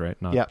 20s, right?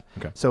 Not, Yeah.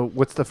 Okay. So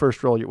what's the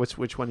first roll?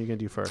 Which one are you gonna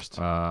do first?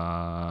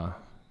 I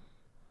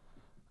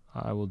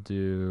will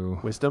do.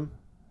 Wisdom.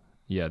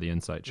 Yeah, the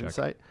insight check.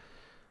 Insight.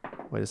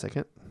 Wait a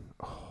second.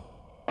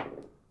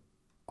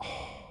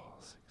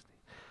 60.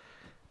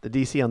 The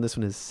DC on this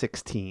one is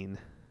 16.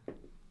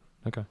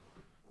 Okay.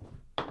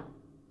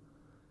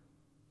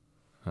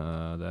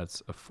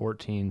 That's a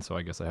 14, so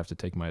I guess I have to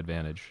take my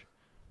advantage.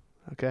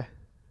 Okay.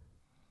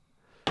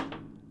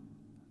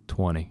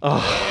 20.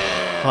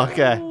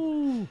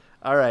 Okay.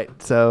 All right.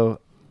 So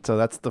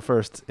that's the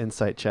first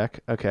insight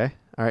check. Okay.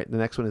 All right. The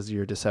next one is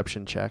your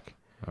deception check.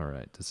 All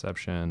right,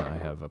 deception. I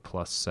have a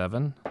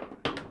 +7,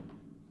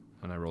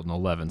 and I rolled an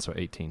 11, so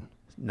 18.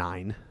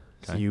 9.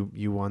 So Okay.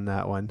 you won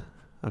that one.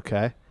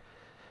 Okay.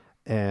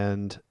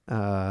 And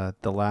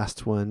the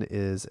last one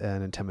is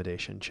an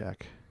intimidation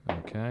check.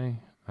 Okay.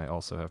 I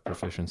also have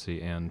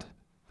proficiency and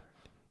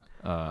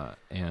 +7,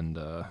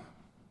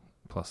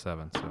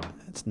 so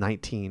It's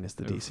 19 is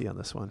the Oof. DC on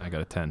this one. I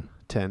got a 10.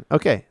 10.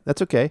 Okay,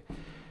 that's okay.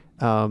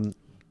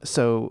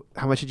 So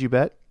how much did you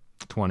bet?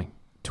 20.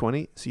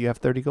 20. So you have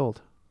 30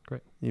 gold.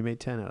 Great. You made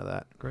 10 out of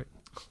that. Great.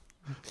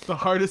 The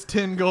hardest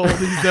 10 gold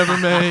he's ever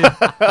made.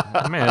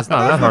 Man, it's not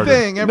that That's the hard.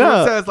 thing. Everyone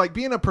No. says like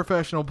being a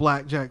professional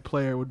blackjack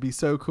player would be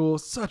so cool.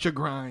 Such a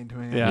grind,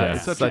 man. Yeah,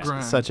 It's such a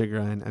grind. Such a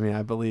grind. I mean,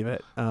 I believe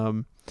it.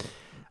 All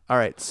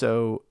right,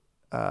 so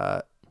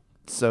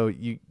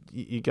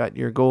you got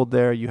your gold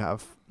there. You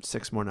have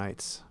 6 more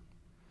nights.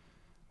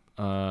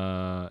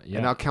 Yeah.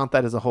 And I'll count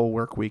that as a whole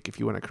work week if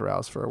you want to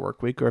carouse for a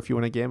work week, or if you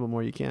want to gamble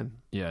more, you can.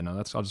 Yeah, no,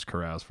 I'll just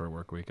carouse for a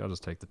work week. I'll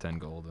just take the 10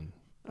 gold and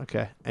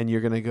Okay. And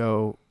you're gonna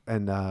go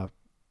and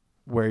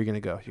where are you gonna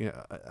go?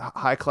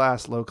 High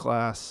class, low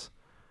class.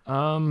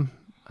 I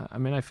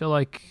mean, I feel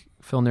like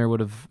Filnir would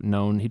have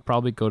known. He'd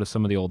probably go to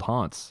some of the old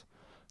haunts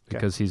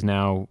because he's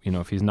now,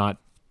 if he's not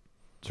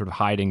sort of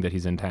hiding that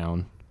he's in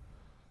town.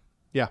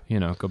 Yeah.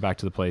 Go back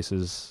to the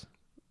places,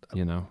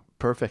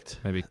 Perfect.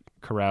 maybe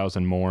carouse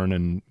and mourn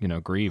and,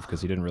 grieve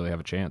because he didn't really have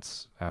a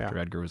chance after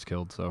Edgar was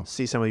killed. So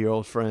See some of your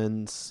old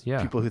friends,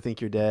 Yeah. people who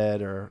think you're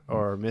dead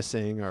or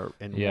missing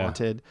and Yeah.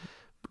 wanted.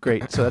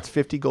 Great. So that's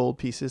 50 gold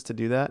pieces to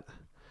do that.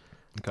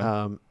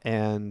 Okay.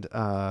 And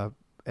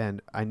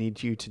I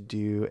need you to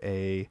do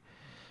a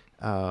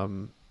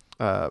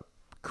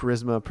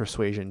charisma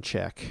persuasion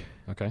check.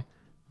 Okay.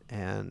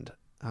 And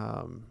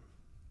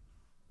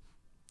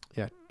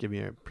give me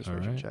a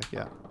persuasion right. check.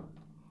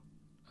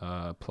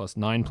 Yeah. Plus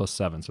 9 plus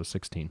 7, so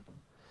 16.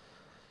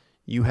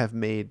 You have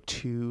made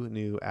 2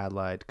 new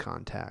Adelaide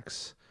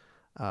contacts.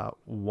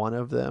 One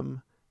of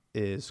them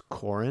is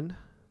Corin,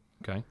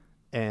 Okay.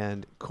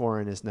 and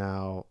Corin is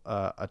now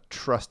a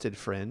trusted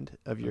friend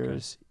of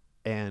yours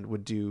and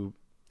would do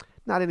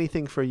not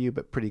anything for you,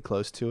 but pretty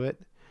close to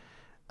it.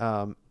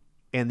 And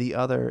the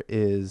other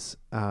is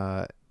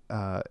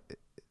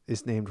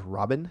named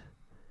Robin,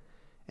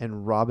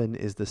 and Robin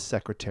is the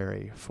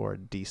secretary for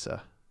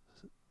Disa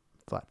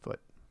Flatfoot,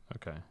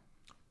 Okay.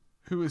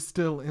 Who is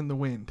still in the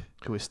wind.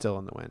 who is still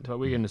in the wind. But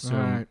we can assume,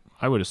 Alright.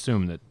 I would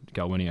assume that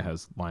Galwinia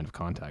has line of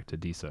contact to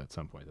Disa at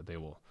some point, that they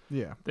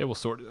will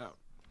sort it out.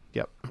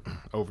 Yep.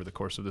 Over the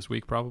course of this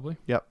week, probably.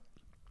 Yep.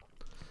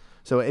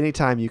 So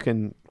anytime you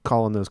can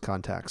call on those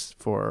contacts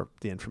for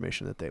the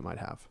information that they might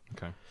have.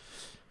 Okay.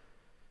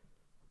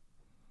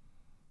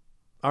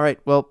 All right.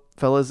 Well,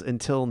 fellas,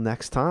 until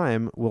next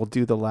time, we'll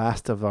do the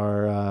last of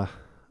our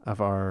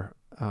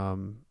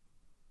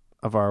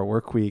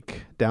work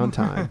week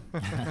downtime.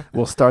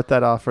 We'll start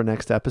that off for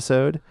next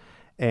episode,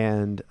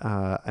 and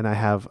I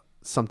have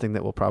something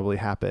that will probably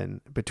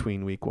happen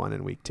between week 1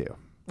 and week 2.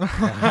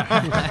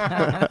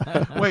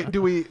 Wait, did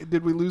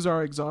we lose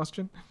our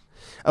exhaustion?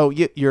 Oh,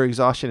 your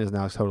exhaustion is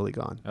now totally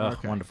gone. Oh,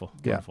 Okay. wonderful.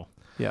 Yeah. Wonderful.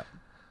 Yeah.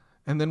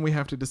 And then we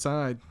have to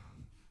decide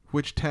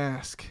which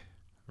task.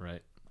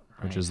 Right.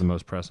 Which is the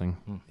most pressing.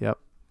 Yep.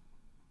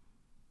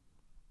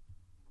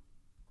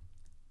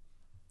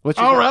 What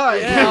you All got?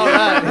 right. All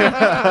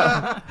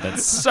right.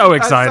 That's so I'm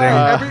exciting.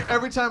 sorry,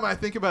 every time I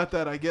think about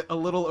that, I get a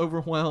little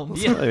overwhelmed.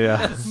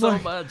 Yeah. So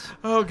much.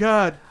 Oh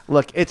God.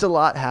 Look, it's a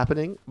lot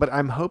happening, but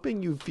I'm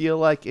hoping you feel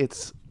like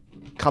it's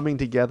coming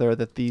together,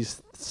 that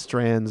these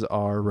strands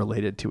are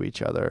related to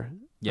each other.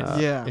 Yes.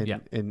 Yeah.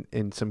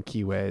 In some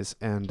key ways.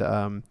 And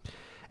I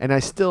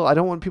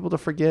don't want people to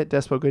forget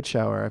Despo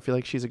Goodshower. I feel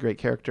like she's a great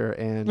character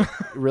and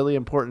really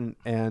important,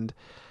 and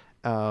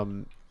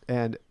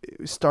it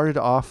started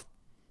off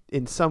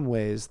in some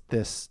ways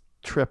this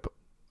trip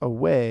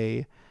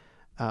away,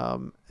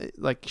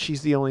 like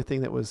she's the only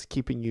thing that was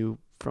keeping you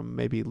from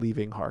maybe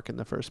leaving Hark in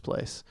the first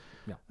place.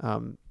 Yeah.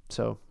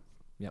 So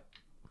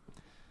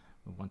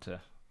We want to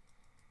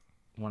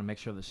make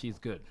sure that she's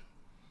good,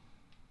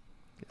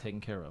 taken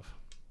care of.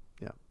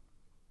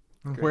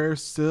 And Great.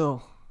 where's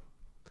Syl?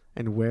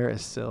 and where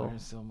is Syl?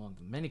 Where's Silmon?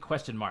 Many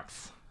question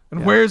marks.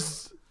 And Yeah.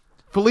 where's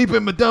Felipe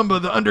Madumba,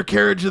 the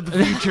undercarriage of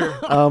the future?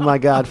 Oh my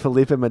God,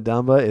 Felipe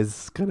Madumba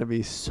is gonna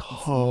be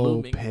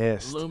so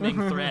pissed.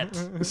 Looming threat.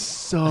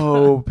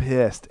 So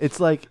pissed.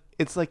 It's like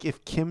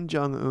if Kim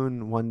Jong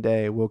Un one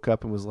day woke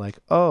up and was like,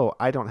 "Oh,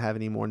 I don't have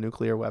any more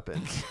nuclear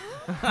weapons,"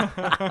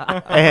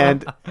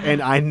 and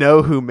I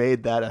know who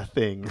made that a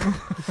thing.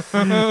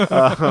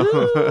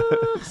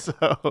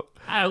 So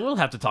I will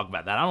have to talk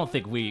about that. I don't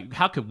think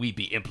how could we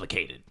be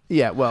implicated?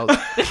 yeah, well,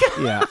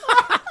 yeah,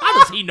 How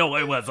does he know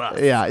it was us?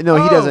 yeah.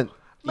 No, he doesn't.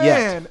 Yet.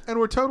 Man, and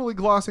we're totally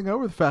glossing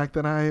over the fact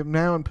that I am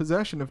now in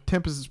possession of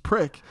Tempest's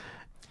prick.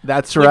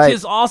 That's Which right.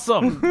 is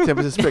awesome.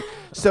 Tempest is prick.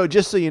 So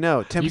just so you know,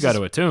 You Tempest got is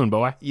to attune,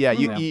 boy. Yeah,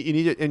 you Yeah.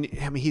 need to, and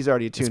I mean he's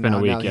already attuned. been a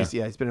now. week, Now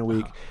yeah. he's been a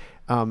week.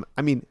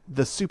 I mean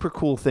the super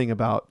cool thing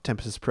about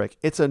Tempest's prick,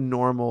 it's a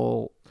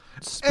normal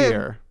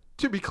spear. And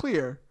to be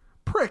clear,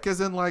 prick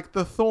is in like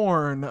the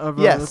thorn of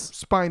a Yes.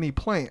 spiny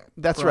plant.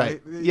 That's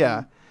right.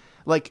 Yeah,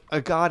 like a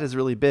god is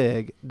really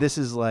big. This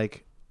is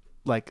like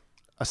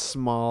a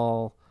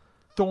small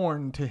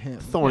Thorn to him.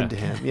 thorn Yeah. to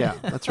him. Yeah,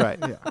 that's right.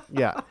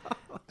 Yeah.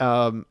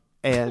 Yeah.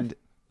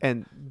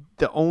 And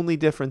the only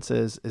difference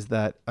is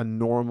that a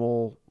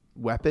normal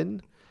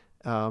weapon,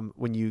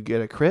 when you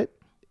get a crit,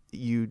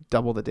 you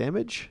double the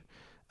damage.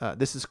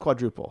 This is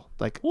quadruple.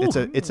 Like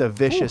it's a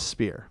vicious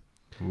spear.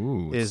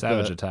 Ooh, Is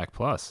Savage the- Attack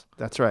Plus.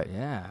 That's right.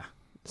 Yeah.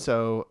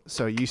 So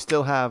you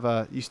still have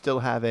a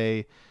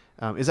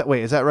Is that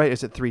right?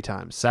 Is it 3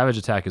 times? Savage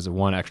attack is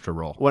one extra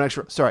roll. One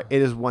extra. Sorry,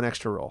 it is one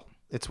extra roll.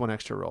 It's one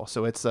extra roll.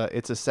 So it's a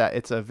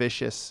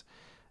vicious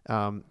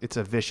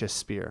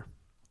spear.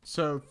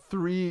 So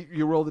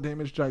you roll the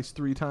damage dice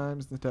 3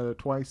 times instead of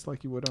twice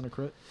like you would on a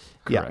crit.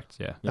 Correct.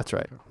 Yeah. That's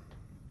right.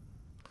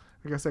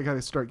 I guess I got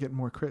to start getting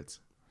more crits.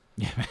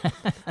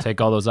 Take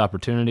all those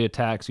opportunity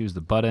attacks. Use the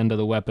butt end of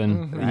the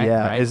weapon.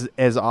 Right.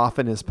 As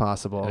often as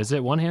possible. Is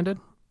it one-handed?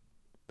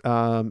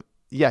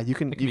 Yeah, you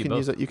can be both.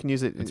 use it. You can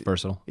use it. It's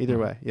versatile. Either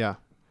way. Yeah.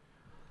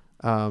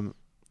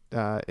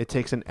 It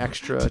takes an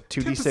extra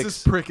 2d6.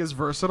 This prick is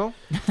versatile.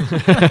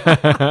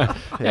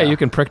 Yeah, you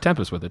can prick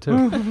Tempest with it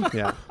too.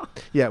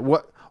 Yeah.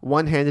 What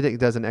one-handed it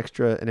does an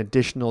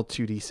additional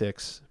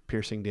 2d6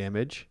 piercing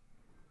damage,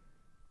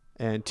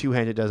 and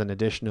two-handed does an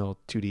additional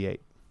 2d8.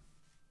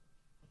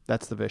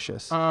 That's the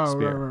vicious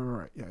spear.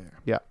 Right. Yeah.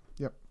 Yeah.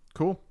 Yep.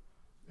 Cool.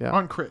 Yeah.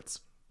 On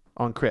crits.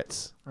 On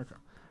crits. Okay.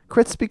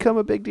 Crits become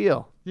a big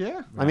deal.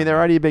 Yeah. I mean, they're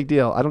already a big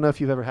deal. I don't know if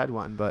you've ever had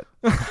one, but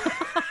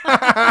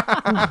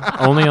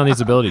Only on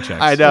these ability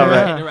checks. I know,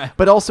 Yeah. right?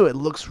 But also, it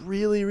looks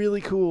really,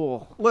 really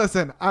cool.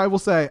 Listen, I will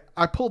say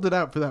I pulled it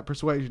out for that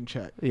persuasion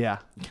check. Yeah,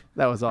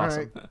 that was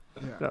awesome. All right.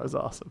 Yeah. That was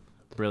awesome.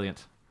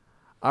 Brilliant.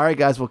 All right,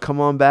 guys. Well, come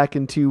on back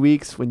in 2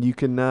 weeks when you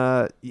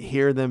can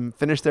hear them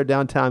finish their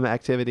downtime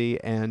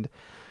activity and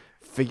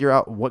figure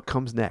out what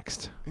comes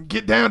next.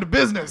 Get down to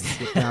business.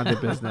 Get down to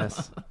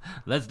business.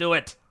 Let's do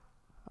it.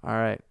 All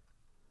right.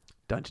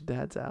 Dungeon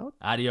Dad's out.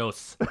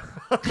 Adios.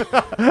 Are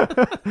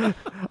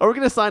we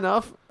going to sign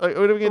off? What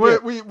are we going to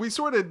do? We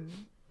sort of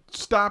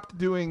stopped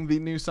doing the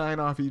new sign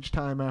off each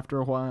time after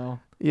a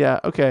while. Yeah,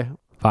 okay.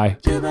 Bye.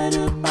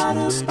 Chubada